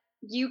that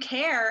you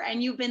care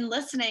and you've been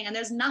listening, and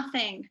there's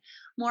nothing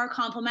more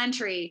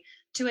complimentary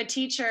to a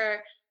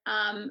teacher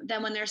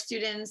than when their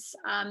students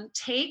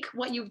take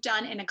what you've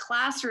done in a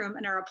classroom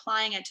and are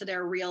applying it to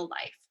their real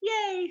life.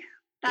 Yay!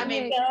 That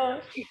made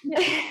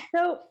me.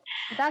 So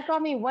that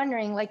got me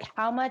wondering, like,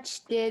 how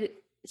much did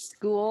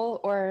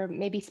school, or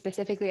maybe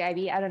specifically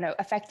IB, I don't know,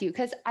 affect you?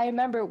 Because I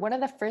remember one of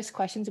the first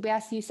questions we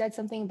asked, you said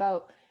something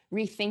about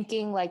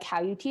rethinking, like,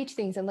 how you teach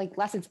things and like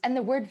lessons, and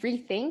the word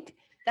rethink,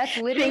 that's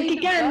literally Think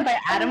Again by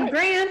Adam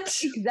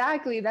Grant.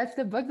 Exactly. That's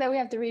the book that we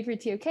have to read for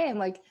TOK. I'm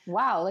like,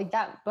 wow, like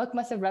that book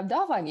must have rubbed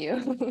off on you.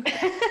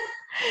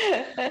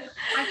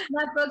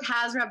 That book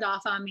has rubbed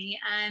off on me.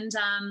 And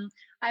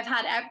I've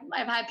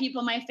had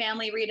people in my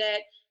family read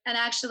it. And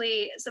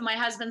actually, so my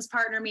husband's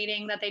partner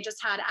meeting that they just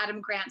had,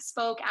 Adam Grant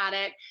spoke at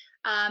it,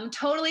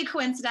 totally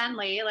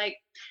coincidentally, like,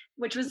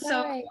 which was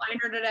so cool. I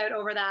nerded out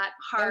over that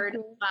hard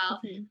as well.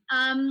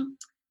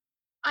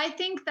 I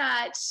think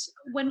that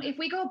if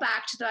we go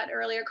back to that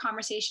earlier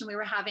conversation we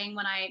were having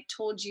when I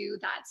told you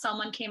that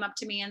someone came up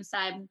to me and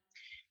said,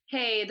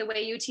 hey, the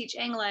way you teach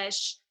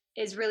English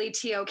is really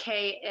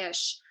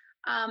TOK-ish.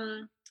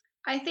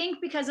 I think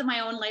because of my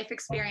own life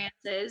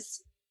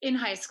experiences in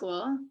high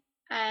school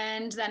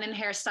and then in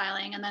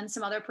hairstyling and then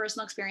some other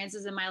personal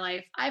experiences in my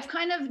life, I've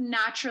kind of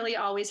naturally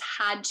always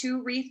had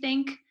to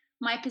rethink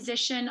my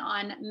position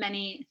on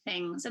many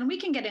things. And we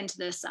can get into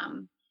this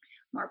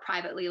more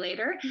privately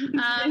later.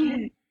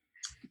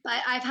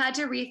 But I've had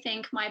to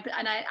rethink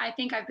and I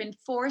think I've been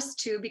forced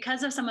to,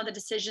 because of some of the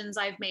decisions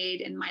I've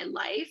made in my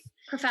life,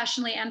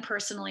 professionally and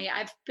personally,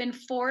 I've been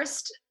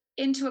forced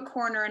into a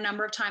corner a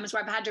number of times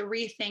where I've had to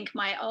rethink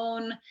my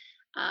own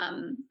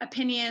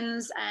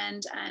opinions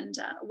and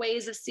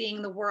ways of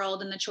seeing the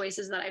world and the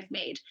choices that I've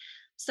made.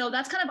 So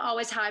that's kind of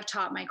always how I've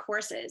taught my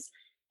courses.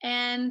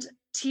 And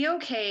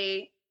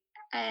TOK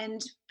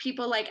and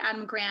people like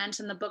Adam Grant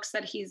and the books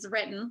that he's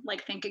written,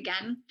 like Think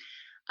Again,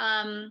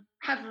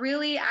 have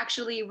really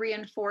actually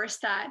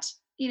reinforced that,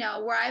 you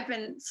know, where I've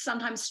been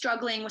sometimes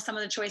struggling with some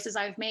of the choices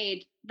I've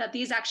made, that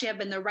these actually have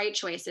been the right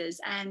choices.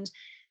 And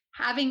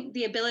having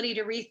the ability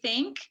to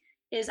rethink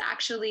is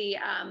actually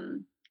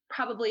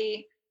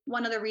probably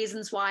one of the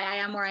reasons why I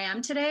am where I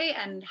am today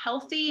and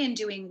healthy and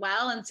doing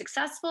well and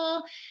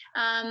successful.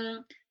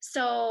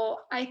 So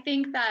I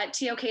think that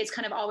TOK has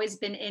kind of always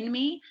been in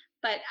me,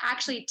 but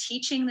actually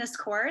teaching this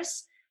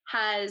course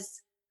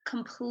has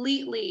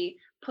completely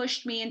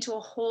pushed me into a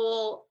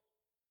whole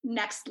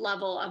next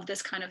level of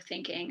this kind of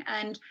thinking.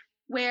 And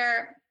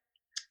where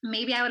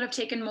maybe I would have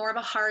taken more of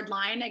a hard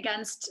line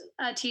against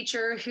a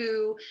teacher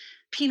who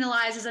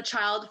penalizes a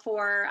child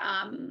for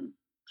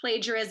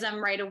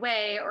plagiarism right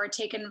away, or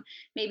taken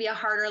maybe a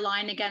harder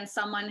line against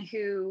someone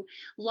who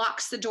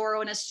locks the door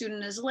when a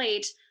student is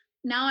late.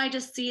 Now I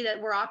just see that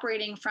we're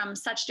operating from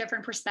such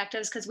different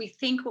perspectives because we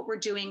think what we're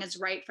doing is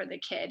right for the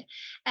kid.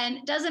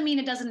 And doesn't mean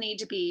it doesn't need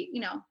to be,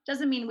 you know,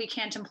 doesn't mean we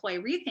can't employ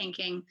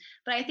rethinking,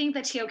 but I think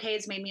that TOK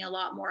has made me a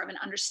lot more of an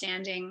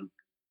understanding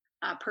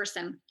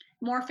person,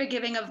 more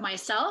forgiving of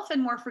myself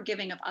and more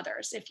forgiving of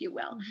others, if you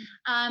will.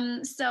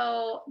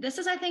 So this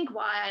is, I think,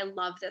 why I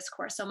love this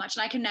course so much,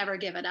 and I can never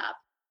give it up.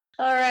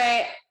 All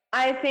right.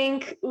 I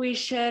think we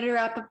should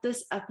wrap up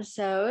this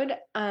episode.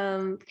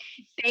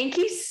 Thank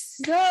you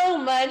so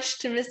much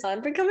to Miss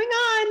On for coming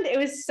on. It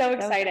was so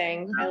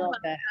exciting. I loved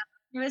it.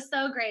 It was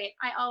so great.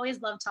 I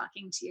always love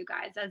talking to you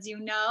guys, as you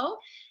know,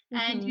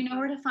 and you know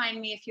where to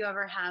find me if you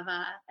ever have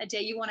a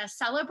day you want to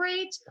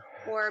celebrate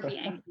or be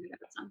angry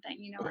about something.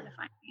 You know where to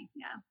find me.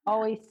 Yeah.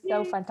 Always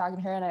so fun talking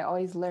to her, and I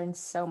always learn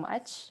so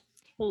much.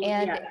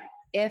 And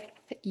if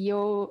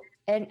you're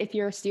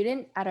a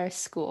student at our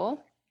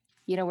school,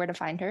 you know where to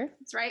find her.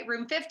 That's right.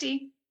 Room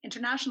 50,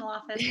 international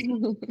office.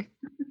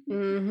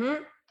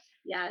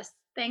 Yes.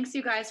 Thanks,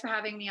 you guys, for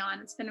having me on.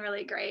 It's been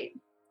really great.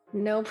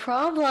 No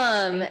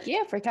problem. Thank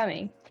you for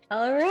coming.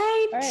 All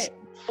right. All right.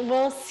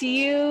 We'll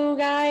see you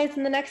guys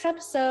in the next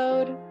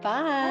episode.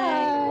 Bye.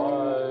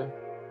 Bye.